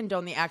just don't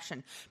condone the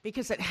action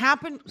because it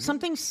happened.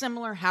 Something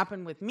similar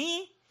happened with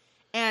me,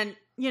 and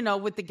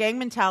with the gang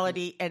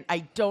mentality, and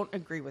I don't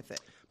agree with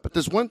it. But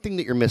there's one thing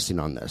that you're missing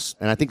on this,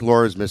 and I think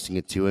Laura's missing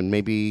it too, and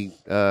maybe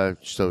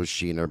so is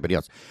she and everybody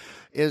else,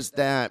 is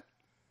that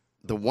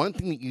the one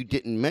thing that you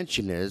didn't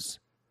mention is,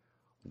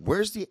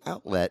 where's the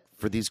outlet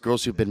for these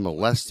girls who've been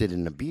molested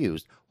and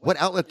abused? What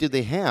outlet do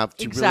they have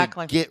to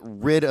really get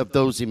rid of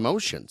those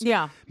emotions?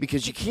 Yeah.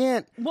 Because you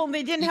can't... Well,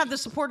 they didn't have the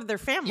support of their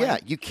family. Yeah,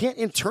 you can't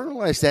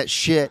internalize that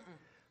shit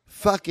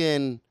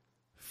fucking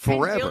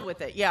forever. And deal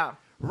with it, yeah.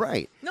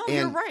 Right. No, and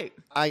you're right.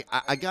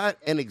 I got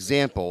an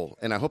example,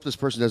 and I hope this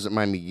person doesn't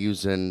mind me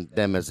using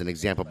them as an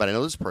example, but I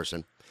know this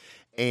person.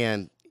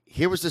 And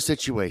here was the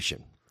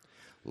situation.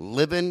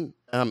 Living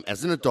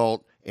as an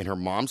adult in her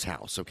mom's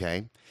house,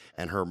 okay?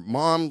 And her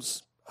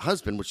mom's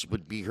husband, which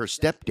would be her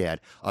stepdad,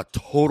 a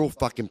total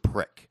fucking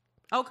prick.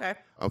 Okay.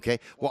 Okay?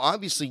 Well,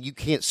 obviously, you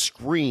can't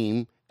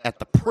scream at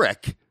the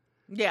prick.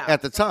 Yeah.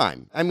 At the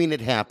time. I mean,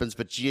 it happens,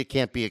 but it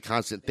can't be a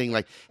constant thing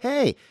like,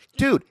 hey,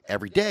 dude,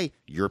 every day,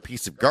 you're a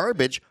piece of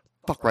garbage.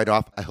 Fuck right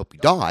off. I hope you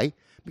die.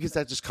 Because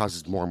that just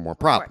causes more and more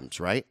problems,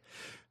 right?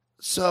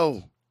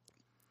 So,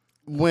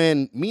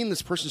 when me and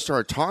this person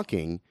started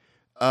talking,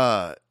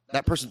 that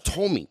person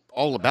told me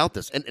all about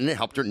this, and it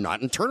helped her not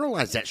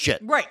internalize that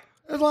shit. Right.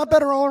 It was a lot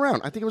better all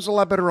around. I think it was a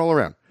lot better all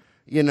around.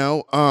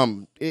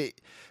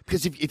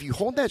 Because if you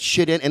hold that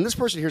shit in, and this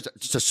person here is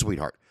just a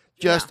sweetheart.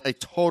 Just a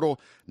total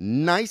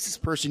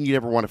nicest person you'd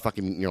ever want to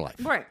fucking meet in your life.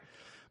 Right.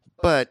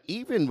 But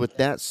even with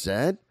that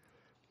said,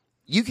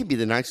 you can be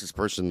the nicest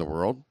person in the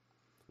world,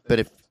 but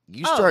if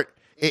you start,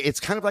 it's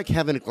kind of like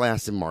having a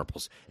glass of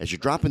marbles. As you're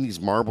dropping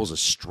these marbles of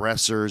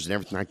stressors and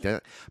everything like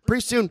that,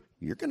 pretty soon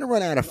you're going to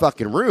run out of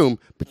fucking room,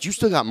 but you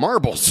still got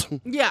marbles.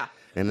 Yeah.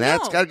 And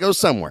that's got to go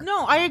somewhere.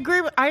 No, I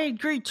agree. I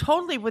agree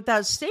totally with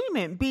that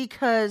statement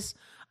because,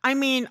 I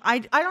mean, I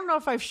don't know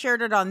if I've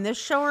shared it on this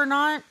show or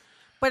not,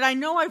 but I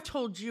know I've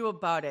told you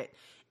about it,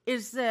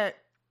 is that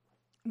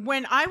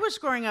when I was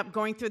growing up,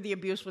 going through the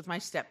abuse with my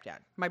stepdad,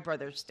 my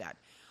brother's dad,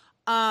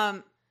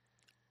 I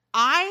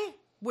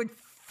would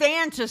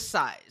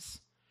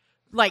fantasize,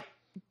 like,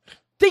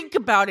 think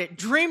about it,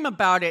 dream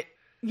about it,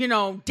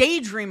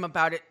 daydream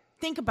about it,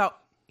 think about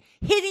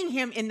hitting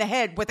him in the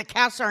head with a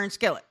cast iron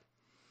skillet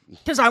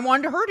because I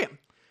wanted to hurt him.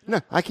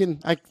 No, I'm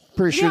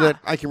pretty sure that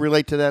I can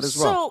relate to that as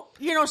well.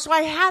 So, so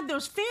I had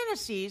those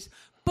fantasies.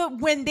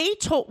 But when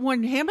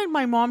him and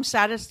my mom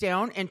sat us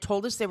down and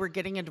told us they were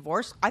getting a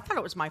divorce, I thought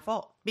it was my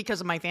fault because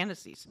of my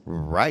fantasies.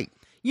 Right.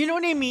 You know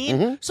what I mean?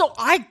 Mm-hmm. So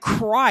I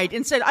cried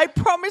and said, I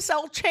promise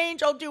I'll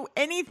change. I'll do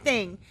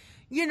anything.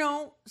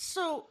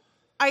 So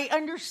I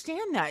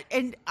understand that.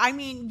 And I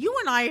mean, you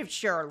and I have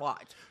shared a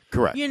lot.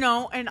 Correct.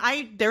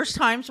 And there's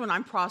times when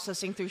I'm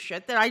processing through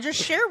shit that I just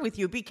share with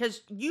you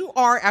because you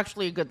are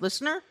actually a good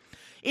listener.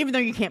 Even though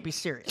you can't be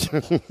serious.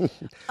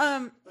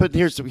 But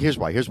here's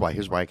why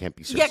I can't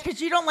be serious. Yeah,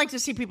 because you don't like to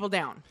see people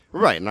down.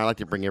 Right, and I like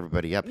to bring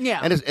everybody up.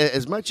 Yeah. And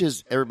as much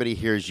as everybody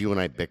hears you and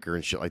I bicker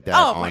and shit like that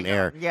on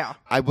air, yeah.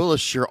 I will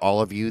assure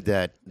all of you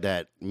that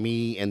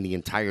me and the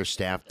entire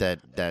staff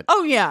that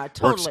oh yeah,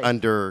 totally. works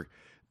under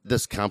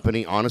this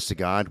company, honest to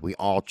God, we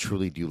all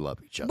truly do love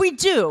each other. We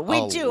do. A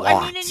I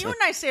lot. mean, and you and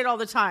I say it all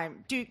the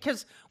time, dude,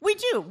 because we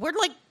do. We're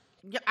like,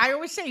 I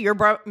always say, you're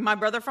my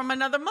brother from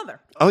another mother.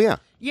 Oh, yeah.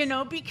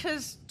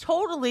 Because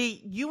totally,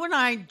 you and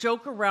I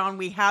joke around.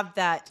 We have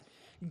that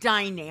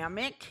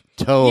dynamic.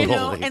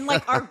 Totally. And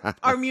like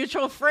our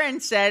mutual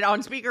friend said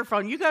on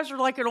speakerphone, you guys are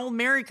like an old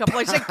married couple.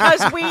 I said,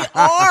 because we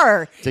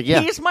are. Yeah.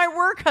 He's my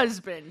work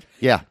husband.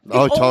 Yeah.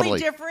 The totally. only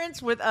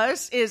difference with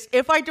us is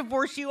if I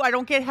divorce you, I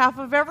don't get half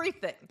of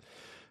everything.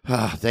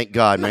 Thank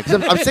God, man.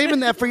 'Cause I'm saving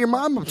that for your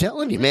mom. I'm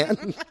telling you,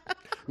 man.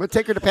 going to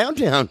take her to Pound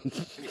Town.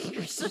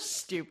 You're so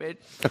stupid.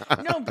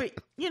 No, but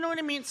you know what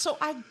I mean? So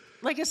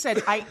like I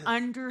said, I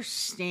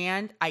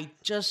understand. I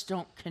just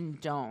don't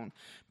condone,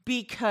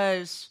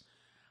 because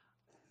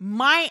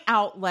my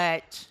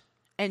outlet,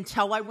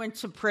 until I went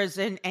to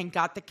prison and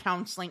got the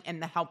counseling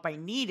and the help I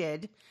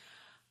needed,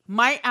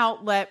 my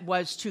outlet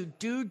was to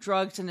do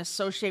drugs and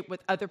associate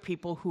with other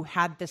people who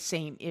had the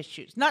same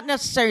issues. Not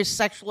necessarily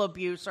sexual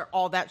abuse or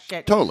all that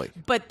shit. Totally.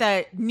 But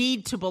the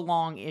need to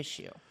belong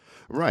issue.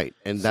 Right,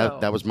 and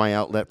that was my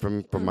outlet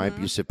from my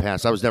abusive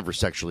past. I was never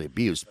sexually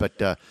abused,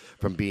 but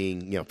from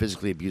being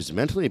physically abused and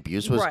mentally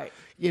abused was Right.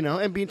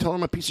 And being told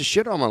I'm a piece of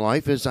shit all my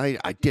life is I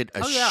did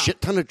a shit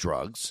ton of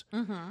drugs.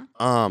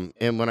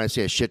 And when I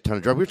say a shit ton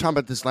of drugs, we were talking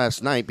about this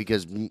last night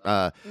because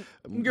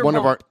one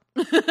of our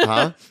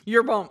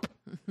Your bump.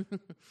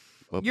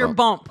 What Your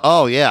bump.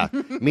 Oh yeah,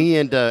 me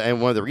and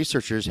one of the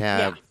researchers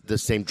have the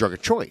same drug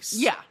of choice.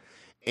 Yeah.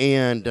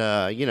 And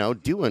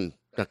doing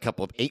a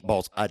couple of 8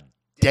 balls a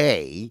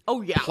day.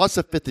 Oh, yeah. Plus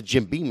a fifth of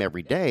Jim Beam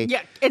every day.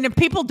 Yeah, and if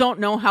people don't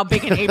know how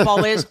big an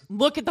 8-ball is,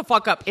 look at the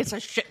fuck up. It's a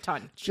shit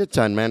ton. Shit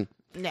ton, man.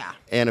 Yeah.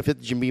 And a fifth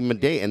of Jim Beam a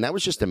day, and that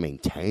was just to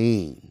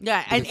maintain.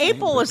 Yeah, an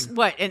 8-ball is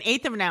what? An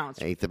eighth of an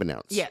ounce. Eighth of an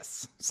ounce.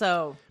 Yes.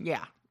 So,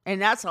 yeah. And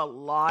that's a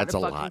lot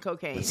of fucking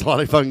cocaine. That's a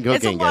lot of fucking cocaine,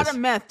 It's a lot guys.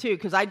 of meth, too,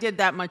 because I did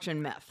that much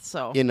in meth.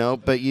 So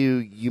But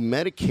you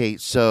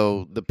medicate,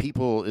 so the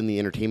people in the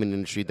entertainment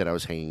industry that I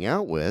was hanging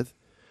out with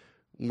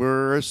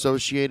were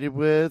associated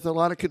with there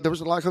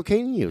was a lot of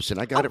cocaine use, and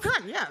I got it.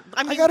 God, yeah.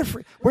 I got it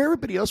free. Where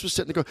everybody else was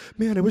sitting there going,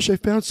 man, I wish I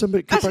found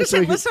somebody. I was going to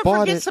say, let's not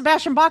bought forget it.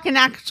 Sebastian Bach and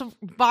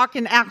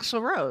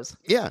Axl Rose.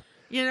 Yeah.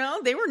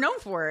 They were known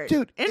for it.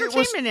 Dude,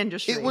 entertainment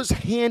industry. It was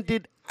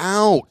handed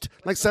out.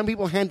 Like some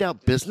people hand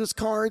out business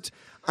cards.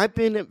 I've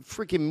been at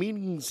freaking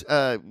meetings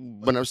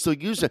when I was still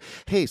using it.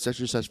 Hey,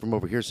 such and such from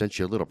over here sent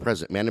you a little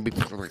present, man. It'd be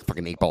like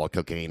fucking 8 ball of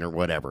cocaine or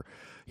whatever.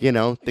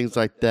 Things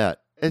like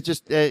that. It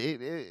just,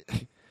 I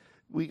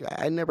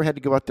never had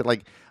to go out there.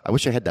 Like, I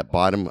wish I had that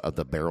bottom of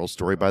the barrel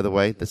story, by the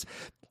way. This,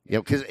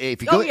 because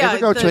if you ever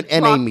go to an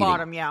NA meeting,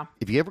 bottom, yeah.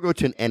 if you ever go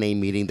to an NA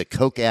meeting, the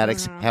coke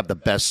addicts have the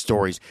best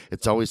stories.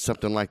 It's always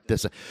something like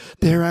this.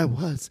 There I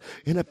was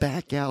in a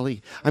back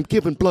alley. I'm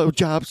giving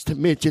blowjobs to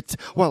midgets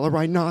while a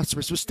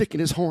rhinoceros was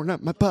sticking his horn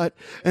up my butt.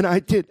 And I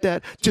did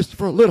that just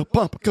for a little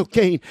bump of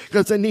cocaine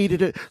because I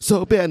needed it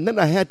so bad. And then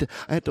I had to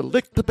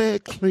lick the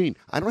bag clean.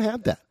 I don't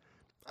have that.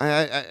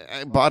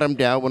 I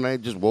bottomed out when I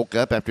just woke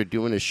up after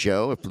doing a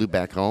show. I flew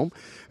back home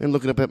and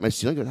looking up at my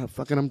ceiling, going,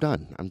 fucking, I'm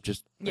done. I'm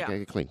just, I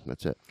get clean.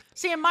 That's it.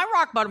 See, and my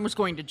rock bottom was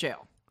going to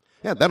jail.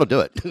 Yeah, that'll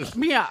do it.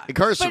 Yeah.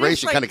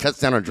 Incarceration kind of cuts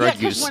down on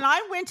drug use. When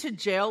I went to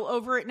jail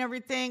over it and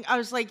everything, I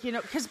was like,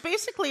 because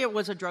basically it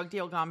was a drug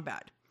deal gone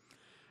bad.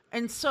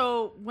 And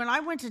so when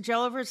I went to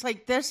jail over, it's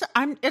like this,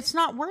 it's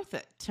not worth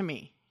it to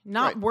me.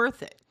 Not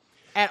worth it.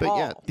 At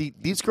all. Yeah,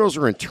 these girls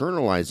are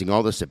internalizing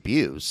all this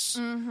abuse,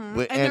 and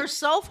they're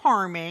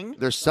self-harming.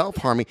 They're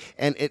self-harming,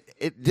 and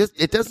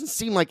it doesn't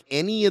seem like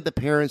any of the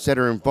parents that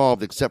are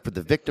involved, except for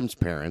the victim's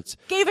parents,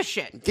 gave a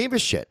shit.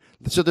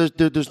 So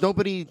there's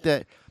nobody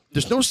that.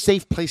 There's no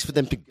safe place for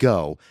them to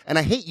go. And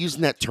I hate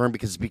using that term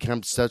because it's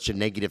become such a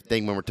negative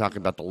thing when we're talking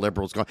about the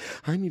liberals going,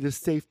 I need a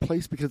safe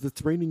place because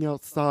it's raining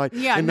outside.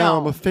 Yeah, and now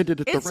I'm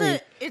offended at the rain.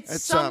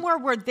 It's somewhere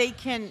where they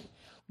can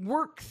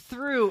work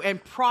through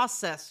and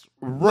process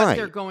what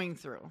they're going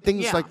through.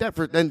 Things like that.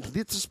 And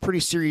this is pretty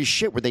serious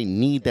shit where they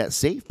need that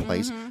safe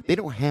place. They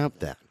don't have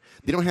that.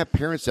 They don't have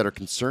parents that are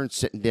concerned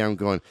sitting down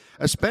going,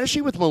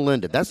 especially with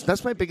Melinda.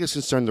 That's my biggest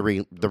concern,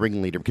 the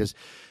ringleader, because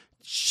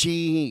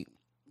she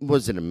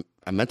was in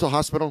a mental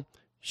hospital.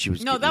 She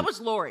was that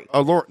was Lori. Oh,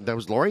 Lori. That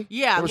was Lori?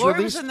 Yeah, that was Lori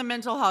released? was in the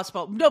mental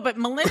hospital. No, but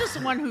Melinda's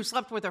the one who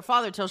slept with her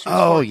father till she was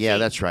 14. Yeah,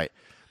 that's right.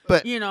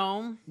 But,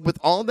 with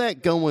all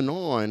that going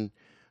on,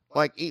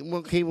 like,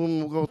 okay, when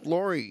we'll go with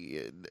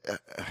Lori,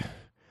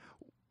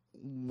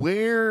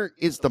 where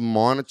is the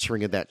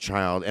monitoring of that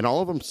child? And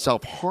all of them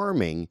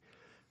self-harming.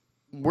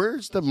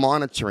 Where's the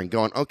monitoring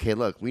going, okay,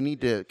 look, we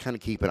need to kind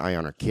of keep an eye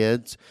on our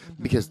kids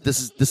because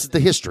this is the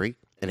history,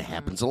 and it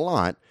happens a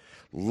lot.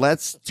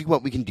 Let's see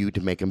what we can do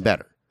to make them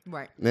better.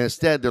 Right. And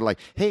instead, they're like,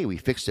 hey, we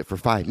fixed it for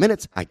 5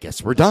 minutes. I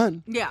guess we're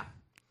done. Yeah.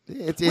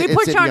 We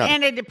put you on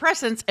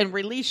antidepressants and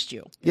released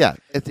you. Yeah.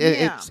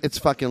 It's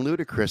fucking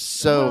ludicrous.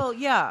 So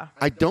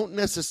I don't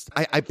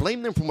necessarily, I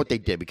blame them for what they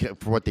did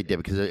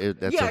because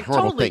that's a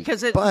horrible thing.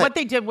 Because what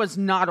they did was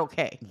not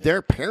okay.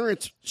 Their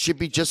parents should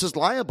be just as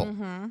liable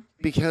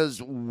because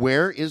you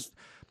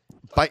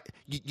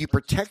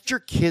protect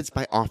your kids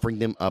by offering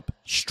them up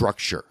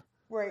structure.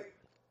 Right.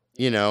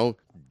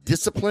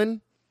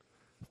 Discipline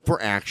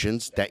for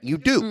actions that you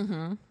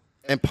do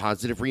and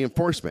positive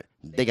reinforcement.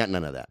 They got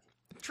none of that.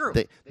 True.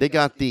 They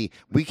got if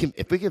we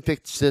can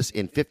fix this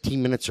in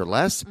 15 minutes or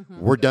less,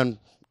 we're done.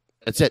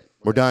 That's it.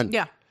 We're done.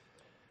 Yeah.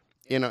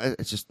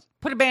 It's just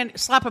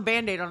slap a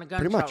Band-Aid on a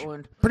gunshot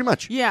wound. Pretty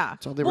much. Yeah.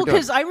 That's all they were doing.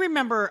 Because I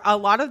remember a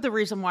lot of the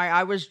reason why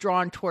I was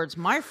drawn towards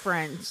my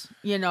friends,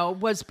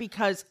 was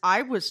because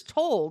I was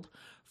told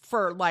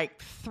for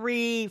like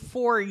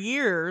 3-4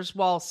 years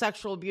while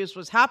sexual abuse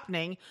was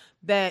happening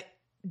that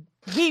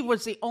He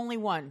was the only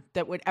one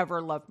that would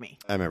ever love me.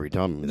 I remember you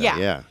telling me that.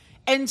 Yeah.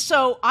 And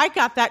so I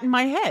got that in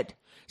my head.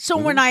 So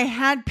when I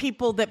had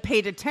people that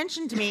paid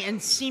attention to me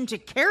and seemed to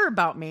care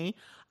about me,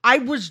 I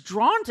was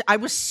drawn to, I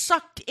was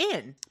sucked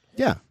in.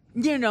 Yeah.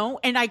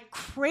 And I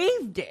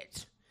craved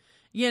it,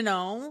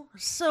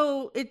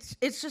 So it's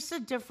just a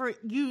different,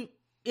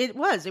 it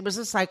was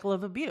a cycle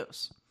of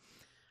abuse.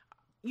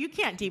 You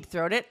can't deep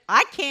throat it.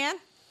 I can.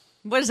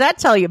 What does that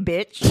tell you,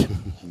 bitch?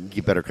 You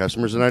get better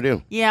customers than I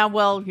do. Yeah,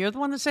 well, you're the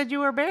one that said you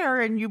were a bear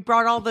and you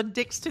brought all the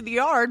dicks to the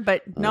yard,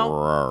 but no,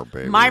 Rawr,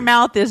 baby. my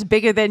mouth is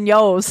bigger than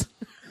yours.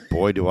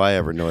 Boy, do I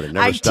ever know it. It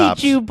never I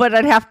stops. teach you, but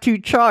I'd have to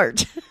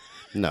charge.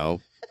 No.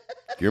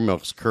 Your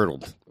milk's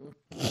curdled.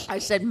 I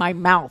said my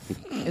mouth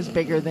is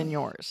bigger than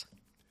yours.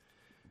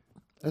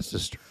 That's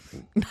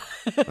disturbing.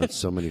 On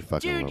so many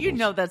fucking Dude, levels. you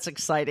know that's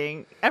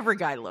exciting. Every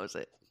guy loves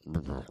it.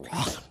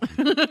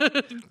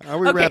 Are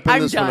we Okay, wrapping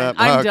I'm this one done. up?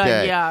 I'm done,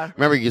 yeah.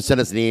 Remember, you can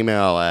send us an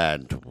email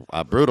at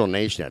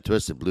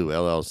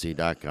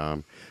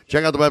brutalnation@twistedbluellc.com.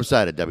 Check out the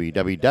website at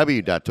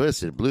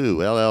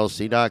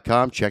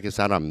www.twistedbluellc.com. Check us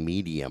out on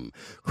Medium,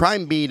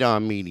 Crime Beat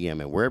on Medium,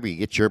 and wherever you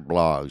get your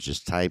blogs,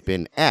 just type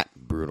in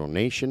 @Brutal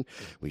Nation.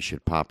 We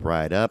should pop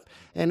right up.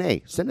 And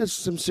hey, send us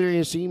some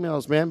serious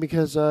emails, man,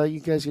 because you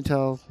guys can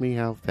tell me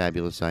how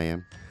fabulous I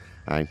am.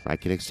 I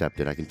can accept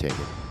it. I can take it.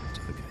 It's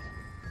okay.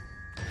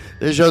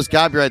 This show's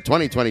copyright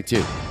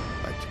 2022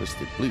 by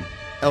Twisted Blue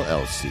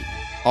LLC.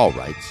 All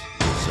rights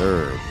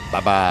reserved.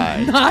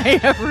 Bye-bye. Bye,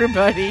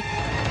 everybody.